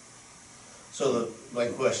 So my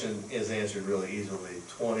question is answered really easily.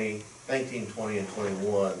 19, 20, and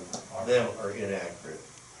 21, them are inaccurate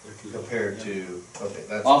compared to, okay,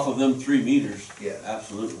 that's. Off of them 3 meters? Yeah.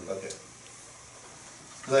 Absolutely. Okay.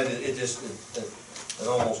 Because it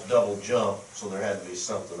almost double jump, so there had to be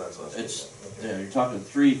something, that's what I was It's, thinking. yeah, you're talking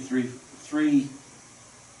three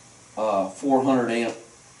 400 amp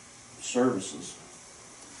services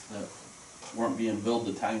that weren't being billed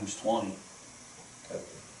to times 20. Okay.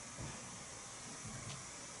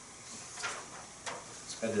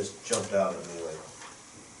 That just jumped out at me like.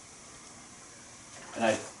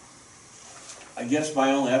 And I guess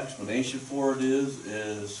my only explanation for it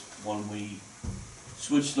is when we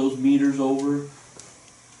switched those meters over,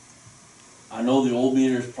 I know the old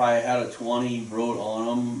meters probably had a 20 wrote on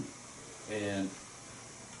them, and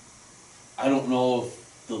I don't know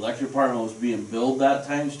if the electric department was being billed that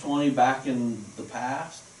times 20 back in the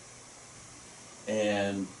past,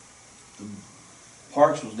 and the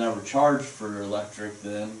parks was never charged for electric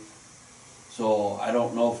then, so I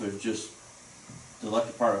don't know if it's just the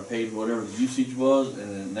electric department paid whatever the usage was,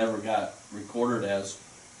 and it never got recorded as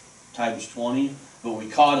times 20, but we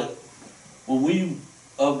caught it when we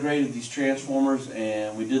upgraded these transformers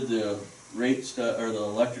and we did the or the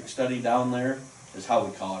electric study down there, is how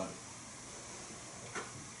we caught it.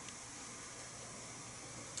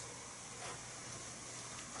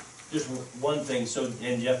 Just one thing, so,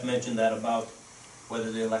 and Jeff mentioned that about whether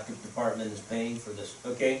the electric department is paying for this.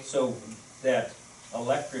 Okay, so that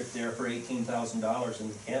electric there for $18,000 in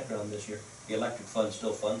the campground this year, the electric fund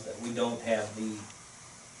still funds that. We don't have the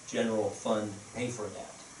general fund pay for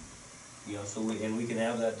that. You know, so we can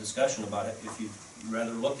have that discussion about it if you'd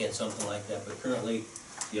rather look at something like that, but currently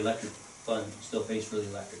the electric fund still pays for the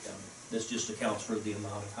electric down there. This just accounts for the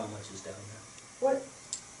amount of how much is down there.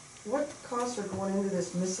 What costs are going into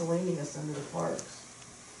this miscellaneous under the parks?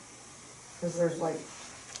 Cause there's like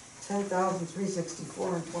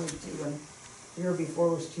 10,364 and 22, and the year before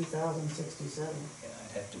was 2,067. Yeah,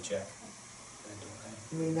 I'd have to check.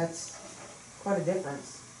 I mean, that's, quite a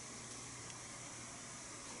difference.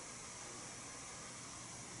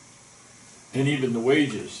 And even the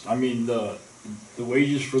wages, I mean, the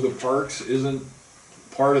wages for the parks isn't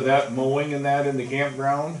part of that mowing and that in the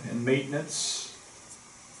campground and maintenance?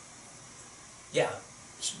 Yeah,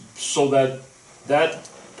 So that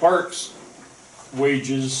parks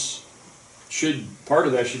wages part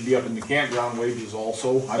of that should be up in the campground wages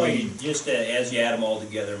also, I well, mean, just as you add them all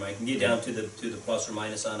together, Mike, and get down to the plus or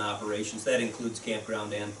minus on operations, that includes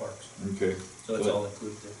campground and parks, okay. so it's all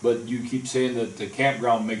included there. But you keep saying that the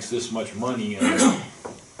campground makes this much money, and,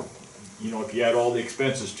 you know, if you add all the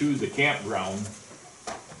expenses to the campground,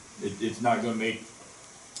 it's not gonna make,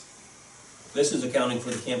 This is accounting for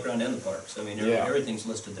the campground and the parks, I mean, Yeah. everything's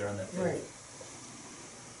listed there on that page. Right.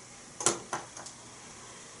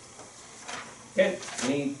 Okay,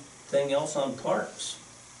 anything else on parks?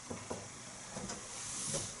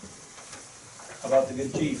 How about the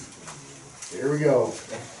good chief? Here we go.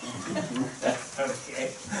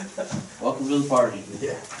 Okay. Welcome to the party.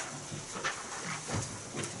 Yeah.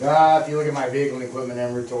 If you look at my vehicle and equipment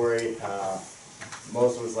inventory,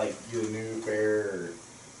 most of it's like either new, fair, or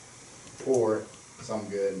poor, some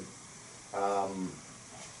good. The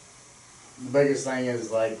biggest thing is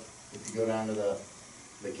like, if you go down to the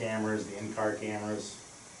cameras, the in-car cameras,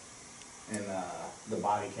 and the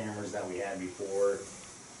body cameras that we had before.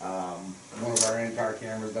 One of our in-car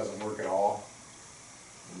cameras doesn't work at all.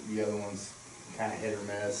 The other one's kinda hit or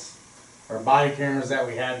miss. Our body cameras that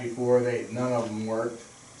we had before, none of them worked,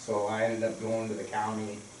 so I ended up going to the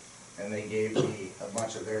county, and they gave me a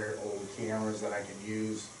bunch of their old cameras that I could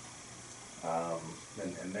use.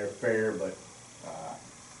 And they're fair, but,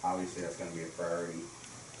 obviously that's gonna be a priority.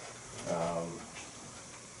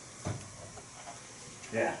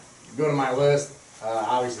 Yeah, go to my list,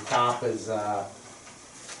 obviously top is,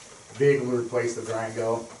 vehicle to replace the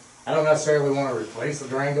Durango. I don't necessarily wanna replace the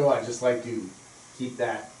Durango, I just like to keep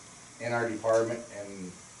that in our department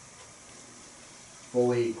and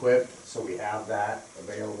fully equipped, so we have that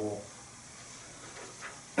available.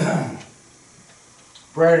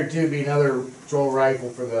 Priority two would be another patrol rifle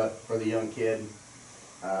for the young kid.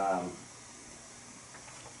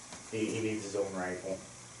 He needs his own rifle.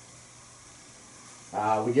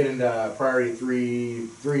 We get into priority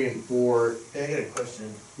three and four. Hey, I got a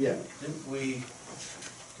question. Yeah. Didn't we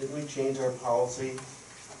change our policy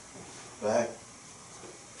back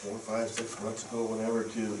 4, 5, 6 months ago, whenever,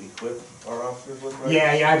 to equip our officers with rifles?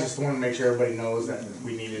 Yeah, I just wanna make sure everybody knows that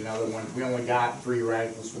we need another one. We only got 3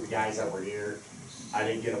 rifles for the guys that were here. I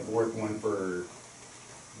didn't get a 4th one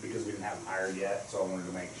because we didn't have them hired yet, so I wanted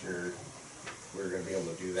to make sure we were gonna be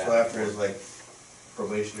able to do that. So after his like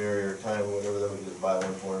probationary or time or whatever, then we just buy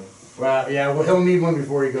one for him? Well, yeah, well, he'll need one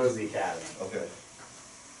before he goes to the academy. Okay.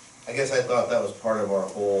 I guess I thought that was part of our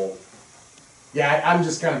whole, Yeah, I'm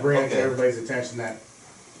just kinda bringing it to Okay. everybody's attention that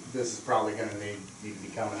this is probably gonna need to be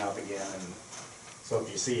coming up again, and so if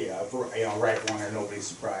you see a, rifle on there, nobody's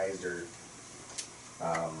surprised, or,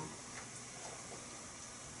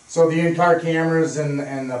 so the in-car cameras and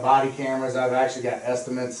the body cameras, I've actually got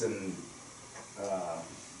estimates, and,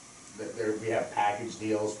 we have package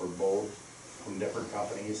deals for both from different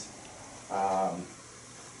companies.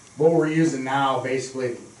 What we're using now,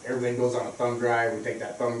 basically, everything goes on a thumb drive. We take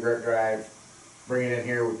that thumb drive, bring it in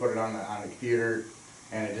here, we put it on the computer,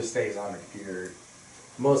 and it just stays on the computer.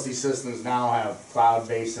 Most of these systems now have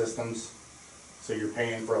cloud-based systems, so you're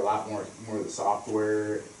paying for a lot more of the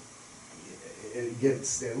software.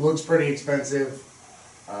 It looks pretty expensive.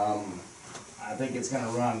 I think it's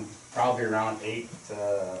gonna run probably around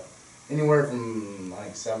anywhere from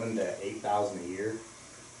like 7,000 to 8,000 a year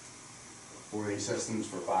for these systems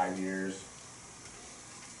for 5 years.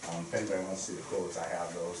 If anybody wants to see the quotes, I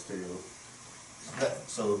have those too.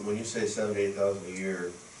 so when you say 7,000 to 8,000 a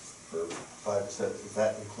year for 5 to 7,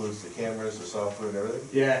 that includes the cameras, the software and everything?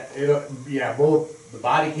 Yeah, both the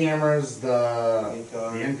body cameras, the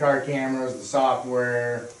In-car. in-car cameras, the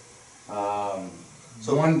software.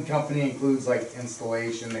 So- One company includes like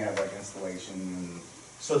installation, they have like installation and,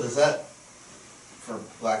 So does that, for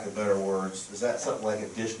lack of better words, is that something like a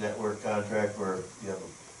Dish Network contract where you have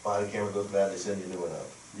a body camera goes bad, they send you a new one out?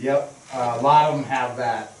 yep, a lot of them have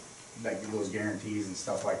that, like those guarantees and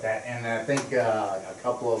stuff like that. And I think, a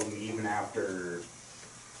couple of them, even after,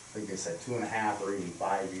 I think they said 2.5 or even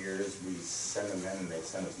 5 years, we send them in and they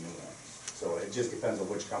send us new ones. So it just depends on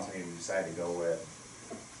which company we decide to go with.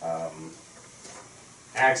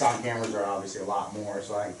 Axon cameras are obviously a lot more,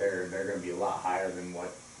 so I think they're gonna be a lot higher than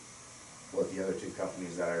what the other 2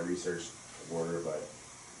 companies that I researched order, but,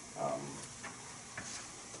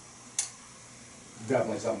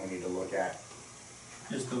 definitely something we need to look at.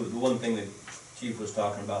 Just the one thing that Chief was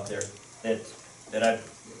talking about there, that I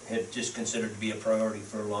had just considered to be a priority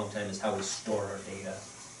for a long time is how we store our data.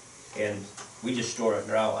 And we just store it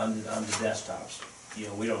now on the desktops. You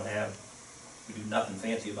know, we do nothing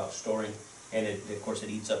fancy about storing, and of course, it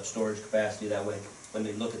eats up storage capacity that way. When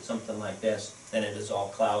they look at something like this, then it is all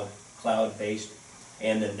cloud-based,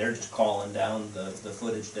 and then they're just calling down the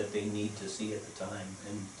footage that they need to see at the time.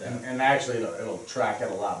 And actually, it'll track it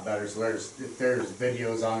a lot better, so if there's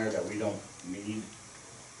videos on there that we don't need,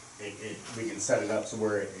 we can set it up so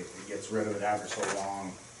where it gets rid of it after so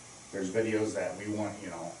long. There's videos that we want, you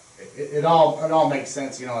know, it all makes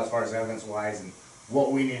sense, you know, as far as evidence wise and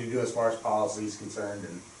what we need to do as far as policy is concerned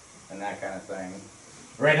and that kind of thing.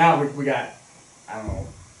 Right now, we got, I don't know,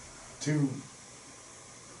 2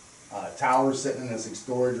 towers sitting in this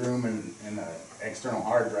storage room and an external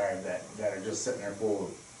hard drive that are just sitting there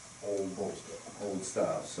full of old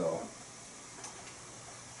stuff, so.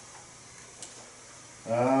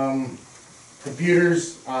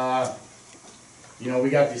 Computers, you know,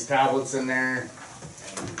 we got these tablets in there.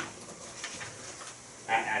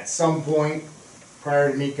 At some point,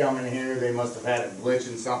 prior to me coming here, they must have had a glitch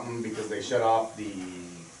in something because they shut off the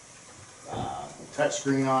touch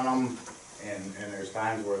screen on them, and there's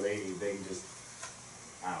times where they just,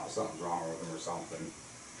 I don't know, something's wrong with them or something.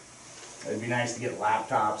 It'd be nice to get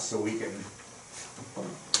laptops so we can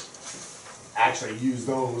actually use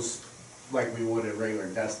those like we would a regular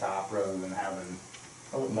desktop rather than having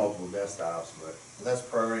multiple desktops, but. That's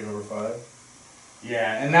priority number 5?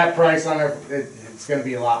 Yeah, and that price on it's gonna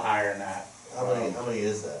be a lot higher than that. How many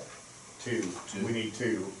is that? 2. 2. We need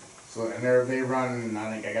 2. So, and they run,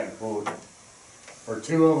 I think I got a quote for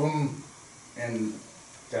 2 of them, and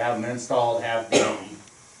to have them installed, have the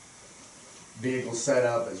vehicle set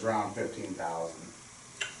up is around $15,000.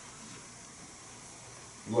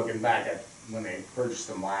 Looking back at when they purchased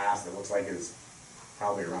them last, it looks like it's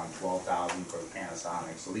probably around $12,000 for the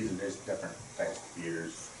Panasonic. So these are just different types of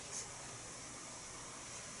computers.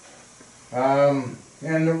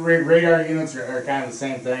 And the radar units are kind of the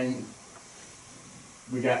same thing.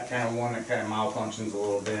 We got kind of one that kind of malfunctions a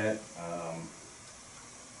little bit.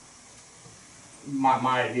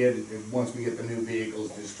 My idea is once we get the new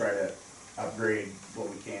vehicles, just try to upgrade what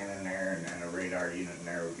we can in there, and a radar unit in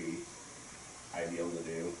there would be ideal to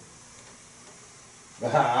do.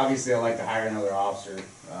 But obviously, I like to hire another officer.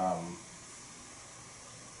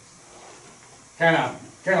 Kind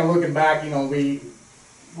of looking back, you know, we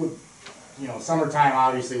would. You know, summertime,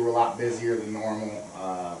 obviously, we're a lot busier than normal.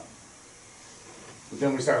 But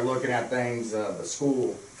then we start looking at things, the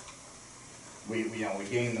school. We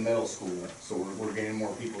gained the middle school, so we're getting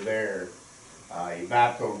more people there.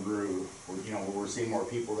 Evapco grew, we're seeing more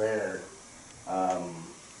people there.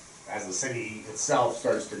 As the city itself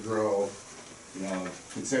starts to grow, you know,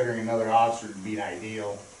 considering another officer would be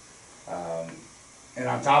ideal. And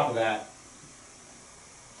on top of that,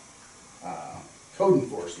 code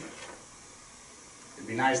enforcement. It'd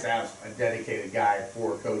be nice to have a dedicated guy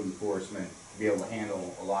for code enforcement to be able to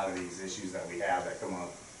handle a lot of these issues that we have that come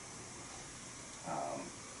up.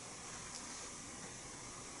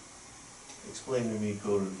 Explain to me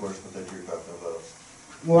code enforcement that you're talking about.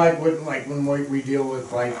 Well, like when we deal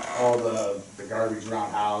with like all the garbage around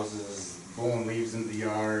houses, blowing leaves into the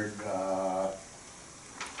yard, I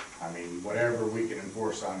mean, whatever we can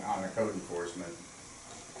enforce on the code enforcement.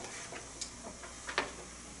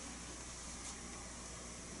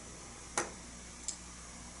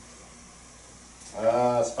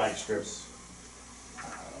 Spike strips.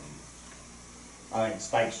 I think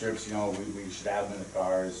spike strips, you know, we should have them in the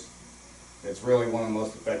cars. It's really one of the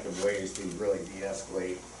most effective ways to really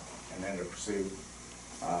de-escalate and end a pursuit.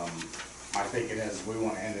 My thinking is we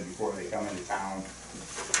want to end it before they come into town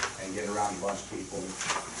and get around a bunch of people.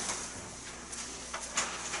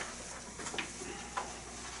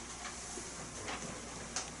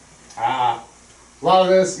 A lot of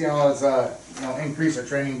this, you know, is increase our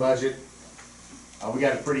training budget. We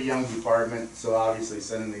got a pretty young department, so obviously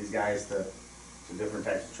sending these guys to different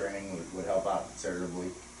types of training would help out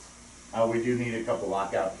considerably. We do need a couple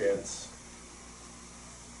lockout kits.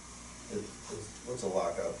 What's a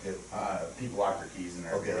lockout kit? People lock their keys in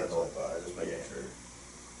their Okay, that's vehicle. what I thought, I just making sure.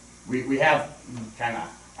 We have kind of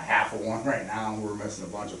a half of one right now, and we're missing a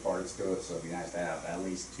bunch of parts to it, so it'd be nice to have at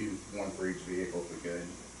least one for each vehicle if we could.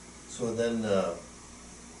 So then,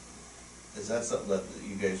 is that something that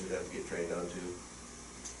you guys would have to get trained on too?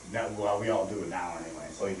 No, well, we all do it now anyway.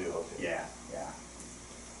 Oh, you do, okay. Yeah, yeah.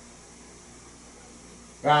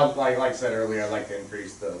 Well, like I said earlier, I'd like to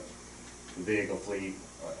increase the vehicle fleet.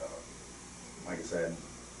 Like I said,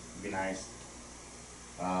 it'd be nice.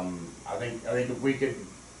 I think if we could,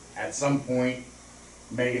 at some point,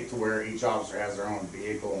 make it to where each officer has their own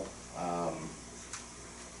vehicle, I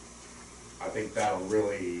think that'll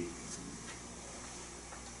really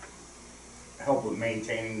help with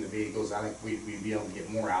maintaining the vehicles. I think we'd be able to get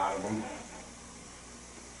more out of them.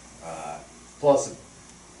 Plus,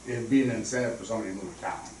 it'd be an incentive for somebody to move to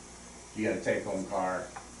town. You got a take-home car,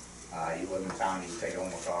 you live in town, you can take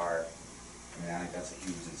home a car. I mean, I think that's a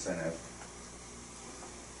huge incentive.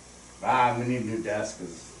 We need a new desk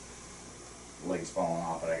because the leg's falling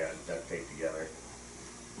off, but I got it duct taped together.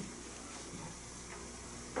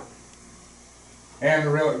 And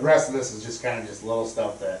the rest of this is just kind of just little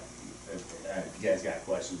stuff that, if you guys got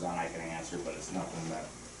questions on, I can answer, but it's nothing that,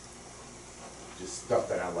 just stuff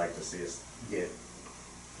that I'd like to see us get.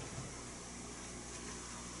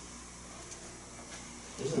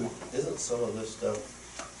 Isn't some of this stuff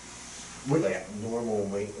With like normal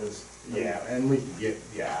maintenance? yeah, and we can get,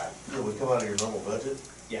 yeah. It would come out of your normal budget?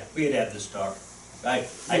 Yeah, we had had this talk. I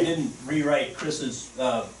didn't rewrite Chris's,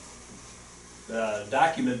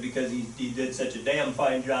 document because he did such a damn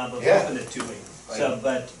fine job of Yeah. helping it to me. So,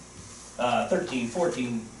 but, 13,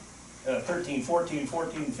 14,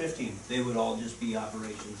 15, they would all just be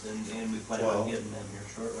operations, and we plan on 12. getting them here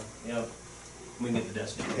shortly. Yep, we can get the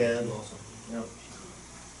desk 10. also, yep.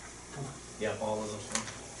 Yep, all of those things.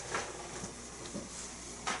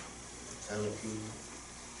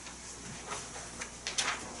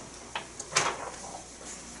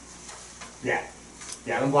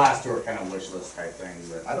 Yeah, the last two are kind of wish list type things,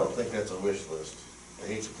 but. I don't think that's a wish list. I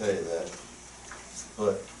hate to tell you that.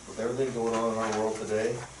 But with everything going on in our world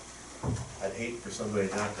today, I'd hate for somebody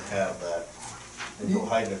not to have that and go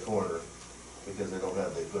hide in a corner because they don't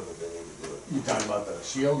have the equipment they need to do it. You talking about the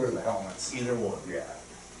shield or the helmets? Either one. Yeah.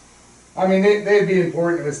 I mean, they'd be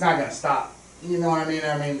important if it's not gonna stop, you know what I mean?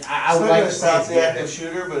 I would like to It's see not us gonna stop the get active it.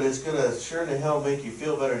 shooter, but it's gonna sure in the hell make you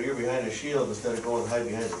feel better you're behind a shield instead of going and hide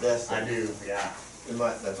behind the desk. I do, yeah.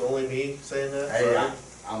 That's only me saying that? Hey, Sorry.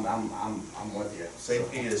 I'm with you.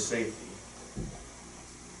 Safety is safety.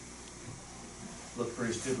 Looked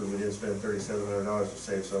pretty stupid we didn't spend $3,700 to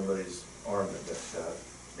save somebody's arm that got shot.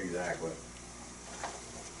 Exactly.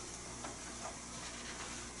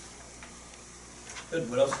 Good,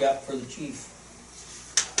 what else you got for the chief?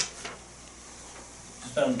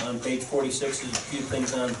 Just on page 46, there's a few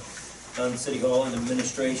things on City Hall and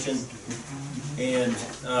administration. And,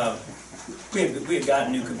 we had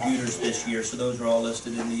gotten new computers this year, so those are all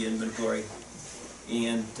listed in the inventory.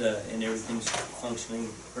 And everything's functioning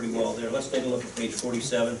pretty well there. Let's take a look at page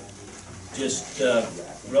 47. Just,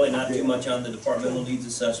 really not too much on the departmental needs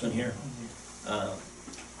assessment here.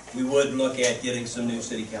 We would look at getting some new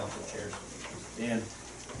city council chairs. And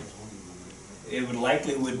it would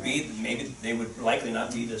likely would be, maybe they would likely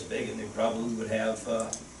not be this big, and they probably would have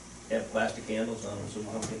plastic handles on them, so we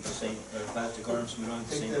don't get the same, plastic arms, so we don't have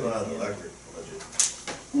the Take same. them out of the handle. electric budget.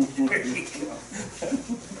 There you go.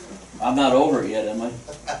 I'm not over it yet, am I?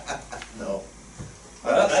 No.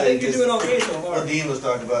 Well, I think you're doing okay so The far. dean was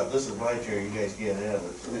talking about, this is my chair, you guys can't have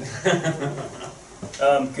it.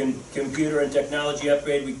 Computer and technology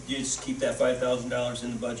upgrade, we just keep that $5,000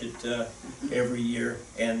 in the budget every year,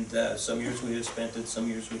 and some years we have spent it, some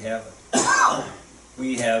years we haven't.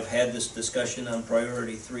 We have had this discussion on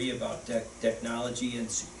priority 3 about technology and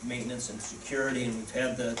maintenance and security, and we've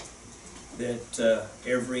had that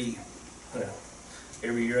every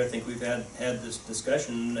year. I think we've had this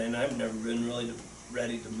discussion, and I've never been really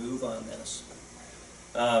ready to move on this.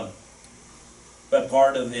 But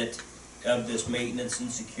part of this maintenance and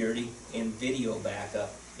security and video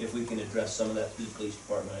backup, if we can address some of that through the police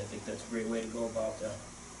department, I think that's a great way to go about that.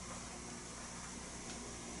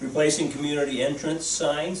 Replacing community entrance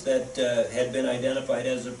signs that had been identified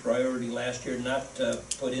as a priority last year, not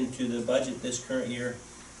put into the budget this current year.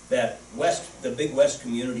 That the Big West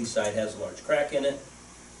community site has a large crack in it,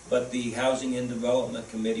 but the Housing and Development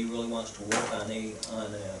Committee really wants to work on a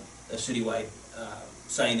citywide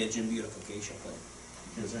signage and beautification plan.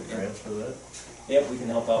 Is there grants for that? Yep, we can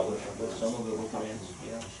help out with some of it with grants,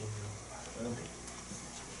 yeah.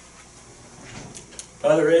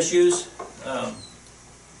 Other issues,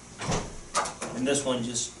 and this one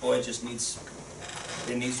just needs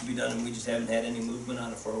to be done, and we just haven't had any movement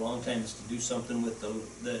on it for a long time, is to do something with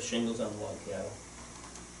the shingles on the log cattle.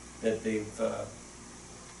 That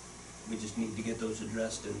we just need to get those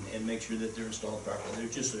addressed and make sure that they're installed properly. They're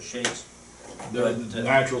just the shakes. They're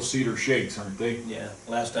natural cedar shakes, aren't they? Yeah,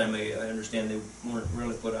 last time I understand they weren't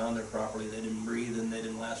really put on there properly, they didn't breathe and they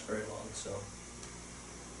didn't last very long, so.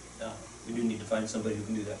 We do need to find somebody who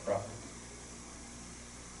can do that properly.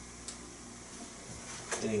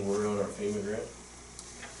 Any word on our FEMA grant?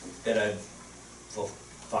 that I've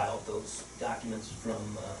filed those documents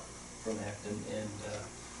from Acton, and,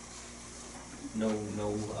 no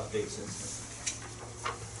updates since then.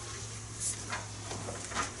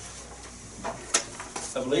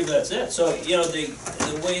 I believe that's it. So, you know, the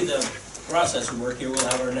way the process will work here, we'll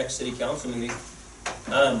have our next city council meeting.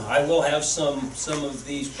 I will have some of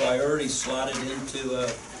these priorities slotted into a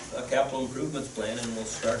capital improvements plan, and we'll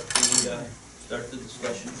start the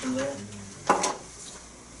discussion from there.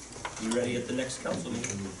 Be ready at the next council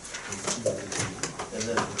meeting. And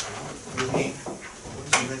then we meet,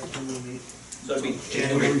 when's the next one we meet? So it'll be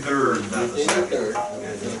January 3rd, not the Tuesday the 2nd. 3rd.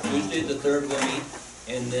 Tuesday the 3rd we'll meet,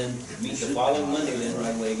 and then meet the following Monday then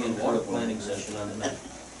right away again for a planning session on the 9th.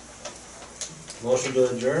 Motion to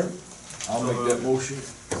adjourn, I'll make that motion.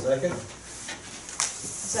 second?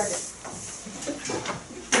 Second.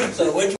 So which